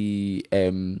the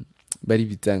Bari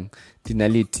Bitang,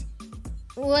 Dinalit.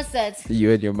 What's that?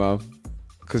 You and your mom,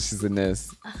 because she's a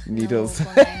nurse. Needles. No,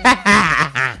 fine.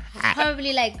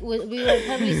 Probably like we will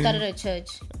probably start at a church.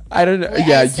 I don't know. Where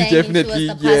Yeah, I you sang and she definitely.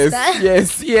 was the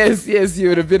pastor. Yes. You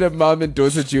would have been a mom and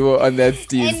daughter duo on that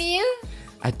stage. And you?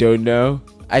 I don't know.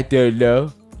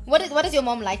 What does your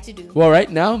mom like to do? Well, right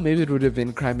now, maybe it would have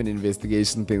been crime and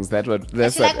investigation things. That's she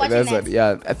like watching that?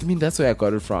 Yeah, I mean, that's where I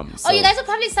got it from. So. Oh, you guys will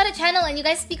probably start a channel and you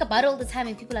guys speak about it all the time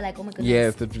and people are like, oh my goodness.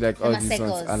 Yes, they'd be like, oh, The these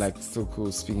ones Masekos. are like so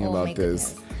cool speaking Oh my about this.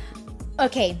 goodness.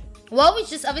 Okay. Well, we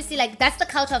just obviously like that's the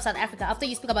culture of South Africa. After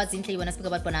you speak about Zinhle, you want to speak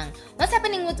about Bonang. What's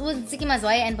happening with Ntsiki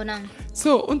Mazwai and Bonang?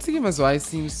 So, Unsiki Mazwai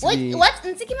seems to be. What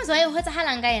Ntsiki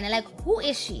Mazwai like who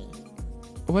is she?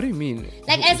 What do you mean?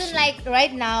 Like Who as is in she? like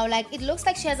right now, like it looks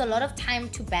like she has a lot of time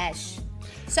to bash.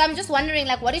 So I'm just wondering,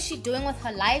 like, what is she doing with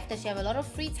her life? Does she have a lot of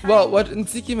free time? Well, what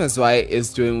Ntsiki Mazwai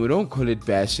is doing, we don't call it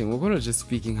bashing. We're going to just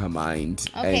speaking her mind.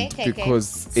 Okay, and okay.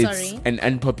 because it's Sorry. an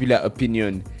unpopular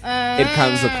opinion, it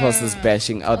comes across as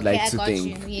bashing. I'd Okay, like I to got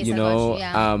think, you. Yes, you I know, got you,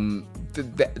 yeah.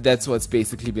 that's what's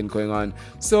basically been going on.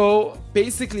 So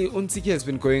basically, Untiki has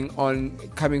been going on,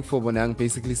 coming for Bonang,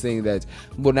 basically saying that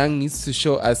Bonang needs to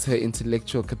show us her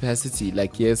intellectual capacity.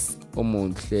 Like, yes,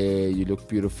 Omontle, you look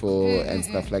beautiful and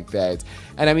stuff like that.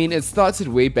 And I mean, it started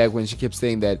way back when she kept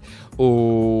saying that,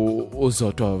 oh,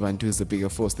 Zoto Vantu is a bigger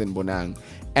force than Bonang.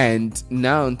 And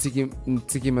now Ntiki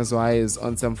Mazwai is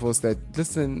on some force that,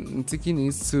 listen, Ntiki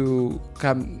needs to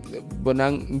come.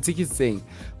 Ntiki is saying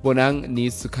Bonang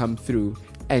needs to come through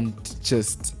and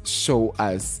just show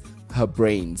us her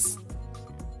brains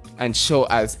and show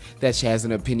us that she has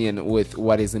an opinion with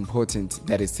what is important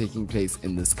that is taking place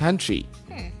in this country.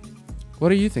 What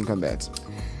do you think on that?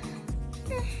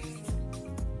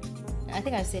 I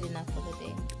think I've said enough for the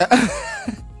day.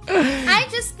 I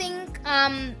just think,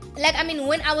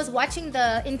 when I was watching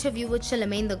the interview with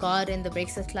Charlemagne the God in the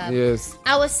Breakfast Club, yes,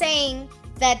 I was saying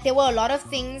that there were a lot of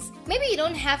things. Maybe you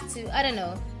don't have to. I don't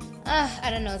know.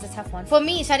 It's a tough one. For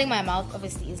me, shutting my mouth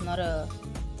obviously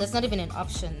that's not even an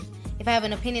option. If I have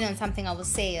an opinion on something, I will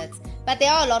say it. But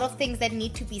there are a lot of things that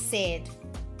need to be said.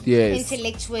 Yes.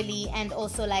 Intellectually, and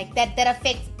also like that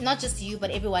affects not just you but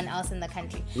everyone else in the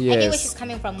country. Yes. I get where she's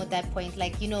coming from with that point.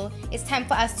 Like, it's time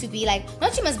for us to be like,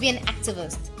 not you must be an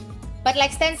activist, but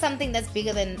like stand something that's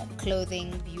bigger than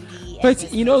clothing, beauty. But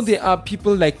there are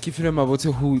people like Kifire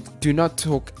Mabote who do not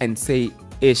talk and say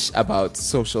ish about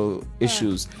social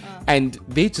issues, and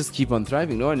they just keep on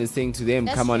thriving. No one is saying to them,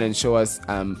 come on and show us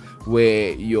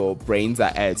where your brains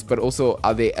are at. But also,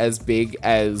 are they as big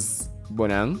as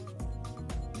Bonang?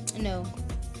 No.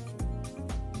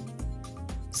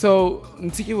 So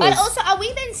Ntiki was. But also, are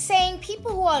we then saying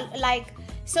people who are like,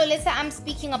 so let's say I'm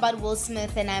speaking about Will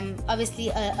Smith and I'm obviously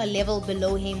a level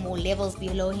below him or levels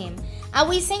below him. Are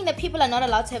we saying that people are not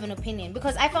allowed to have an opinion?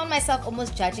 Because I found myself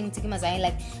almost judging Ntiki Mazai,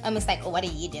 like almost like, oh, what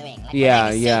are you doing? Like,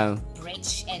 so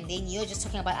rich, and then you're just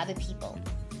talking about other people.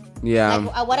 Yeah.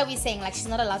 Like, what are we saying? Like, she's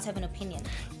not allowed to have an opinion.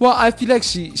 Well, I feel like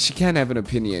she can have an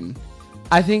opinion.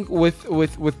 I think with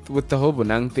the whole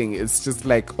Bonang thing, it's just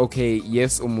like, okay,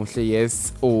 yes, Omuhle,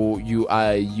 yes, or you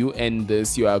are UN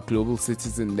this, you are a global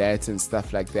citizen that, and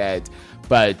stuff like that.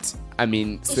 But I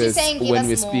mean, sis, when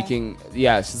we're speaking,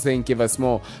 she's saying give us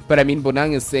more. But I mean,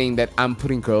 Bonang is saying that I'm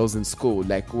putting girls in school.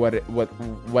 Like,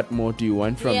 what more do you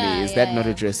want from me? Is that not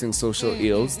addressing social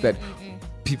ills that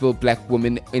people, black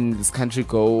women in this country,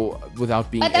 go without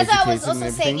being educated? But that's what I was also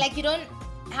saying. Like, you don't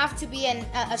have to be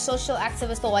a social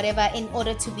activist or whatever in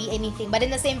order to be anything. But in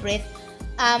the same breath,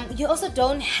 you also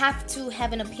don't have to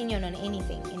have an opinion on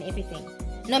anything, in everything.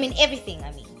 No, I mean everything.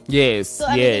 I mean. Yes. So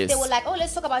I mean, if they were like, oh,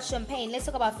 let's talk about champagne, let's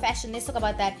talk about fashion, let's talk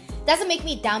about that. Doesn't make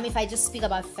me dumb if I just speak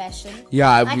about fashion.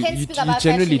 Yeah, you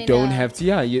generally don't have to.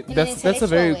 Yeah, that's a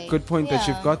very good point that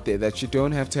you've got there. That you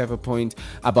don't have to have a point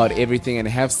about everything and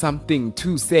have something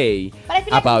to say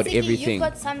about everything. You've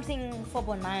got something for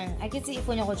Bonang. I can see if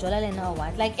when you're or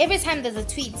what. Like every time there's a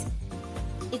tweet,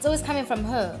 it's always coming from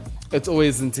her. It's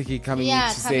always Ntiki coming to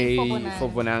say for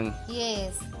Bonang.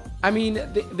 Yes. I mean,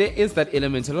 there is that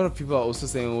element. A lot of people are also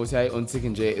saying,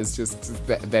 Ntiki J is just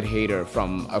that hater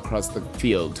from across the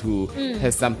field who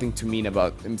has something to mean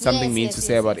about, something mean to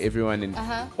say about everyone and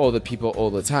all the people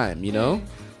all the time, you know?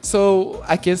 So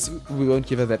I guess we won't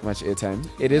give her that much airtime.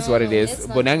 It is what it is.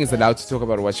 Bonang is allowed to talk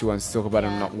about what she wants to talk about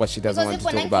and not what she doesn't want to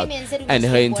talk about. And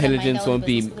her intelligence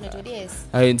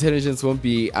won't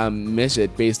be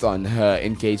measured based on her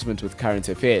engagement with current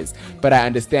affairs. But I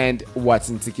understand what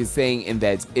Ntiki is saying in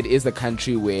that it is a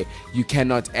country where you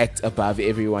cannot act above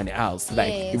everyone else.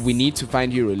 Like we need to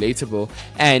find you relatable,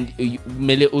 and you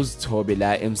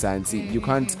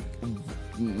can't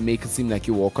make it seem like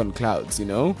you walk on clouds, you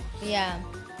know? Yeah.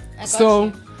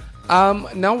 So,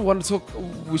 now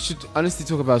we should honestly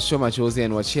talk about Shoma Josie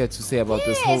and what she had to say about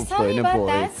this whole Burna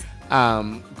Boy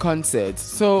concert.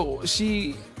 So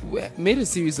she made a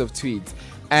series of tweets,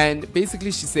 and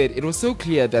basically she said it was so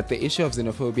clear that the issue of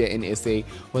xenophobia in SA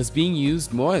was being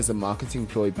used more as a marketing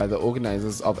ploy by the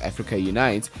organizers of Africa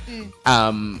Unite,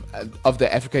 of the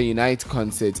Africa Unite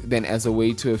concert, than as a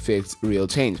way to affect real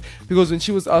change. Because when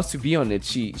she was asked to be on it,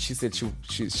 she said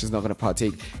she's not going to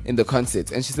partake in the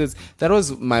concert, and she says that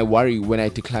was my worry when I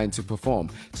declined to perform.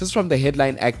 Just from the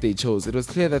headline act they chose, it was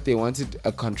clear that they wanted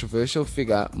a controversial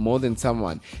figure more than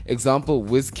someone. Example,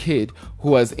 Wizkid,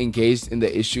 who was engaged in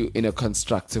the issue in a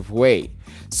constructive way.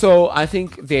 So I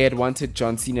think they had wanted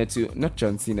John Cena to, not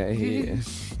John Cena,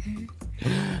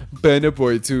 Burner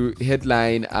Boy to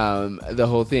headline the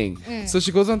whole thing. So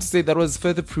she goes on to say that was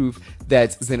further proof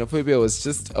that xenophobia was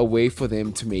just a way for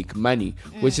them to make money,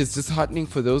 which is disheartening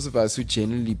for those of us who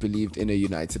genuinely believed in a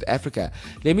united Africa.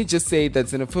 Let me just say that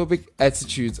xenophobic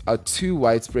attitudes are too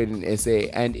widespread in SA,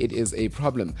 and it is a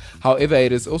problem. However,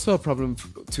 it is also a problem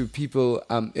to people.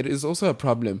 It is also a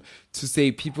problem to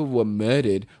say people were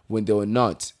murdered when they were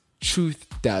not. Truth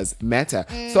does matter.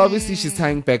 So obviously she's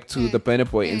tying back to the Burner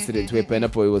Boy incident where Burner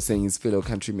Boy was saying his fellow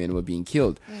countrymen were being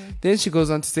killed. Then she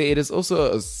goes on to say it is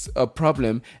also a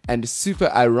problem and super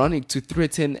ironic to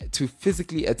threaten to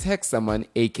physically attack someone,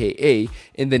 aka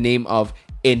in the name of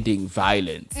ending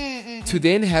violence. To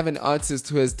then have an artist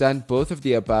who has done both of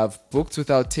the above booked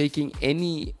without taking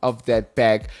any of that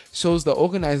back shows the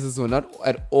organizers were not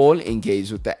at all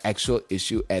engaged with the actual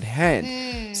issue at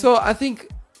hand. So I think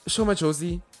Shoma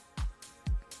Josie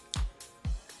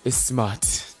is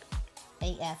smart.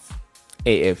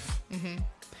 AF.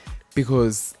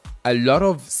 Because a lot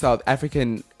of South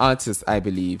African artists, I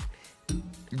believe,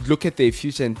 look at their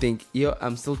future and think, yo,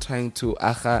 I'm still trying to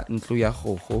aha ntlo ya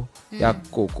koko, ya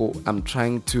koko. I'm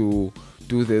trying to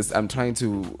do this. I'm trying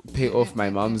to pay off my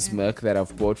mom's milk that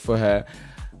I've bought for her.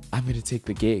 I'm going to take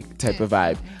the gig type of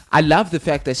vibe. I love the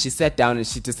fact that she sat down and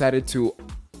she decided to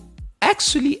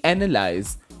actually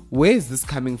analyze, where is this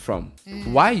coming from?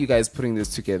 Why are you guys putting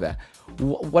this together?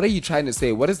 What are you trying to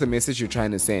say? What is the message you're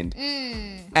trying to send?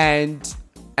 And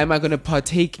am I going to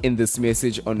partake in this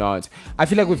message or not? I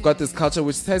feel like we've got this culture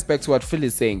which ties back to what Phil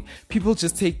is saying. People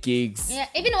just take gigs. Yeah,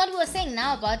 even what we were saying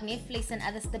now about Netflix and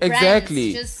other stuff.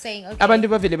 Exactly. Just saying, okay. Abantu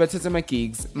bavele bathatha ama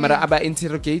gigs, mara aba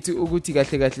interrogate ukuthi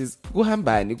kahle kahle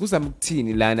kuhambani,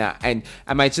 kuzamukuthini lana, and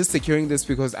am I just securing this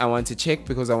because I want to check,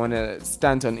 because I want to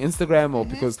stand on Instagram, or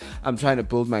because I'm trying to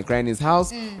build my granny's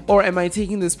house, or am I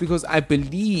taking this because I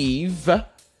believe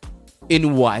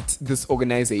in what this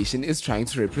organization is trying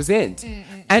to represent?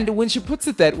 And when she puts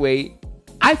it that way,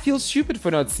 I feel stupid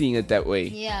for not seeing it that way.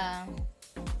 Yeah.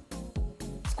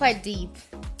 It's quite deep.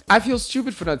 I feel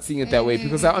stupid for not seeing it that way,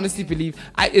 because I honestly believe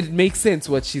it makes sense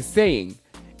what she's saying.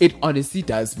 It honestly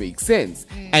does make sense.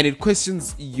 And it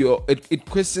questions it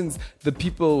questions the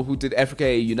people who did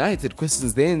Africa Unite. It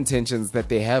questions their intentions that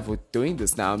they have with doing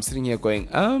this. Now I'm sitting here going,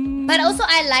 But also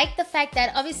I like the fact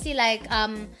that obviously like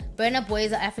Burna Boy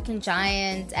is an African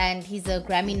giant and he's a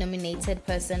Grammy nominated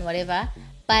person, whatever.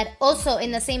 But also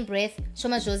in the same breath,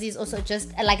 Shoma Josie is also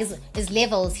just like is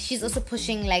levels. She's also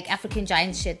pushing like African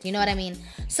giant shit. You know what I mean?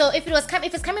 So if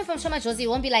it's coming from Shoma Josie, it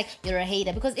won't be like you're a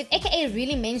hater. Because if AKA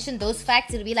really mentioned those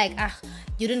facts, it'll be like,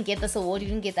 you didn't get this award, you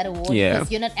didn't get that award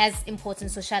because you're not as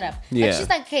important. So shut up. But she's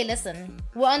like, okay, listen,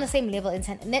 we're on the same level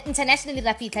internationally. So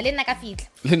it doesn't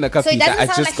sound I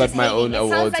just like got she's my hating. own It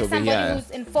sounds awards like over somebody here.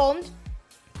 who's informed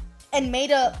and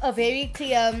made a very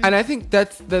clear. And I think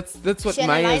that's what She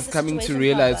Maya analyzed is the coming to situation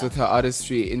realize proper. with her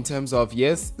artistry, in terms of,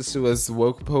 yes, she was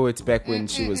woke poet back when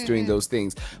she was doing those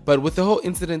things, but with the whole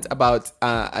incident about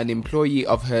an employee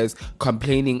of hers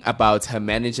complaining about her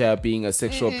manager being a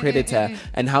sexual predator,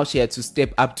 and how she had to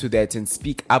step up to that and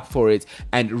speak up for it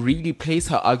and really place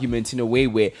her argument in a way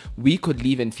where we could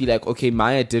leave and feel like, okay,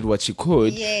 Maya did what she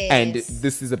could, and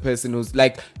this is a person who's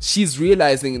like, she's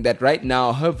realizing that right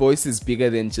now her voice is bigger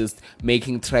than just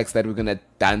making tracks that we're gonna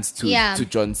dance to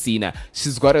John Cena.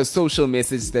 She's got a social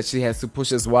message that she has to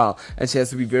push as well, and she has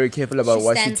to be very careful about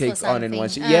what she takes on and what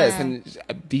she and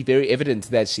be very evident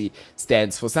that she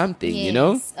stands for something, you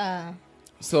know.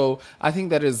 So I think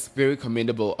that is very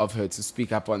commendable of her to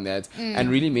speak up on that and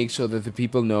really make sure that the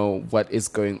people know what is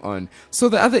going on. So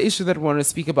the other issue that we want to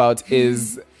speak about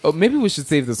is, maybe we should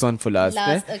save this one for last.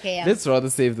 Okay, yeah. Let's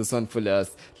rather save this one for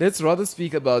last. Let's rather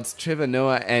speak about Trevor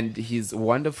Noah and his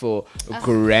wonderful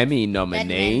Grammy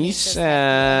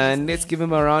nomination. Let's give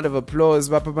him a round of applause.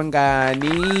 Bapa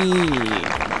Bangani.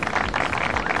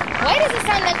 Why does it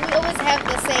sound like we always have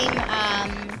the same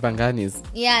Banganis.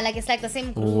 Yeah, like it's like the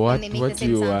same group. What and they make the do same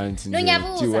you sound. want? No,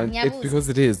 Do you want it because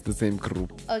it is the same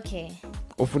group. Okay.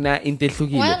 Ufuna into Why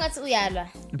ehlukile. ungathi uyalwa?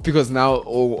 Because now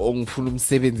ngifuna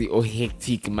umsebenzi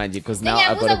hectic manje, because now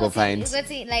I gotta go find.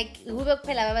 Ukuthi like kube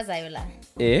kuphela abazayo la.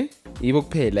 Yibo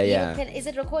kuphela, yeah. Is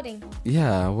it recording?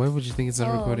 Yeah, why would you think it's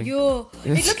not recording? Yo.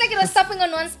 It looked like it was stopping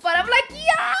on one spot. I'm like,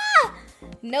 yeah.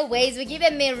 No ways. We give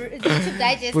them YouTube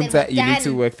digest. Puntsa, and you we're need to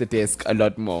done. work the desk a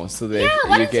lot more so that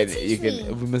why you don't can you teach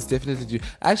me? we must definitely do.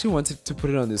 I actually wanted to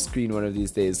put it on the screen one of these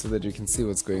days so that you can see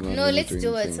what's going on. No, when let's you're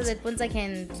do doing it so things. that Puntsa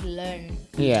can learn.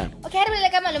 Yeah. Okay, I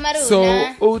like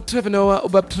So, Trevor Noah,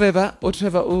 Trevor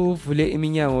uvule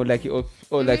iminyango like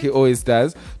or like he always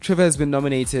does. Trevor has been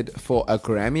nominated for a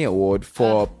Grammy Award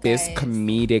for Best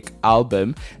Comedic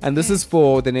Album. And this is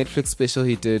for the Netflix special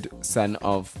he did, Son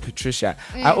of Patricia.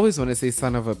 I always want to say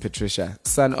Son of a Patricia.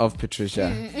 Son of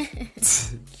Patricia.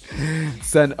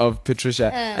 Son of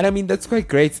Patricia. And I mean, that's quite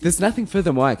great. There's nothing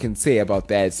furthermore I can say about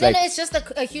that. No, it's just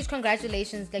a huge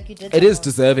congratulations, like you did. It is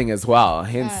deserving as well.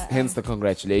 Hence the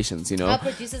congratulations, you know. Our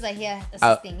producers are here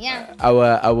assisting.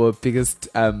 Our biggest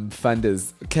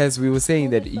funders. Kaz, we were saying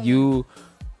that you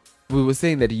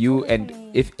and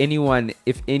if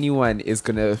anyone is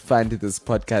gonna fund this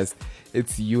podcast,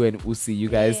 it's you and Usi. You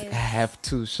guys have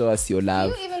to show us your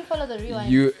love. You even follow the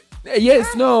rewind.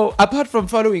 Yes, no, apart from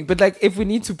following, but like if we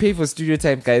need to pay for studio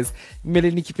time, guys,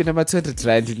 Melanie keep it number 200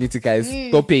 rand. You need to, guys,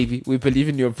 go baby. We believe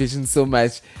in your vision so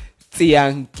much.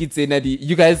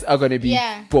 You guys are going to be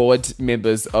board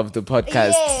members of the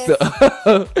podcast.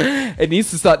 So it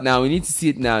needs to start now. We need to see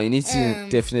it now. You need to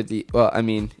definitely, well, I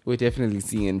mean, we're definitely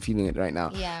seeing and feeling it right now.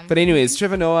 Yeah. But anyways,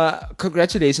 Trevor Noah,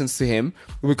 congratulations to him.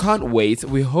 We can't wait.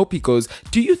 We hope he goes.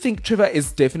 Do you think Trevor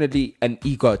is definitely an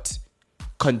EGOT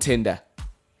contender?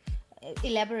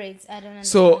 Elaborate. I don't understand.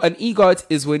 So an EGOT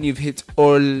is when you've hit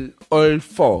all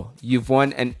four. You've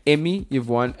won an Emmy, you've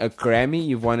won a Grammy,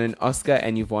 you've won an Oscar,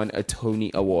 and you've won a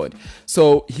Tony Award.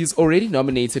 So he's already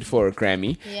nominated for a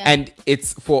Grammy, and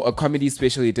it's for a comedy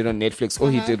special he did on Netflix. All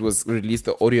he did was release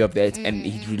the audio of that, and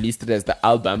he released it as the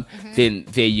album. Then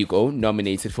there you go,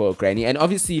 nominated for a Grammy. And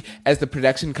obviously, as the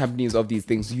production companies of these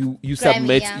things, you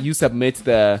Grammy, submit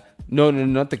the no,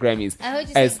 not the Grammys. I heard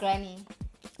you say Granny.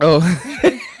 Oh.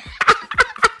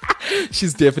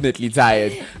 She's definitely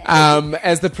tired.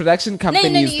 As the production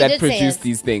companies that produce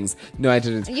these things. No, I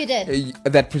didn't. You did.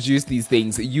 That produce these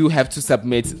things. You have to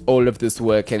submit all of this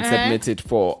work and submit it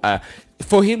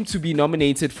for him to be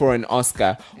nominated for an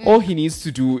Oscar. All he needs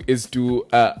to do is do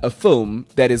a film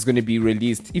that is going to be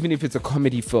released, even if it's a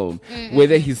comedy film,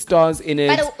 whether he stars in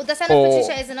it. But the Son of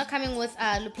Patricia is not coming with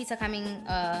Lupita coming.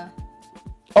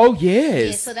 Oh yes.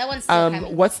 Yes, so that one's still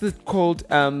coming. What's the called?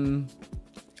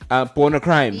 Born a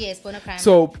Crime. Yes, Born a Crime.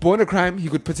 So Born a Crime, he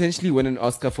could potentially win an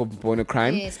Oscar for Born a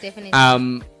Crime. Yes, definitely.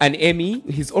 An Emmy,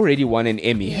 he's already won an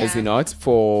Emmy, has he not?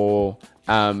 For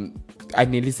I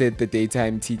nearly said the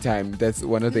Daytime Tea Time. That's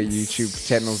one of the YouTube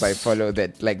channels I follow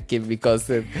that like give me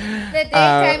gossip. The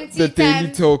Daytime Tea The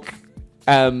Daily Time. Talk.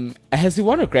 Has he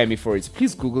won a Grammy for it?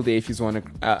 Please Google there if he's won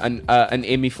an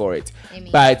Emmy for it.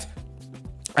 But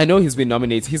I know he's been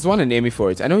nominated. He's won an Emmy for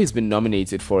it. I know he's been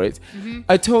nominated for it.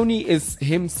 A Tony is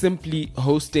him simply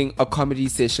hosting a comedy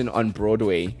session on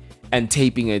Broadway and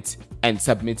taping it and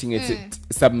submitting it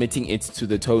to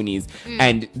the Tonys,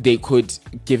 and they could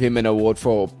give him an award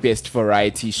for best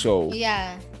variety show,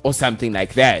 or something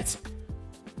like that.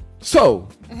 So,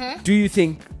 do you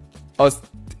think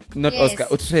Oscar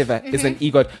or Trevor is an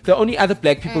EGOT? The only other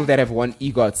black people that have won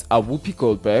EGOTs are Whoopi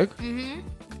Goldberg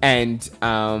and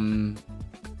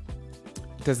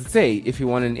does it say if he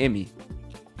won an Emmy?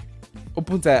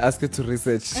 Puntsa, I ask her to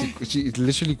research. She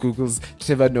literally Googles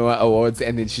Trevor Noah Awards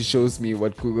and then she shows me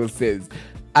what Google says.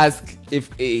 Ask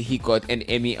if he got an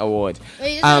Emmy award. Well,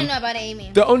 you just don't know about an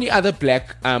Emmy. The only other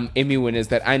black Emmy winners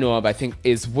that I know of, I think,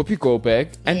 is Whoopi Goldberg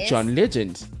and John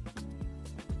Legend.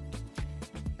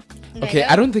 Okay,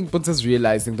 I don't think Puntsa's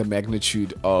realizing the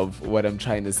magnitude of what I'm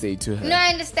trying to say to her. No, I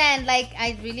understand. Like,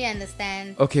 I really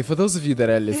understand. Okay, for those of you that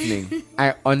are listening,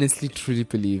 I honestly, truly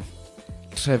believe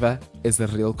Trevor is a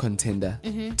real contender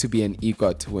to be an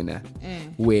EGOT winner,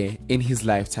 where in his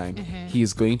lifetime, he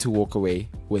is going to walk away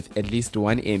with at least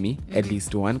one Emmy, at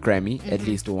least one Grammy, at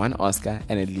least one Oscar,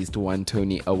 and at least one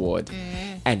Tony Award.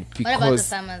 And because... What about the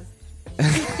Summers?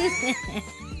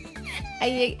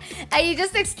 Are you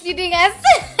just excluding us?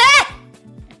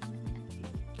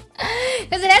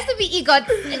 Because it has to be EGOT.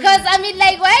 Because I mean,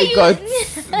 like, why are you?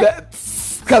 That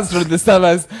comes from the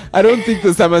Summers. I don't think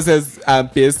the Summers has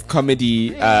best comedy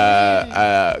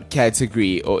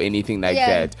category or anything like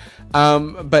that.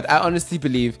 But I honestly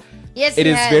believe it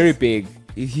is very big.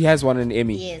 He has won an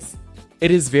Emmy. Yes.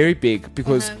 It is very big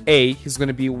because he's going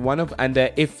to be one of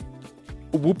if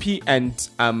Whoopi and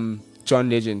John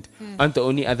Legend aren't the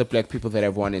only other black people that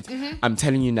have won it. I'm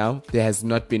telling you now, there has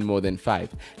not been more than 5.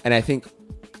 And I think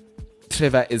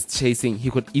Trevor is chasing, he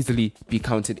could easily be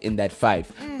counted in that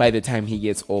 5 by the time he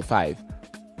gets all 5.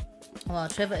 Well,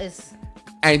 Trevor is...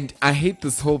 And I hate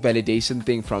this whole validation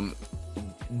thing from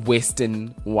Western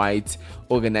white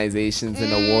organizations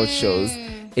and award shows.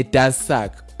 It does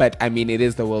suck, but I mean, it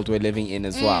is the world we're living in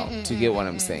as well, to get what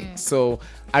I'm saying. So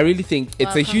I really think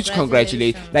it's a huge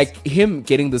congratulations. Like, him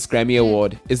getting this Grammy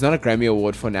award is not a Grammy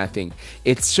award for nothing.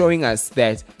 It's showing us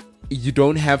that you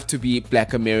don't have to be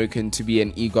Black American to be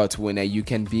an EGOT winner. You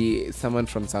can be someone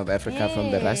from South Africa,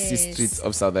 from the rusty streets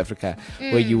of South Africa,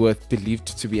 where you were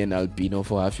believed to be an albino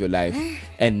for half your life,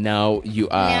 and now you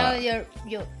are Now you're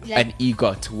like, an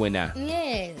EGOT winner.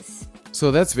 yes. So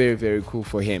that's very, very cool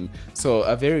for him. So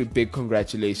a very big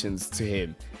congratulations to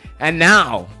him. And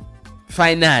now,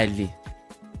 finally,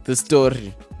 the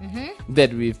story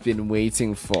that we've been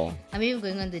waiting for. I'm even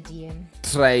going on the DM.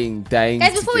 Dying.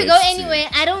 Guys, to before we get go to. anywhere,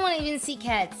 I don't want to even see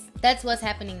cats. That's what's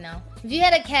happening now. If you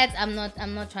had a cat, I'm not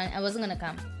trying. I wasn't gonna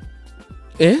come.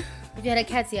 Eh? If you had a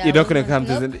cat, yeah. You're not gonna come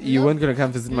Nope, visit. You nope. weren't gonna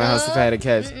come visit my house if I had a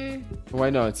cat. Why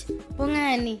not?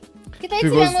 Bongani.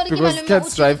 Because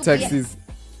cats drive taxis.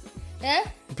 Huh?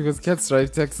 Because cats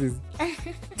drive taxis.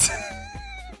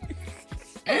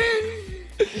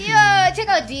 Yeah, check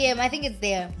out DM. I think it's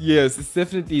there. Yes, it's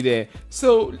definitely there.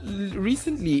 So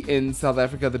recently in South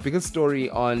Africa, the biggest story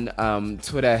on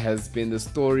Twitter has been the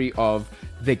story of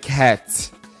the cat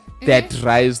that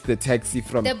drives the taxi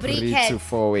from The Brie 3 cat. to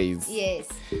 4 ways. Yes.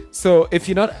 So if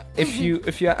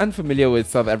you're unfamiliar with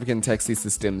South African taxi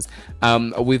systems,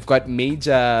 we've got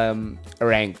major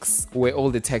ranks where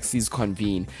all the taxis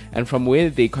convene, and from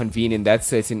where they convene in that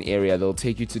certain area, they'll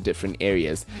take you to different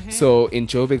areas. So in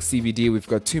Joburg CBD, we've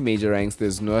got 2 major ranks.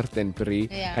 There's North and Brie,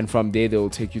 Yeah. and from there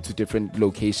they'll take you to different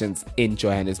locations in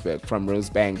Johannesburg, from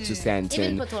Rosebank to Even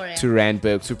Sandton Pretoria. to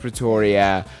Randburg to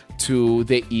Pretoria to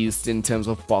the east in terms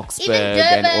of Boksburg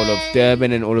Even and all of Durban.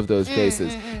 Durban and all of those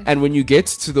places. And when you get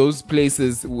to those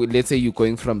places, let's say you're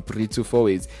going from Brie to 4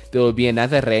 ways, there will be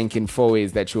another rank in 4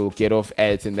 ways that you'll get off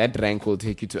at, and that rank will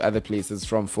take you to other places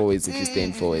from 4 ways if you stay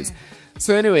in 4 ways.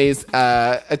 So anyways,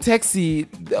 a taxi,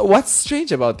 what's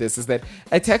strange about this is that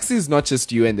a taxi is not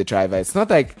just you and the driver. It's not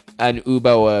like an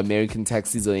Uber or American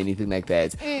taxis or anything like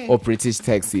that, or British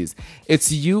taxis.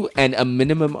 It's you and a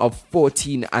minimum of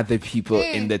 14 other people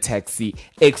in the taxi,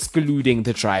 excluding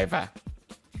the driver.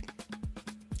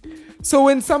 So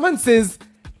when someone says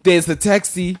there's a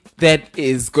taxi that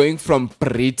is going from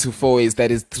Brie to 4 ways that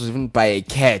is driven by a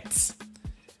cat,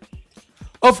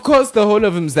 of course, the whole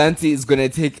of Mzansi is gonna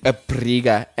take a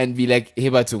briga and be like,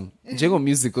 "Hey, Batung, njengo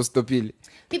music stopile."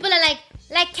 People are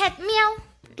like cat meow.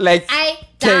 Like I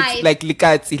cat, died. like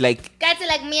likatsi, like Cats are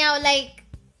like meow, like.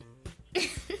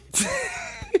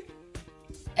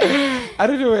 I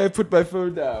don't know where I put my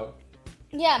phone now.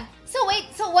 Yeah. So wait.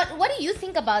 So what do you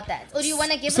think about that? Or do you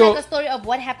want to give So- like a story of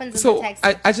what happens in So the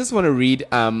taxi? I just want to read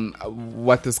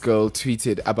what this girl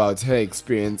tweeted about her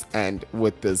experience and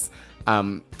with this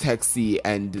taxi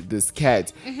and this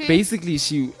cat. Basically,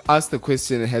 she asked the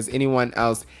question, has anyone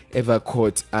else ever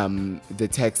caught the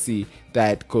taxi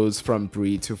that goes from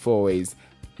Brie to 4 ways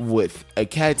with a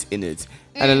cat in it?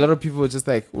 And a lot of people were just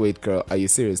like, wait, girl, are you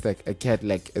serious? Like a cat,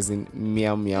 like as in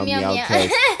meow meow meow, Meow, meow. cat.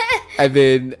 And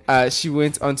then she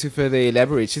went on to further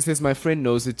elaborate. She says, my friend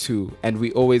knows it too. And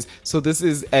we always, so this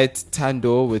is at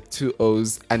Tando with 2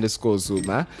 O's _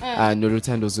 Zuma, Nuru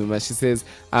Tando Zuma. She says,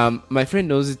 my friend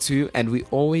knows it too. And we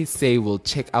always say we'll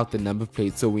check out the number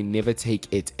plate so we never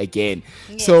take it again.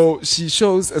 So she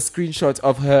shows a screenshot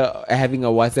of her having a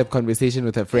WhatsApp conversation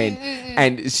with her friend.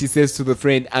 And she says to the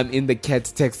friend, I'm in the cat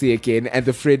taxi again. And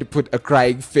the friend put a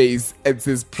crying face and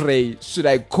says, pray, should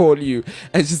I call you?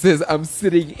 And she says, I'm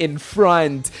sitting in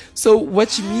front. So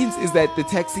what she means is that the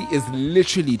taxi is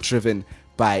literally driven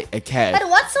by a cat. But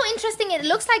what's so interesting, it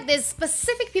looks like there's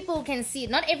specific people who can see it.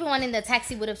 Not everyone in the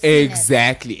taxi would have seen it.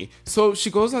 Exactly. So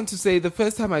she goes on to say, the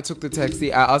first time I took the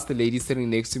taxi, I asked the lady sitting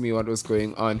next to me what was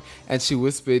going on, and she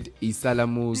whispered,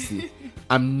 Isalamuzi.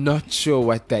 I'm not sure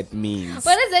what that means.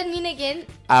 What does that mean again?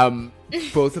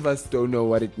 Both of us don't know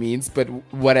what it means, but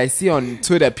what I see on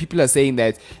Twitter, people are saying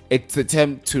that it's a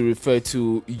term to refer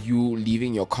to you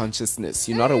leaving your consciousness.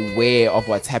 You're not aware of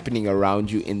what's happening around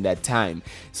you in that time.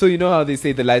 So you know how they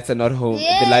say the lights are not home,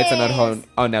 the lights are not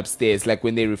on upstairs, like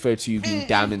when they refer to you being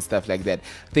dumb and stuff like that.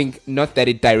 I think not that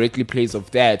it directly plays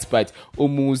of that, but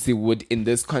umuzi would in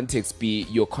this context be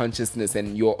your consciousness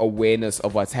and your awareness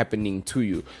of what's happening to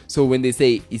you. So when they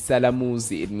say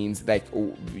isalamuzi, it means like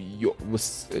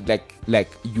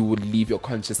like you would leave your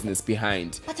consciousness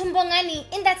behind. But Mbongani,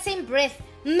 in that same breath,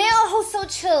 Meo who's so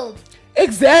chilled.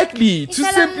 Exactly, to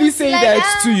Isalamuzi, simply say like,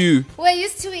 that to you. We're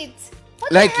used to it.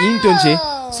 What Like the Intonje.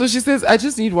 hell? So she says, I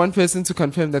just need one person to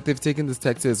confirm that they've taken this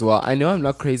taxi as well. I know I'm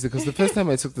not crazy because the first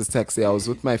time I took this taxi, I was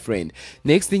with my friend.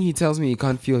 Next thing he tells me he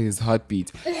can't feel his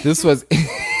heartbeat. This was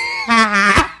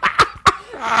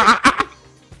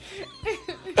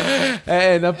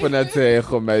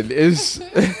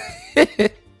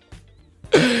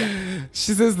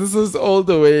She says this was all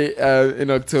the way in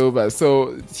October.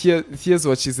 So here's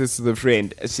what she says to the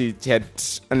friend. She had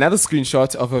another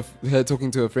screenshot of her talking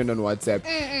to a friend on WhatsApp.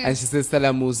 And she says,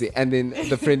 Salamuzi. And then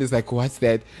the friend is like, what's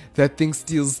that? That thing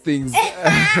steals things.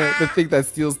 The thing that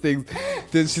steals things.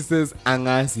 Then she says,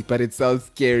 Angazi, but it sounds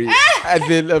scary. And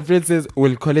then a friend says,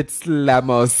 we'll call it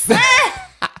Slamos.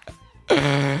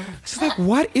 She's like,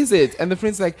 what is it? And the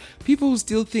friend's like, people who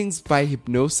steal things by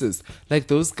hypnosis, like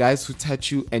those guys who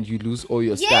touch you and you lose all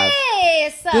your stuff.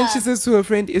 Yes. Then she says to her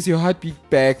friend, is your heartbeat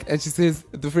back? And she says,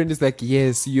 the friend is like,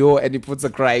 yes, and he puts a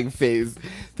crying face.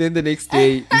 Then the next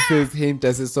day he says, hey,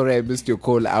 sorry, I missed your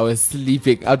call, I was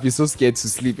sleeping. I'd be so scared to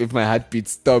sleep if my heartbeat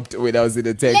stopped when I was in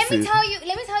a taxi. Let me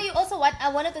tell you also what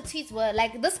one of the tweets were.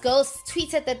 Like, this girl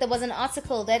tweeted that there was an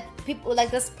article that people,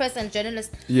 like this person,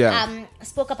 journalist,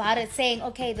 spoke about it, saying,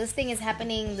 okay, this thing is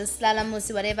happening, this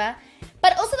lalamusi, whatever.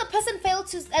 But also the person failed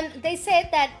to, and they said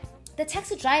that the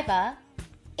taxi driver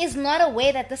is not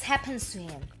aware that this happens to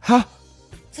him. Huh?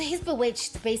 So he's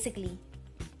bewitched, basically.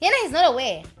 He's not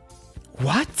aware.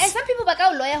 What? And some people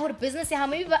baka lawyer who business how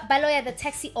maybe by lawyer the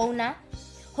taxi owner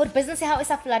who business how is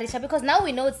a flourisha, because now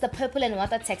we know it's the purple and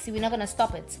water taxi. We're not gonna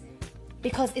stop it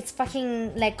because it's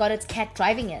fucking like got its cat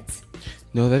driving it.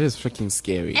 No, that is freaking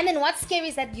scary. And then what's scary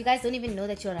is that you guys don't even know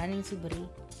that you're running to Buri.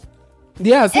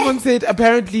 Yeah, someone said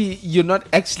apparently you're not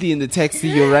actually in the taxi,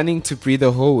 you're running to Bri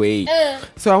the whole way.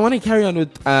 So I want to carry on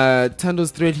with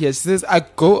Tando's thread here. She says, I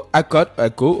go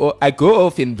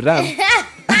off in Bram.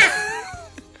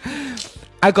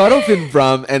 I got off in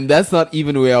Bram, and that's not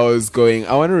even where I was going.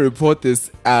 I want to report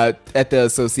this at the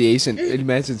association.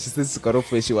 Imagine, she says she got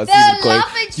off where she wasn't even going.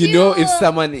 You know, if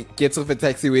someone gets off a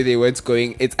taxi where they weren't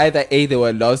going, it's either A, they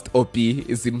were lost, or B,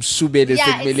 is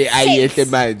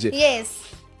Yes.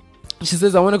 She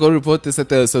says, I want to go report this at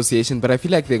the association, but I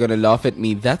feel like they're going to laugh at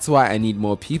me. That's why I need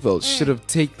more people. Should have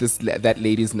taken that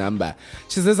lady's number.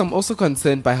 She says, I'm also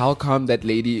concerned by how calm that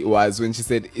lady was when she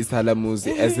said Isala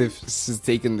Muzi, as if she's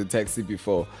taken the taxi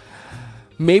before.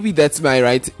 Maybe it's my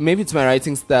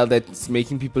writing style that's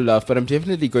making people laugh, but I'm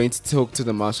definitely going to talk to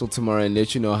the marshal tomorrow and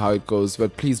let you know how it goes.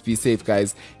 But please be safe,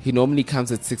 guys. He normally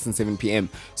comes at 6 and 7 p.m.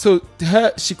 So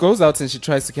she goes out and she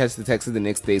tries to catch the taxi the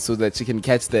next day so that she can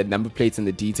catch the number plates and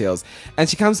the details. And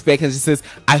she comes back and she says,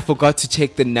 I forgot to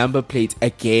check the number plate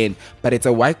again, but it's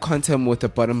a white contour with the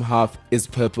bottom half is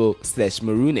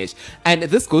purple/maroonish. And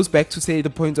this goes back to say the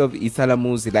point of Isala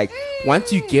Muzi. Like,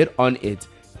 once you get on it,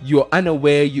 you're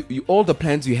unaware, you all the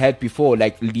plans you had before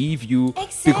like leave you.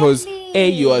 Exactly. Because A,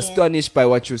 you're astonished by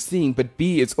what you're seeing, but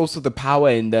B, it's also the power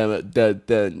and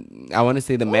the I want to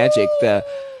say the magic that's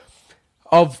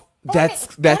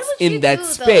in that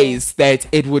space that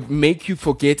it would make you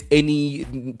forget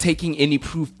taking any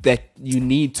proof that you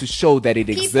need to show that it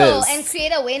exists and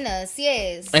create awareness.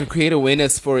 Yes, and create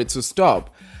awareness for it to stop.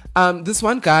 This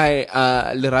one guy,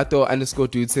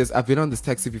 Lerato_dude says, I've been on this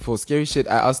taxi before. Scary shit.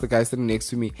 I asked the guy sitting next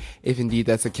to me if indeed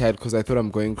that's a cat because I thought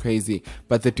I'm going crazy.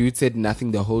 But the dude said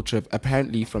nothing the whole trip.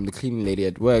 Apparently, from the cleaning lady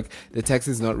at work, the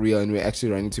taxi is not real and we're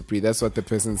actually running to Bri. That's what the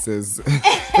person says.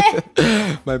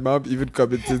 My mom even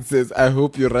commented, says, I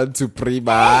hope you run to Bri,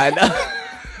 man.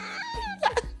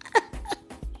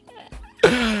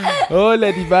 Oh,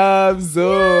 lady babs.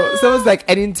 So someone's like,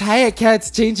 an entire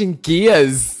cat's changing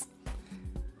gears.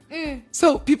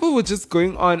 So people were just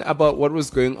going on about what was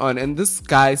going on, and this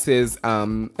guy says,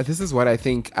 "This is what I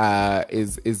think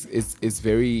is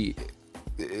very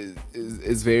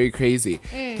crazy."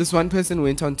 This one person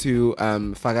went on to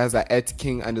Fagaza at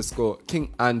King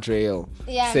Andreal.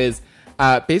 Says,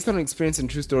 based on experience and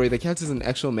true story, the cat is an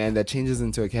actual man that changes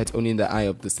into a cat only in the eye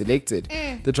of the selected.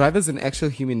 The driver is an actual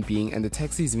human being, and the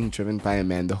taxi is being driven by a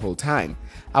man the whole time.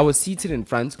 I was seated in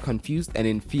front, confused and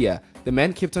in fear. The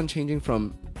man kept on changing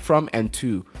from and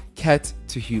to, cat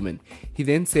to human. He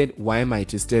then said, why am I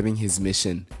disturbing his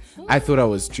mission? I thought I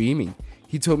was dreaming.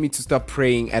 He told me to stop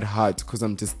praying at heart because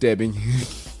I'm disturbing him.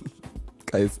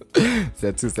 Guys,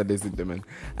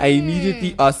 I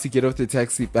immediately asked to get off the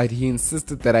taxi, but he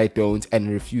insisted that I don't and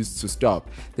refused to stop.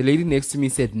 The lady next to me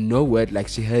said no word, like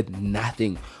she heard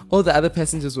nothing. All the other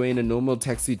passengers were in a normal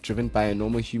taxi driven by a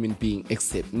normal human being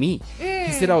except me.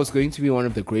 He said I was going to be one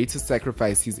of the greatest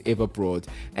sacrifices he's ever brought,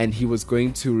 and he was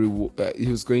going to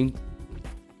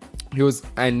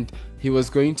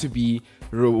be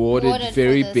rewarded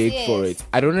very big for it.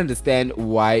 I don't understand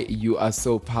why you are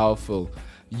so powerful.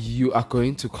 you are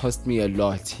going to cost me a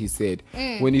lot, he said.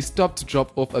 When he stopped to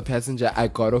drop off a passenger, I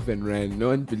got off and ran. No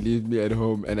one believed me at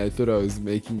home, and I thought I was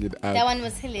making it up. That one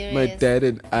was hilarious. My dad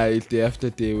and I, day after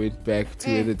day, went back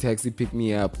to where the taxi picked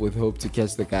me up with hope to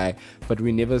catch the guy, but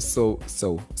we never saw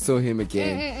him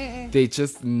again. They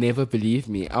just never believed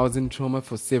me. I was in trauma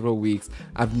for several weeks.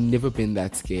 I've never been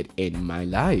that scared in my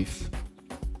life.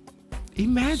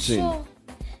 Imagine. Sure.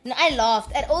 No, I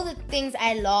laughed at all the things.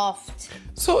 I laughed.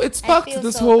 So it sparked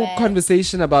this so whole bad.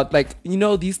 conversation about, like, you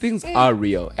know, these things are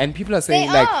real, and people are saying,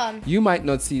 They like, are. you might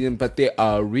not see them, but they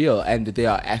are real and they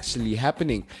are actually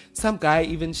happening. Some guy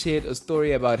even shared a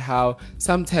story about how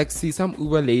some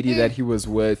Uber lady that he was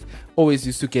with always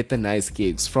used to get the nice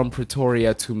gigs from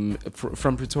Pretoria to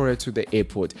the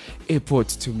airport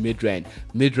to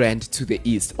Midrand to the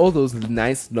east, all those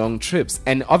nice long trips,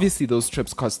 and obviously those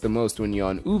trips cost the most when you're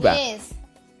on Uber. Yes.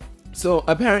 So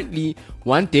apparently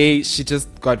one day she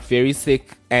just got very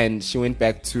sick and she went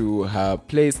back to her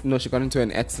place. No, she got into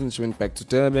an accident. She went back to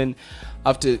Durban.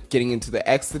 After getting into the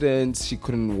accident, she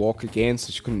couldn't walk again,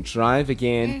 so she couldn't drive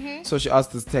again. So she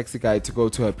asked this taxi guy to go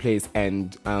to her place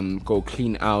and go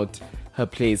clean out her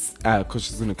place because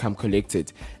she's going to come collect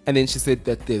it. And then she said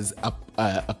that there's a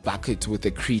bucket with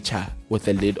a creature with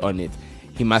a lid on it.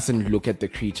 He mustn't look at the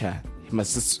creature. He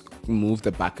must just move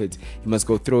the bucket. He must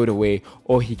go throw it away,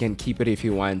 or he can keep it if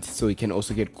he wants, so he can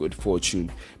also get good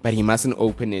fortune. But he mustn't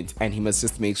open it, and he must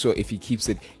just make sure if he keeps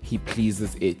it, he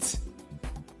pleases it.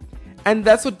 And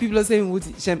that's what people are saying.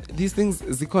 These things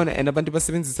zikhona and abantu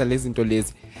basebenzisa lezi zinto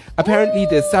lezi. Apparently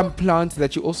there's some plants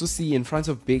that you also see in front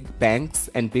of big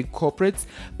banks and big corporates,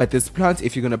 but this plant,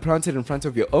 if you're going to plant it in front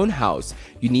of your own house,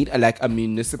 you need a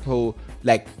municipal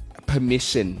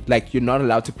permission. Like, you're not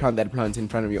allowed to plant that plant in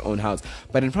front of your own house,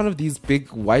 but in front of these big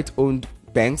white owned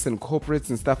banks and corporates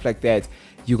and stuff like that,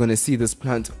 you're going to see this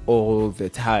plant all the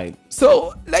time.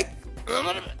 So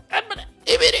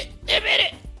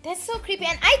That's so creepy.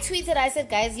 And I tweeted, I said,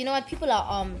 guys, you know what? People are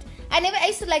armed. I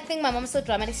used to think my mom's so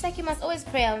dramatic. She's like, you must always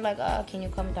pray. I'm like, oh, can you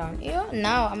calm down?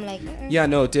 Now I'm like, yeah,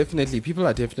 no, definitely. People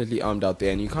are definitely armed out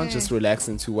there, and you can't just relax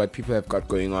into what people have got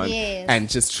going on and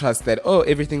just trust that, oh,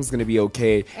 everything's going to be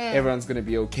okay. Everyone's going to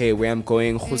be okay. Where I'm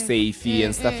going, Hoseifi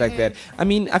and stuff like that. I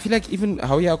mean, I feel like even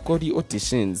how you go the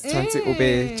auditions,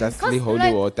 just holy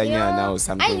water now,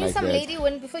 something like that. I knew some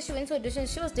lady before she went to audition,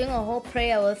 she was doing a whole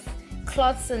prayer with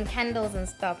cloths and candles and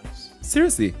stuff.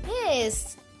 Seriously?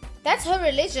 Yes. That's her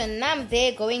religion. Now I'm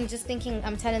there going, just thinking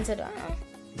I'm talented.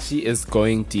 She is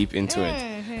going deep into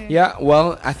it. Yeah,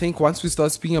 well, I think once we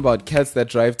start speaking about cats that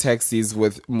drive taxis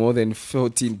with more than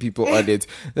 14 people on it,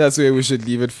 that's where we should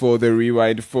leave it for the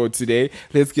rewind for today.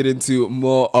 Let's get into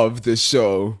more of the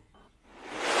show.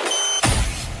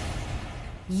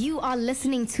 You are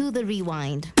listening to The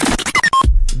Rewind.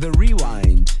 The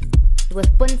Rewind.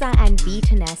 With Puntsa and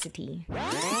BeeTenacity.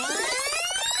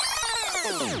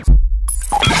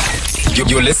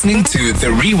 You're listening to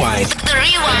The Rewind. The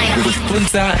Rewind. With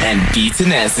Puntsa and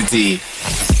BeeTenacity.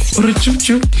 I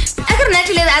got an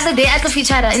actually the other day at the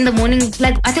feature in the morning,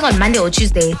 I think on Monday or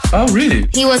Tuesday. Oh, really?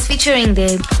 He was featuring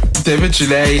there. David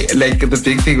July, the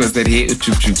big thing was that he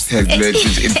Chup Chups has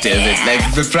legend in David.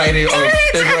 The Friday off,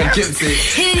 everyone kept saying,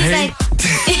 He's like,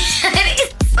 it's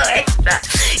so extra.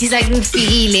 He's like,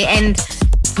 Mfile, and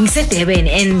Mr.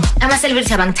 and I'm a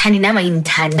celebrity among Tani Nama in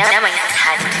Tan.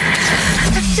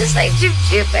 Just like Chip,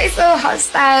 it's so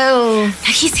hostile.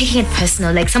 He's taking it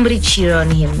personal, somebody cheated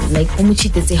on him,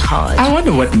 Umuchi did it hard. I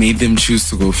wonder what made them choose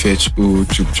to go fetch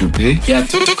Chup, eh? Yeah,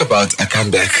 talk about a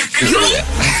comeback.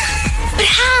 But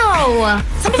how?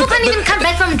 Some people can't even come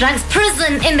back from drugs,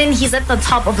 prison, and then he's at the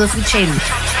top of the food chain.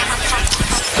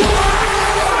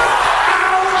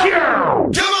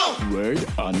 Come on! Word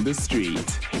on the street.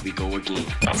 Here we go again.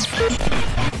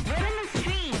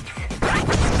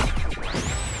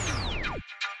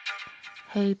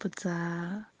 Hey,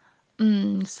 Puntsa.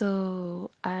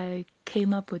 So I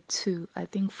came up with two. I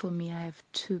think for me, I have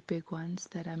two big ones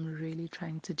that I'm really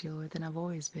trying to deal with, and I've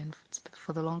always been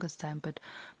for the longest time. But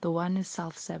the one is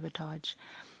self-sabotage.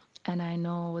 And I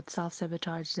know with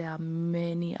self-sabotage, there are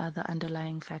many other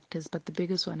underlying factors, but the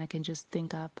biggest one I can just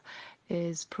think up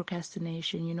is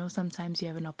procrastination. Sometimes you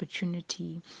have an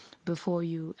opportunity before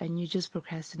you and you just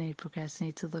procrastinate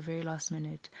till the very last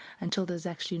minute until there's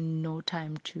actually no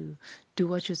time to do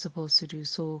what you're supposed to do.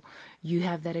 So you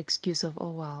have that excuse of,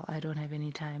 oh, well, I don't have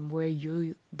any time, where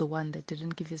you're the one that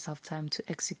didn't give yourself time to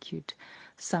execute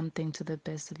something to the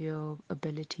best of your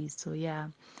abilities. So yeah,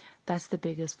 that's the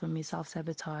biggest for me,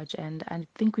 self-sabotage. And I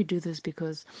think we do this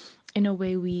because in a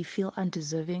way we feel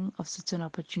undeserving of certain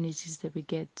opportunities that we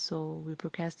get, so we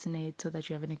procrastinate so that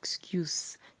you have an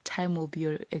excuse. Time will be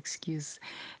your excuse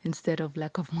instead of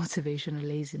lack of motivation or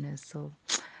laziness. So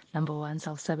number one,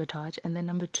 self-sabotage. And then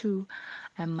number two,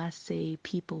 I must say,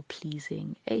 people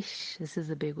pleasing. Ish, this is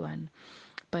a big one.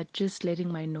 But just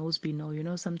letting my nose be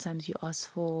no. Sometimes you ask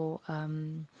for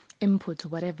input or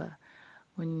whatever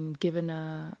when given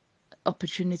a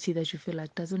opportunity that you feel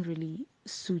like doesn't really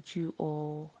suit you,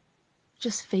 or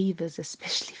just favors,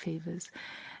 especially favors,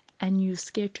 and you're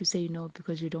scared to say no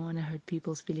because you don't want to hurt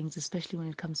people's feelings, especially when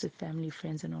it comes to family,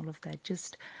 friends, and all of that.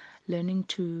 Just learning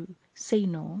to say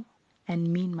no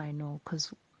and mean my no,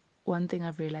 because one thing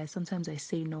I've realized, sometimes I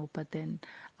say no, but then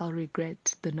I'll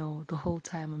regret the no the whole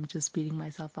time. I'm just beating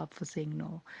myself up for saying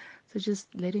no. So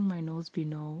just letting my no's be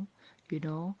no,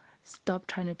 stop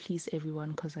trying to please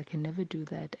everyone, because I can never do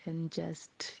that, and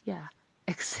just, yeah,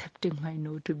 accepting my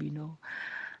no to be no.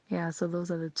 Yeah, so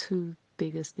those are the two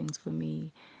biggest things for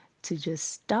me, to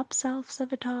just stop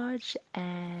self-sabotage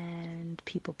and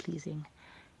people pleasing.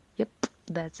 Yep,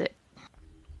 that's it.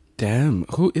 Damn,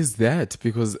 who is that?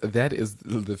 Because that is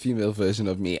the female version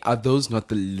of me. Are those not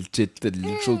the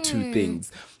literal two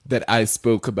things that I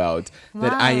spoke about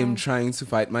that I am trying to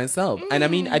fight myself? And I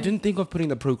mean, I didn't think of putting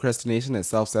the procrastination as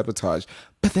self-sabotage,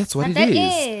 but that's what it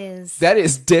is. That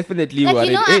is definitely like, what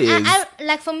it is. I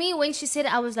like, for me, when she said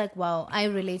it, I was like, wow, I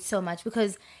relate so much,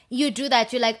 because you do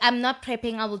that. You're like, I'm not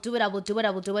prepping. I will do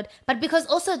it. But because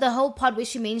also the whole part where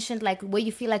she mentioned, like, where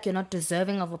you feel like you're not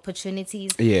deserving of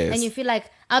opportunities. Yes. And you feel like,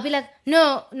 I'll be like,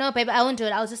 no, baby, I won't do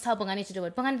it. I'll just tell Bongani to do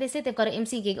it. Bongani, they said they've got an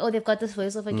MC gig. Oh, they've got this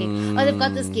voiceover gig. Oh, they've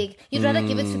got this gig. You'd rather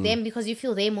give it to them because you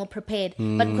feel they're more prepared.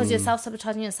 But because you're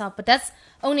self-sabotaging yourself. But that's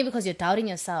only because you're doubting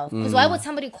yourself. Because why would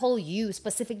somebody call you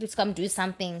specifically to come do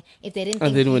something if they didn't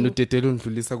think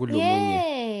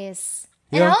Yes.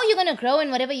 And how are you going to grow in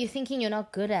whatever you're thinking you're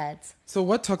not good at? So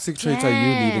what toxic traits are you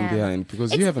leaving behind?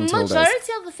 Because you haven't told us.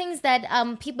 Majority of the things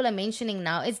that people are mentioning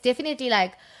now, it's definitely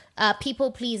like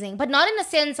people pleasing. But not in a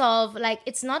sense of like,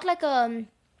 it's not like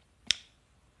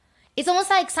it's almost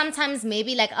like sometimes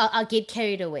maybe like I'll get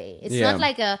carried away. It's not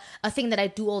like a thing that I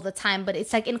do all the time, but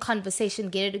it's like in conversation,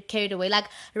 get carried away. Like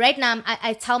right now,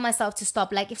 I tell myself to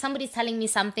stop. Like if somebody's telling me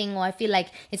something, or I feel like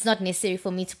it's not necessary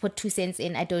for me to put 2 cents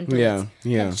in, I don't do it.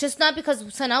 Yeah. It's just not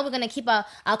because, so now we're going to keep our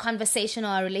conversation or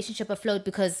our relationship afloat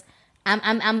because I'm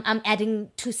adding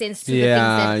 2 cents to the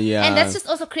things and that's just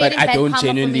also creating bad karma. But I don't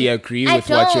genuinely agree with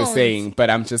what you're saying,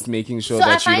 but I'm just making sure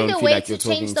that you don't feel like you're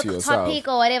talking to yourself. So I find a way to change the topic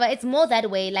or whatever. It's more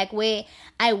that way, like where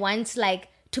I want like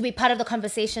to be part of the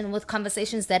conversation with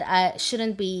conversations that I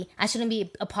shouldn't be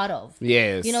a part of.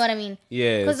 Yes. You know what I mean?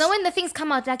 Yes. Because then when the things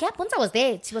come out, like, yeah, Puntsa was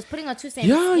there. She was putting her 2 cents.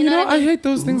 Yeah, you know, I hate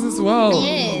those things as well.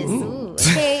 Yes. Ooh.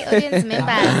 Okay, audience members.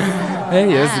 Hey,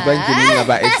 yes,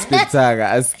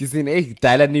 expectaga.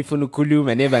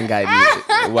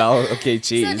 Well, okay,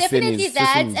 cheers. So definitely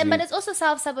that, but it's also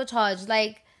self-sabotage.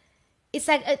 Like, it's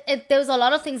like there was a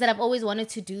lot of things that I've always wanted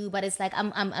to do, but it's like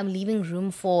I'm leaving room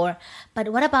for. But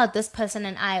what about this person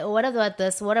and I? Or what about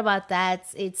this? What about that?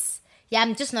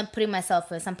 I'm just not putting myself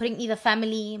first. I'm putting either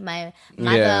family, my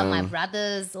mother, my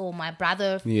brothers, or my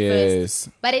brother first.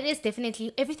 But it is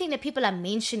definitely everything that people are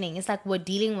mentioning. It's like we're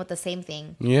dealing with the same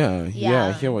thing. Yeah,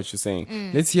 I hear what you're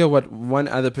saying. Let's hear what one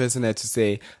other person had to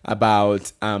say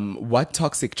about what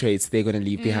toxic traits they're going to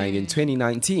leave behind in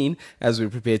 2019 as we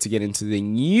prepare to get into the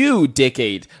new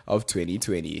decade of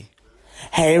 2020.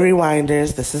 Hey,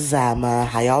 Rewinders, this is Zama.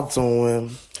 How y'all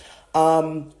doing?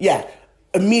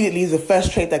 Immediately, the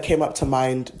first trait that came up to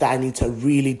mind that I need to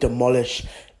really demolish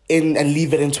and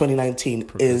leave it in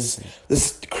 2019 is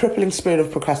this crippling spirit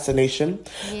of procrastination.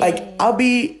 Yeah. Like, I'll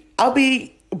be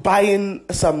buying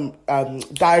some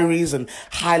diaries and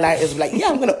highlighters. Like,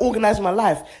 I'm going to organize my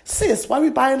life. Sis, why are we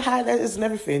buying highlighters and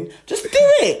everything? Just do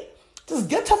it. Just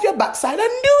get off your backside and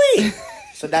do it.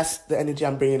 So that's the energy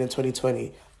I'm bringing in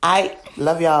 2020. I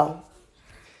love y'all.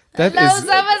 That is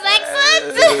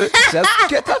excellent. Just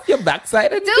get off your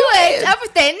backside and do it.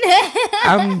 Everything.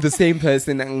 I'm the same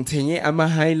person. I'm a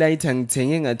highlight. I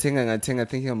think I'm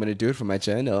going to do it for my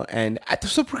journal. And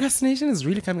so procrastination is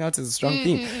really coming out as a strong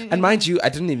theme. And mind you, I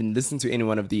didn't even listen to any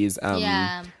one of these.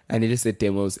 I needed to say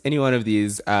demos. Any one of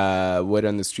these word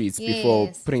on the streets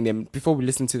before we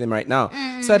listen to them right now.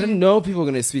 So I didn't know people were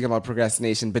going to speak about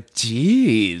procrastination. But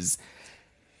geez.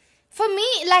 For me,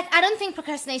 like, I don't think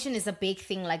procrastination is a big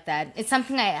thing like that. It's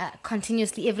something I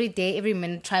continuously, every day, every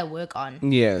minute, try to work on.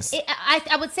 Yes.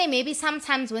 I would say maybe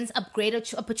sometimes when a greater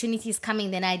opportunity is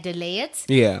coming, then I delay it.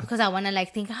 Yeah. Because I want to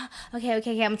like think,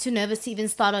 okay, I'm too nervous to even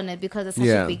start on it because it's such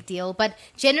a big deal. But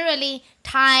generally,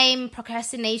 time,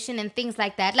 procrastination, and things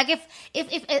like that. Like if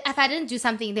I didn't do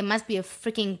something, there must be a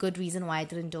freaking good reason why I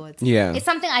didn't do it. Yeah. It's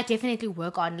something I definitely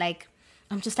work on. Like,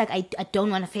 I'm just like, I don't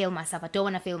want to fail myself. I don't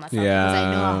want to fail myself because I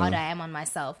know how hard I am on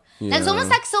myself. Yeah. Like, it's almost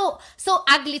like so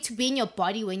ugly to be in your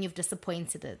body when you've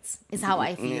disappointed it, is how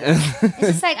I feel. It's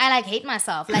just like, I like hate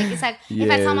myself. Like, it's like,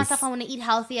 if I tell myself I want to eat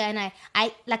healthier and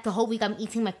I like the whole week I'm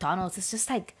eating McDonald's, it's just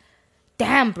like,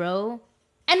 damn, bro.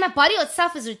 And my body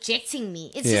itself is rejecting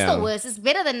me. It's just the worst. It's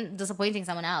better than disappointing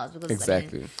someone else. Because,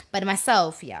 exactly. But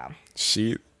myself,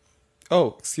 Shit.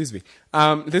 Oh, excuse me.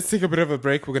 Let's take a bit of a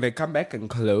break. We're going to come back and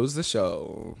close the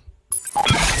show.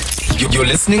 You're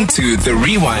listening to The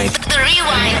Rewind. The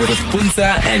Rewind. With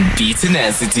Puntsa and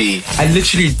BeeTenacity. I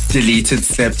literally deleted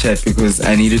Snapchat because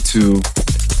I needed to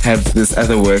have this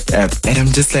other work app. And I'm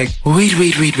just like, wait.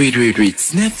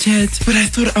 Snapchat? But I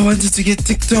thought I wanted to get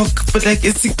TikTok. But like,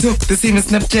 is TikTok the same as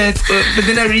Snapchat? But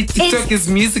then I read TikTok is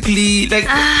Musically. Like,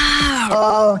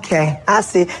 oh, okay. I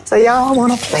see. So y'all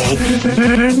want to play.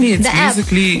 It's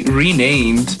Musically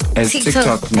renamed as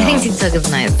TikTok now. I think TikTok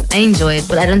is nice. I enjoy it,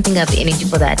 but I don't think I have the energy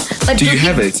for that. But do you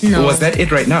have it? No. Or was that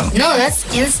it right now? No, that's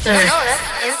Insta.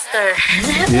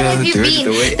 Yeah, Have you do it been?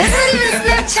 the way. That's not even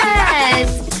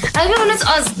Snapchat. I don't want to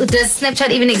ask, does Snapchat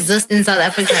even exist in South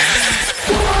Africa?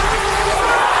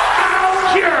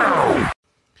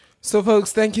 So,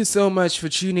 folks, thank you so much for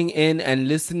tuning in and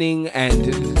listening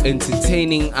and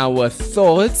entertaining our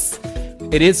thoughts.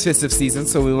 It is festive season,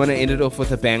 so we want to end it off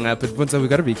with a banger. But Puntsa, we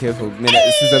gotta be careful. Okay.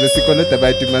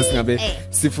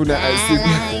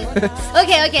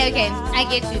 I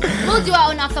get you. We'll do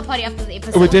our own after party after the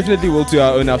episode. We definitely will do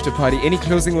our own after party. Any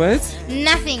closing words?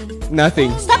 Nothing.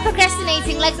 Stop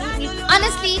procrastinating. Like,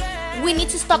 honestly, we need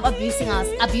to stop abusing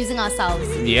ourselves.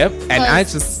 Yep. And I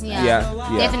just,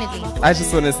 definitely. I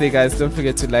just want to say, guys, don't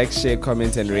forget to like, share,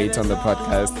 comment, and rate on the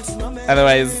podcast.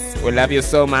 Otherwise, we love you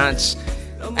so much.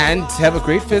 And have a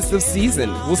great festive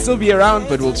season. We'll still be around,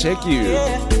 but we'll check you.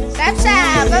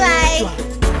 Bye-bye.